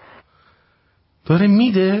بفرستم. داره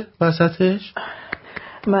میده وسطش؟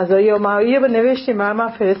 مزایای و معایب نوشتیم، من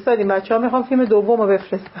فرستادیم، بچه ها میخوام فیلم دوم رو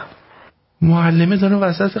بفرستم. معلمه داره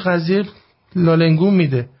وسط قضیه لالنگون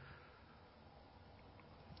میده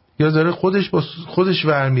یا داره خودش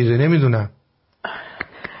برمیره، نمیدونم.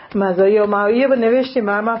 مزایای و معایب نوشتیم،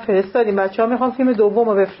 من فرستادیم، بچه ها میخوام فیلم دوم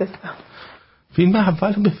رو بفرستم. فیلم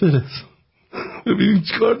اول رو بفرست ببینیم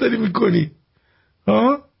چی کار داری میکنی.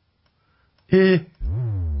 ها؟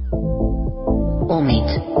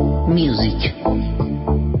 امید میوزیک.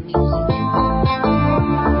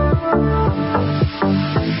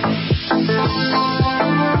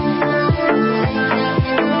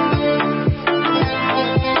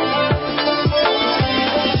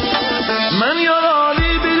 Ben yaralı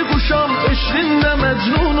bir kuşam, eşrinde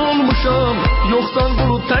mecnun olmuşam, yoktan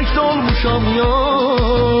bulup tek dolmuşam ya.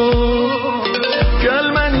 Gel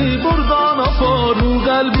beni buradan apar,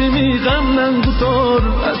 kalbimi gamden tutar,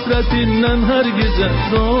 hasretinden her gece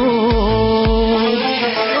zor.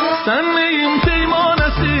 Sen neyim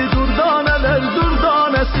peymanesi, durdaneler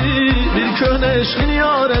eşkin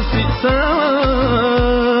yarəsi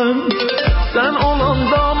Sən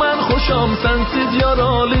olanda mən xoşam, sənsiz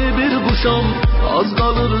yaralı bir quşam, az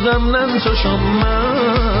qalır qəmdən çaşam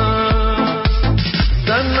mən.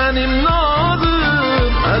 Sən mənim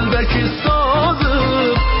nazım, əlbəki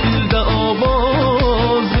sazım, dildə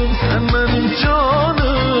avazım, sən mənim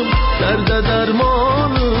canım, dərdə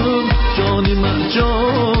dərmanım, canimə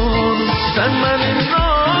canım. Sən mənim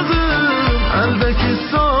nazım, əlbəki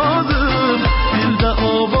sazım, dildə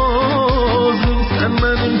avazım, sən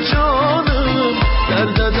mənim canım,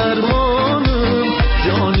 dərdə dərmanım,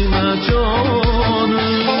 canimə canım.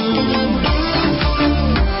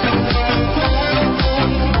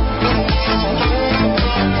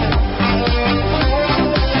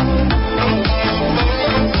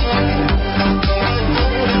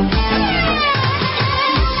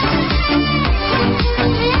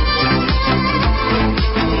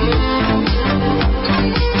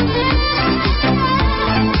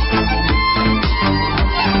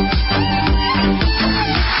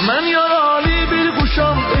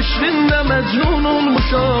 Mecnun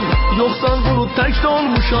olmuşam, yoksa vurup tek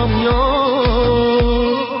dolmuşam ya.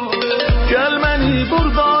 Gel beni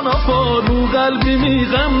buradan apar, bu kalbimi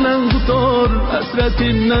gamden tutar,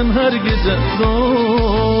 hasretimden her gece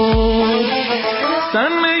zor.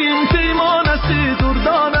 Sen miyim peymanesi,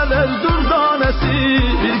 durdaneler durdanesi,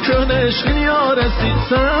 bir köhne eşkin yaresi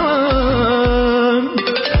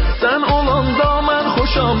sen olanda mən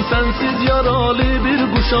xoşam, sensiz yaralı bir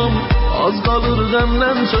quşam, az qalır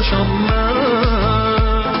qəmdən çaşam mən.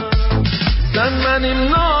 Sən mənim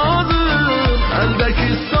nazım,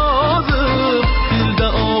 əlbəki sazım, dildə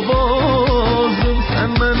avazım,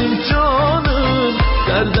 sən mənim canım,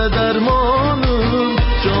 dərdə dərmanım,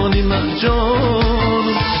 canimə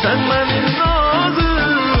canım. Sən mənim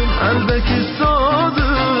nazım, əlbəki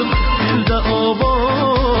sazım, dildə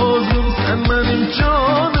avazım, sən mənim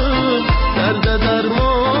canım, dərdə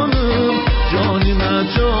dərmanım, canimə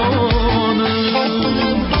canım.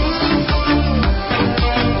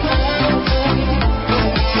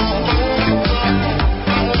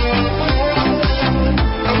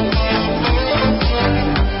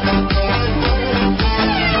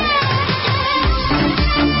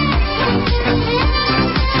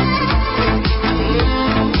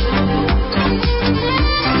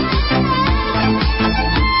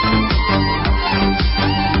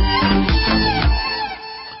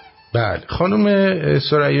 بله، خانم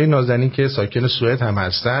ثریا نازنین که ساکن سوئد هم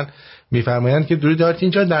هستن میفرمایند که درود آرتین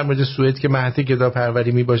جان، در مورد سوئد که مهد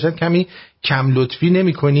گداپروری میباشد کمی کم لطفی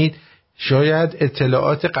نمی کنید؟ شاید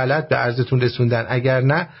اطلاعات غلط به عرضتون رسوندن، اگر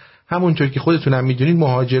نه همونطور که خودتون هم میدونید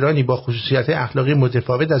مهاجرانی با خصوصیت اخلاقی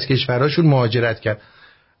متفاوت از کشورهاشون مهاجرت کرد.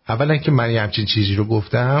 اولا که من همچین چیزی رو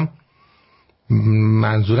گفتم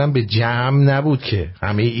منظورم به جمع نبود، که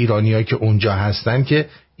همه ایرانی‌ها که اونجا هستن که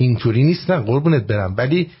اینطوری نیستن قربونت برم،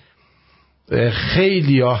 ولی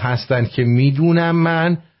خیلی ها هستن که میدونم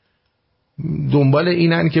من دنبال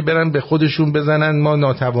اینن که برن به خودشون بزنن ما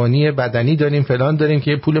ناتوانی بدنی داریم فلان داریم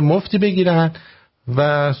که پول مفتی بگیرن.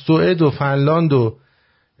 و سوئد و فنلاند و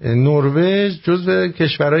نروژ جزو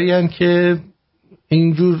کشورهایی هستن که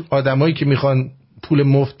اینجور آدمایی که میخوان پول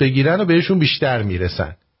مفت بگیرن و بهشون بیشتر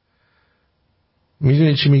میرسن.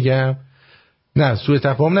 میدونی چی میگم؟ نه سوء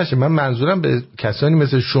تفاهم نشه، من منظورم به کسانی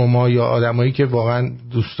مثل شما یا آدمایی که واقعا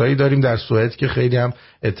دوستایی داریم در سوئد که خیلی هم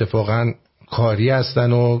اتفاقا کاری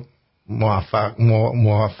هستن و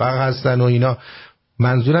موفق هستن و اینا.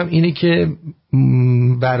 منظورم اینه که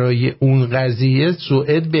برای اون قضیه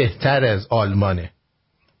سوئد بهتر از آلمانه.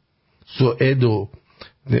 سوئد و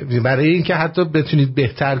برای اینکه حتی بتونید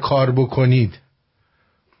بهتر کار بکنید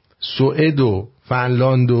سوئد و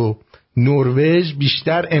فنلاند و نروژ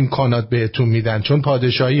بیشتر امکانات بهتون میدن چون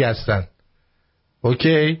پادشاهی هستن.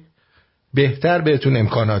 اوکی؟ بهتر بهتون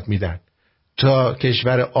امکانات میدن تا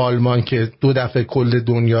کشور آلمان که 2 دفعه کل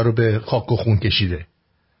دنیا رو به خاک و خون کشیده.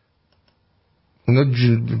 اونا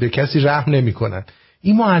به کسی رحم نمی کنن.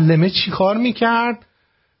 این معلمه چی کار میکرد؟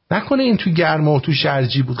 نکنه این تو گرما و تو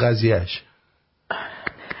شرجی بود قضیهش.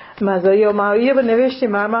 مزایای و معایب رو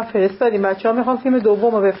نوشتیم من فرستادیم، بچه ها میخوام فیلم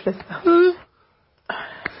دوم رو بفرستم.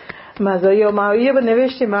 مزایای و معایب رو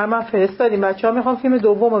نوشتیم من فرستادیم، بچه ها میخوام فیلم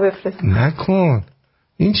دوم رو بفرستم. نکن.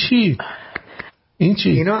 این چی؟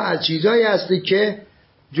 اینا از چیزایی هستی که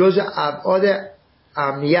جز ابعاد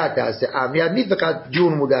امنیت هستی. امنیت نیست فقط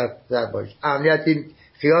جون در باشه، امنیتی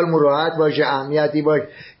خیال راحت باشه، امنیتی باشه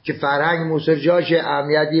که فرهنگ موسر جاشه،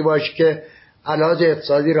 امنیتی باشه که علاوه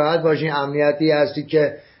اقتصادی راحت باشه، امنیتی هستی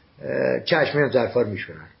که چشمم ظرفار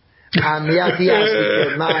میشونن، امنیتی هستی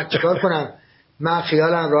که من چیکار کنم، من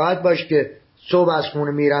خیالم راحت باشه که صبح از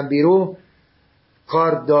خونه میرم بیرون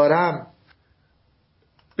کار دارم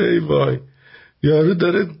ای وای، یارو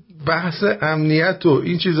داره بحث امنیت و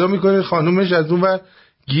این چیزا میکنه، خانومش از اون ور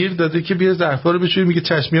گیر داده که بیا ظرفا رو بشوری، میگه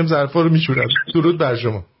چشمیم ظرفا رو میشورم. درود بر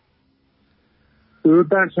شما. درود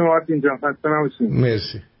بر شما آرتین جان، خسته نباشید.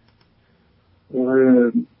 مرسی.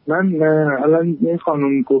 من الان این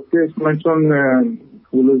خانم گفته من چون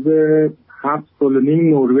حدود 7 سال و نیم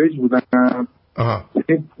نروژ بودم،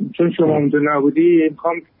 چون شما اونجا نبودی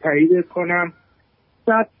میخوام تایید کنم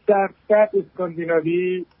 100%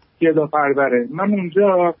 اسکاندیناوی گداپروره. من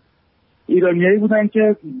اونجا ایرانیایی بودن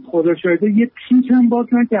که خدا شاهده یه پیچ هم باز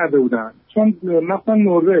نکرده بودن، چون مثلا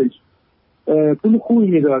نروژ پول خوبی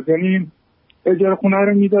میداد، یعنی اجاره خونه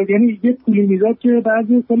رو میداد، یعنی یه پولی میداد که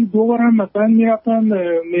بعضی سال 2 بار هم مثلا میرفتن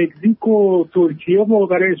مکزیک و ترکیه و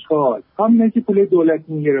برای اشغال هم که پول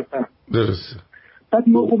دولتی میگرفتن. درسته. بعد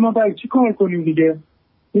ما باید چی کار کنیم دیگه؟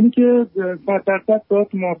 اینی که 100% باید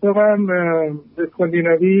موافقم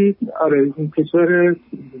اسکاندیناوی، آره این کشور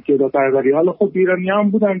گداپروری. حالا خب ایرانی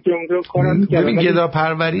هم بودن که اونجا کارم میکردن. ببین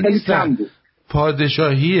گداپروری نیستن،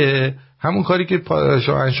 پادشاهیه، همون کاری که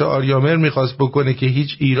شاهنشاه آریامر میخواست بکنه که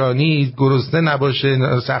هیچ ایرانی گرسنه نباشه،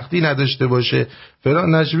 سختی نداشته باشه،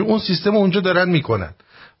 فلان نشه، اون سیستم اونجا دارن میکنن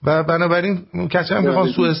و بنابراین کسی هم میخوان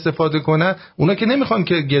سوء استفاده کنن. اونا که نمیخوان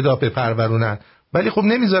که گدا بپرورونن، ولی خب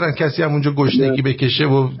نمیذارن کسی هم اونجا گشنگی بکشه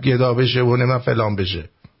و گدا بشه و نمیدونم فلان بشه.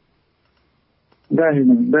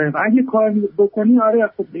 دقیقاً اگه کار بکنی، آره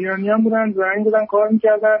خب ایرانی هم بودن، زنگ بودن کار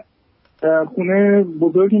میکردن، خونه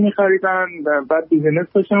بزرگی میخریدن، بعد بیزنس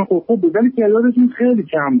داشتن، خب بود، ولی تعدادشون خیلی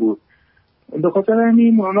کم بود. به خاطر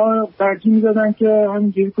همین اونا ترجیح میدادن که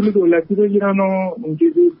همینجوری پول دولتی بگیرن و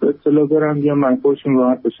اینجوری به اصطلاح برن یا منفعشون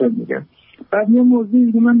راحت بشه میگن. بعد یه موضوع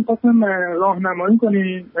دیگه من می‌خواستم راهنمایی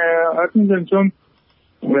کنی آرتین جان، چون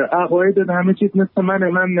عقاید همه چیز مثل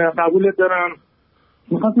من قبولت دارم.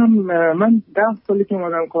 می‌خواستم من 10 سالی که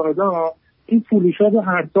اومدم کانادا این فروشات رو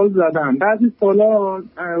هر سال زدم، بعضی سالا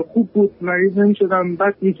خوب بود مریض نمی‌شدم،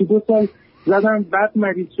 بعد 1-2 سال زدم بعد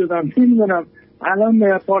مریض شدم. نمی‌دونم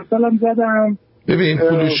الان پارسالم زدم. ببین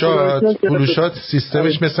فلوشات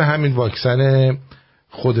سیستمش مثل همین واکسن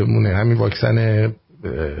خودمونه، همین واکسن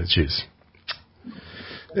چیز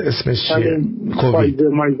اسمش چیه؟ کووید.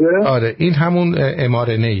 آره این همون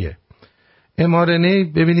mRNA.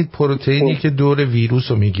 mRNA ببینید پروتئینی که دور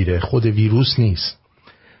ویروس رو میگیره، خود ویروس نیست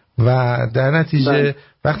و در نتیجه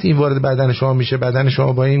وقتی این وارد بدن شما میشه، بدن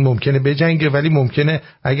شما با این ممکنه بجنگه، ولی ممکنه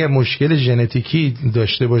اگر مشکل ژنتیکی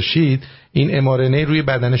داشته باشید این mRNA روی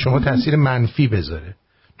بدن شما تاثیر منفی بذاره،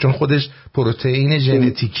 چون خودش پروتئین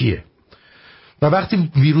ژنتیکیه و وقتی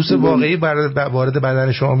ویروس واقعی وارد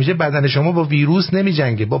بدن شما میشه، بدن شما با ویروس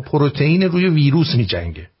نمیجنگه، با پروتئین روی ویروس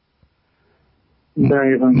میجنگه.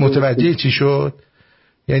 متوجه چی شد؟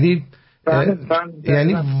 یعنی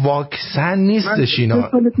یعنی واکسن نیستش اینا.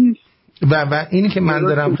 و اینی که من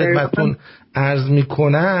دارم خدمتتون عرض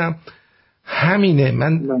میکنم همینه.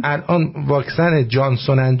 من الان واکسن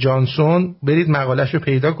جانسون اند جانسون، برید مقالهشو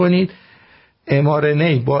پیدا کنید،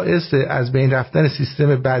 mRNA باعث از بین رفتن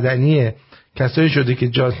سیستم بدنی کسایی شده که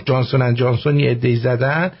جانسون اند جانسون یه عده‌ای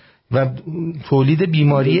زدن و تولید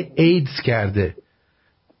بیماری ایدز کرده.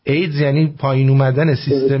 ایدز یعنی پایین اومدن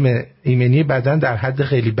سیستم ایمنی بدن در حد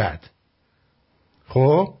خیلی بد.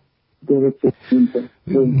 خب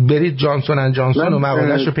برید جانسون اند جانسون و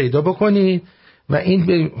مقاله‌اش رو پیدا بکنید و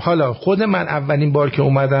این حالا خود من اولین بار که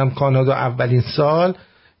اومدم کانادا اولین سال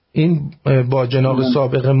این با جناب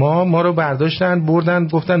سابق ما رو برداشتن بردن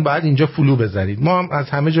گفتن باید اینجا فلو بزنید. ما هم از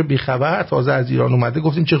همه جا بیخبر، تازه از ایران اومده،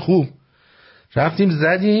 گفتیم چه خوب، رفتیم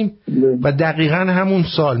زدیم و دقیقاً همون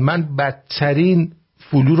سال من بدترین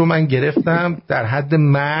فلو رو من گرفتم در حد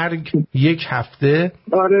مرگ 1 هفته.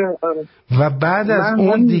 آره. و بعد از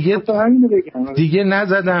اون دیگه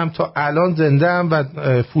نزدم تا الان زنده‌ام و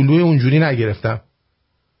فلوی اونجوری نگرفتم.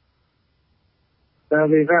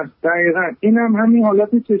 دقیقاً اینم همین حالت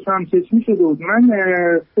چشمی شده بود. من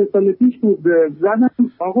 3 سال پیش بود زدم،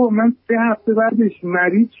 آقا من 3 هفته بعدش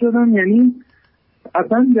مریض شدم، یعنی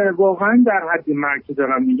اصلا واقعا در حد مرگ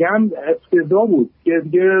دارم میگم افتضاح بود که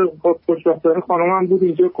دیگه خوشبختانه خانمم بود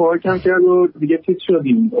اینجا کمکم کرد و دیگه چیز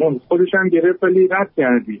شدیم، اون خودش هم گرفت ولی رد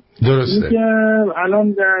کردی. درسته. که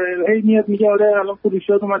الان هی میاد میگه آره الان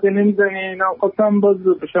فروشات اومده نمیزنی اینا. خواستم باز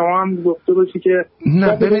شما هم گفته باشی که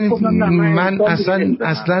نه ببینید من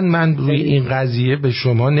اصلا من روی این قضیه به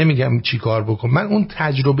شما نمیگم چی کار بکن، من اون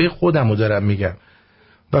تجربه خودمو دارم میگم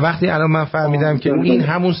و وقتی الان من فهمیدم که این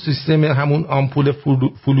همون سیستم همون آمپول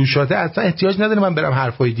فلوشاته، اصلا احتیاج نداره من برم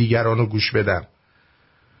حرفای دیگرانو گوش بدم.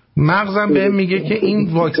 مغزم بهم میگه که این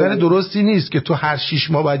واکسن درستی نیست که تو هر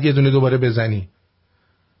 6 ماه باید یه دونه دوباره بزنی.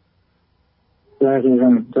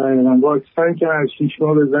 دقیقاً واکسن که هر 6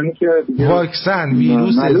 ماه بزنی که واکسن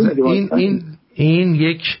ویروس این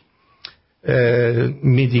یک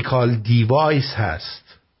مدیکال دیوایس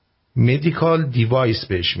هست. مدیکال دیوایس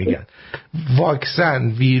بهش میگن.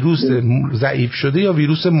 واکسن ویروس ضعیف شده یا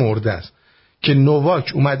ویروس مرده است که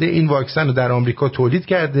نوواک اومده این واکسن رو در آمریکا تولید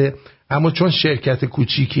کرده، اما چون شرکت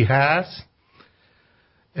کوچیکی هست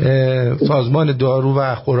سازمان دارو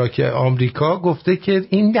و خوراک آمریکا گفته که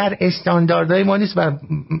این در استانداردهای ما نیست و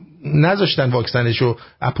نذاشتن واکسنشو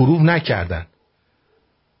اپروو نکردن.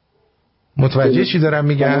 متوجه چی دارم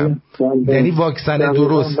میگم؟ یعنی واکسن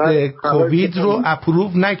درست کووید رو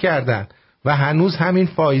اپروو نکردن و هنوز همین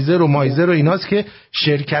فایزر و مایزر و ایناست که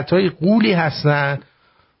شرکت‌های غولی هستن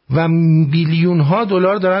و بیلیون ها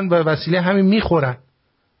دلار دارن به وسیله همین میخورن.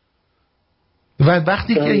 و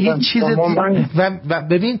وقتی که هیچ چیز و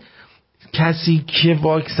ببین کسی که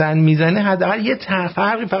واکسن میزنه حداقل یه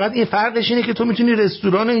فرقی، فقط یه فرقش اینه که تو میتونی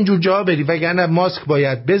رستوران و اینجور جا بری، وگرنه ماسک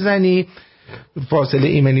باید بزنی، فاصله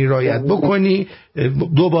ایمنی رعایت بکنی،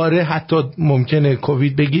 دوباره حتی ممکنه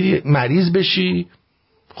کووید بگیری مریض بشی.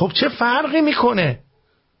 خب چه فرقی میکنه؟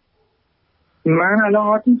 من الان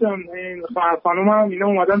آرتین جان خانومم اینا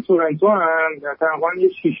اومدن تورنتو تقریبا یه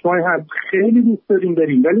 6 ماه هست، خیلی دوست داریم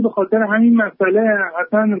بریم ولی به خاطر همین مسئله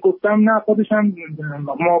اصلا گفتم نه، خودشم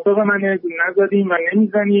موافق منه، نزدیم و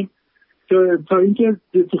نمیزنیم تا اینکه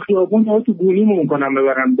تو خیابون ها تو گونیمون کنم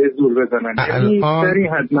ببرم به زور بزنن.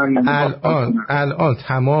 الان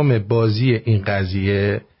تمام بازی این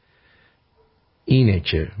قضیه اینه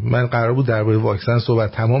که من قرار بود درباره واکسن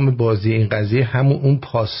صحبت، تمام بازی این قضیه همون اون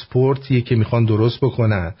پاسپورتیه که میخوان درست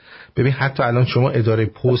بکنن. ببین حتی الان شما اداره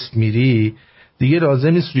پست میری دیگه لازم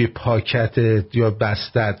نیست روی پاکت یا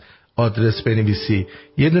بستت آدرس بنویسی،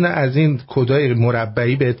 یه دونه از این کدای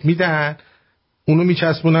مربعی بهت میدن، اونو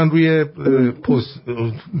میچسبونن روی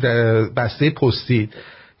بسته پستی.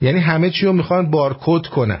 یعنی همه چی رو میخوان بارکد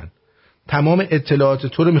کنن، تمام اطلاعات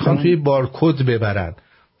تو رو میخوان توی بارکد ببرن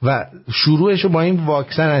و شروعش رو با این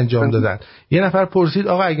واکسن انجام دادن. یه نفر پرسید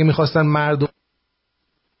آقا اگه میخواستن مردم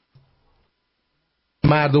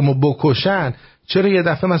رو بکشن چرا یه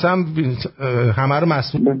دفعه مثلا همه رو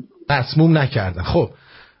مسموم نکردن؟ خب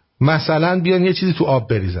مثلا بیان یه چیزی تو آب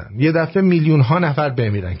بریزن، یه دفعه میلیون ها نفر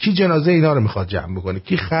بمیرن، کی جنازه اینا رو میخواد جمع بکنه؟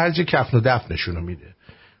 کی خرج کفن و دفنشون رو میده؟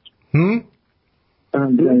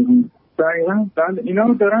 دقیقاً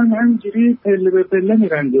اینا دارن همینجوری پله به پله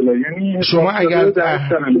میرن جلو. یعنی شما اگر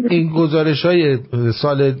این گزارش‌های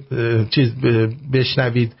سال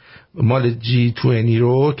بشنوید مال G20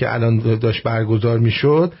 رو که الان داشت برگزار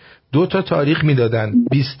میشد، 2 تا تاریخ میدادن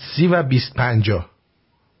 2030 و 2050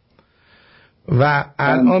 و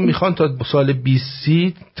الان میخوان تا سال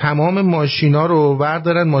 2030 تمام ماشینا رو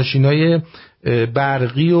بردارن، ماشینای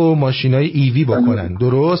برقی و ماشینای ایوی بکنن.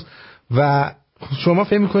 درست؟ و شما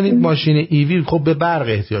فکر میکنید ماشین ایوی خب به برق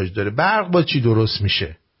احتیاج داره، برق با چی درست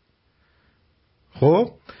میشه؟ خب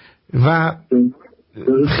و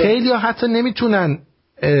خیلی ها حتی نمیتونن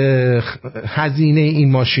هزینه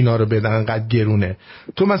این ماشینا رو بدن، انقدر گرونه.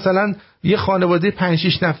 تو مثلا یه خانواده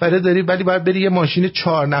 5-6 نفره داری ولی باید بری یه ماشین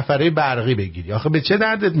 4 نفره برقی بگیری، آخه به چه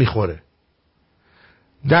دردت میخوره؟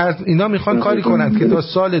 در اینا میخوان کاری کنن که تا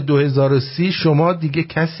سال 2030 شما دیگه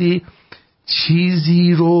کسی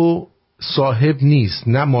چیزی رو صاحب نیست،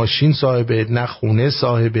 نه ماشین صاحبه، نه خونه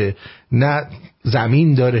صاحبه، نه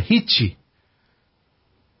زمین داره، هیچی.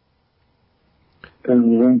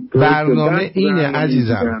 برنامه اینه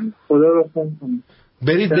عزیزم،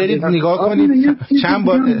 برید نگاه کنید چند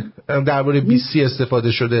بار درباره 2030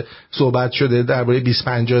 استفاده شده، صحبت شده، درباره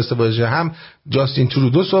 2050 استفاده شده، هم جاستین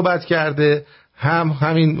ترودو صحبت کرده، هم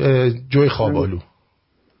همین جوی خوابالو.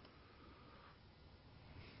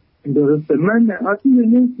 درسته. من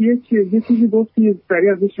آرتین یه چیزی گفتی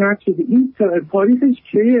سریع ازش رد شده، این تاریخش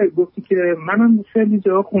چیه؟ گفتی که منم خیلی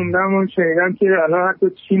جا خوندم و شنیدم که الان حتی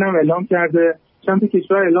چین هم اعلام کرده، چند تا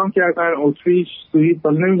کشور اعلام کردن، اتریش، سوئیس،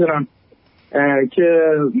 حالا نمیدونم، که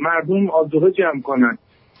مردم آذوقه جمع کنن.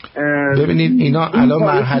 ببینید اینا الان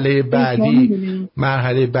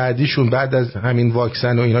مرحله بعدیشون بعد از همین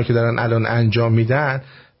واکسن و اینا که دارن الان انجام میدن،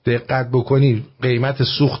 دقت بکنید قیمت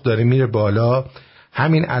سوخت داره میره بالا.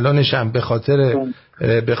 همین الانش هم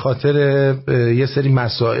به خاطر یه سری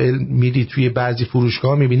مسائل میری توی بعضی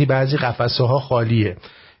فروشگاه میبینی بعضی قفسه ها خالیه،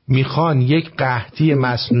 میخوان یک قحطی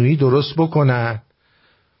مصنوعی درست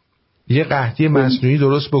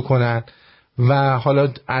بکنن، و حالا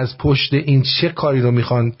از پشت این چه کاری رو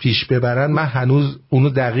میخوان پیش ببرن من هنوز اونو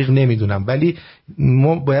دقیق نمیدونم، ولی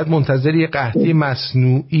ما باید منتظر یه قحطی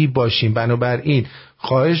مصنوعی باشیم. بنابراین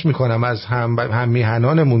خواهش میکنم از هم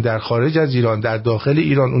میهنانمون در خارج از ایران، در داخل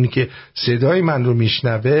ایران، اونی که صدای من رو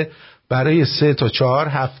میشنوه، برای 3 تا 4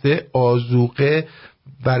 هفته آذوقه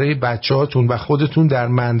برای بچه‌هاتون و خودتون در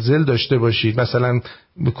منزل داشته باشید. مثلا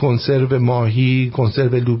کنسرو ماهی،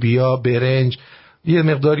 کنسرو لوبیا، برنج، یه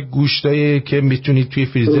مقداری گوشتایی که میتونید توی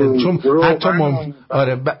فریزر، چون حتی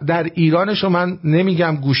آره در ایرانشو من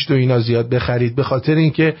نمیگم گوشت و اینا زیاد بخرید به خاطر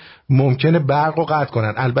اینکه ممکنه برق رو قطع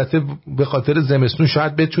کنن. البته به خاطر زمستون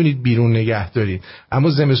شاید بتونید بیرون نگه دارید، اما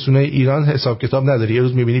زمستونای ایران حساب کتاب نداره، یه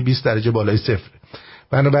روز میبینی 20 درجه بالای صفر.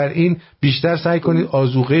 بنابراین بیشتر سعی کنید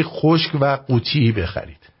آذوقه خشک و قوطی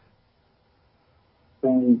بخرید.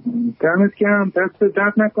 دمت گرم، دست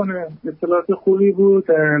درد نکنه، اطلاعات خوبی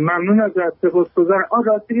بود، ممنون ازت، سپاسگزارم.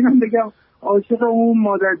 راستی اینم بگم عاشق اون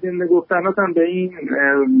مادر زنده گفتناتم به این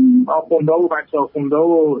آخوندا و بچه آخوندا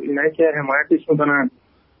و اینایی که حمایتش میکنن،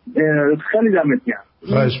 خیلی دمت گرم.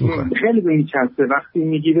 خواهش میکنم. خیلی به میچسته وقتی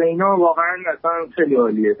میگی به اینا، واقعا اصلا خیلی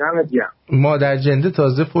عالیه. دمت گرم. مادر زنده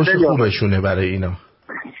تازه فوش خوبشونه برای اینا.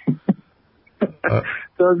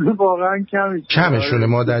 تازه واقعا کمشونه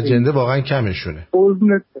مادر جنده واقعا کمشونه.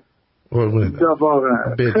 قربونت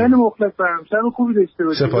واقعا. خیلی مخلصم. شب خوبی داشته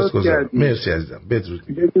باشید. سپاسگزارم. مرسی عزیزم. بدرود.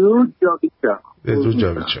 بدرود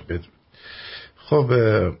جاوید. خب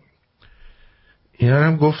اینا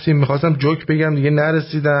هم گفتیم. میخواستم جوک بگم دیگه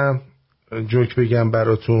نرسیدم جوک بگم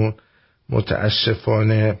براتون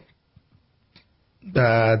متاسفانه.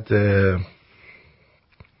 بعد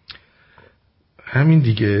همین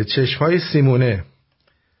دیگه، چشمهای سیمونه.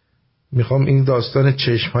 میخوام این داستان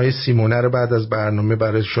چشمهای سیمونه رو بعد از برنامه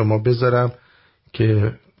برای شما بذارم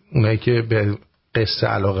که اونایی که به قصه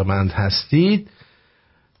علاقه‌مند هستید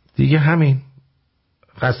دیگه همین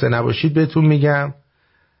خسته نباشید بهتون میگم.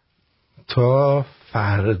 تا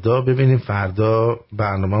فردا ببینیم فردا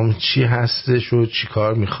برنامه‌مون چی هستش و چی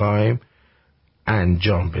کار میخوایم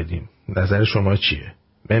انجام بدیم. نظر شما چیه؟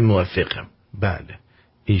 من موافقم. بله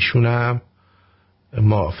ایشونم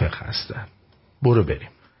موافق هستن. برو بریم.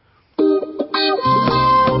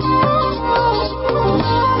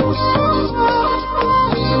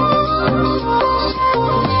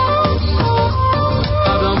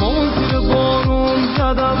 قدمام زیر بارون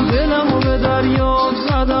زدم، دلمو به دریا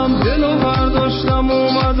زدم، دلو برداشتم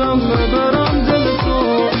اومدم ببرم دل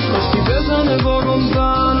تو. داشتی بزنه بارون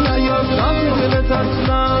زن نیاد، رفت دلت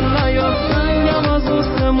اصلا نیاد، سنگم از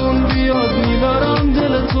آسمون بیاد میبرم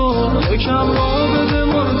دل تو. یکم را بده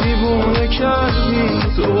ما دیوونه کردی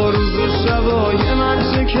تو، با روز و شبای من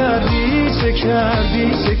چه کردی چه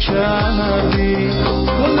کردی چه کردی.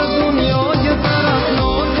 کل دنیا یه طرف،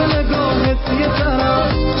 ناز نگاهت یه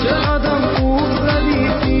طرف، چقدرم خوب زدی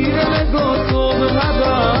تیر نگاه تو به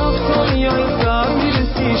هدف. تا میای سر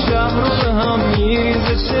میرسی شهر رو به هم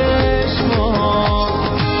میریزه چشما.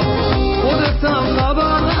 خودتم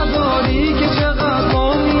خبر نداری که چقدر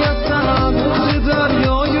مامیتم، موج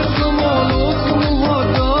دریای شمال و کوها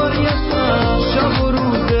داری هستم. شب و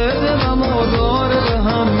روز دلم داره به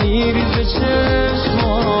هم میریزه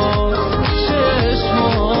چشما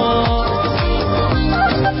چشما.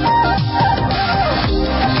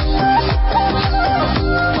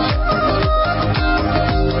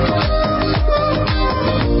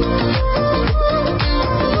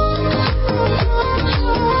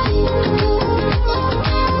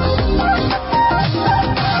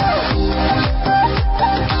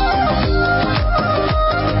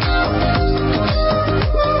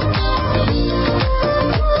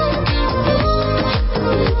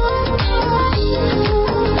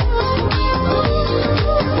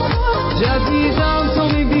 جدیدم تو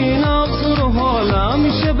میبینم تو رو حالم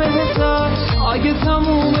میشه بهتر، اگه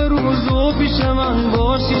تموم روزو پیش من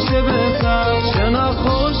باشی چه بهتر. چه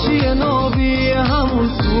نقاشی نابی همون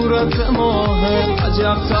صورت ماهه،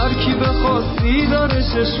 عجب ترکیب خاصی داره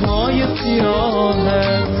چشمای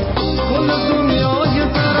سیاهه. کل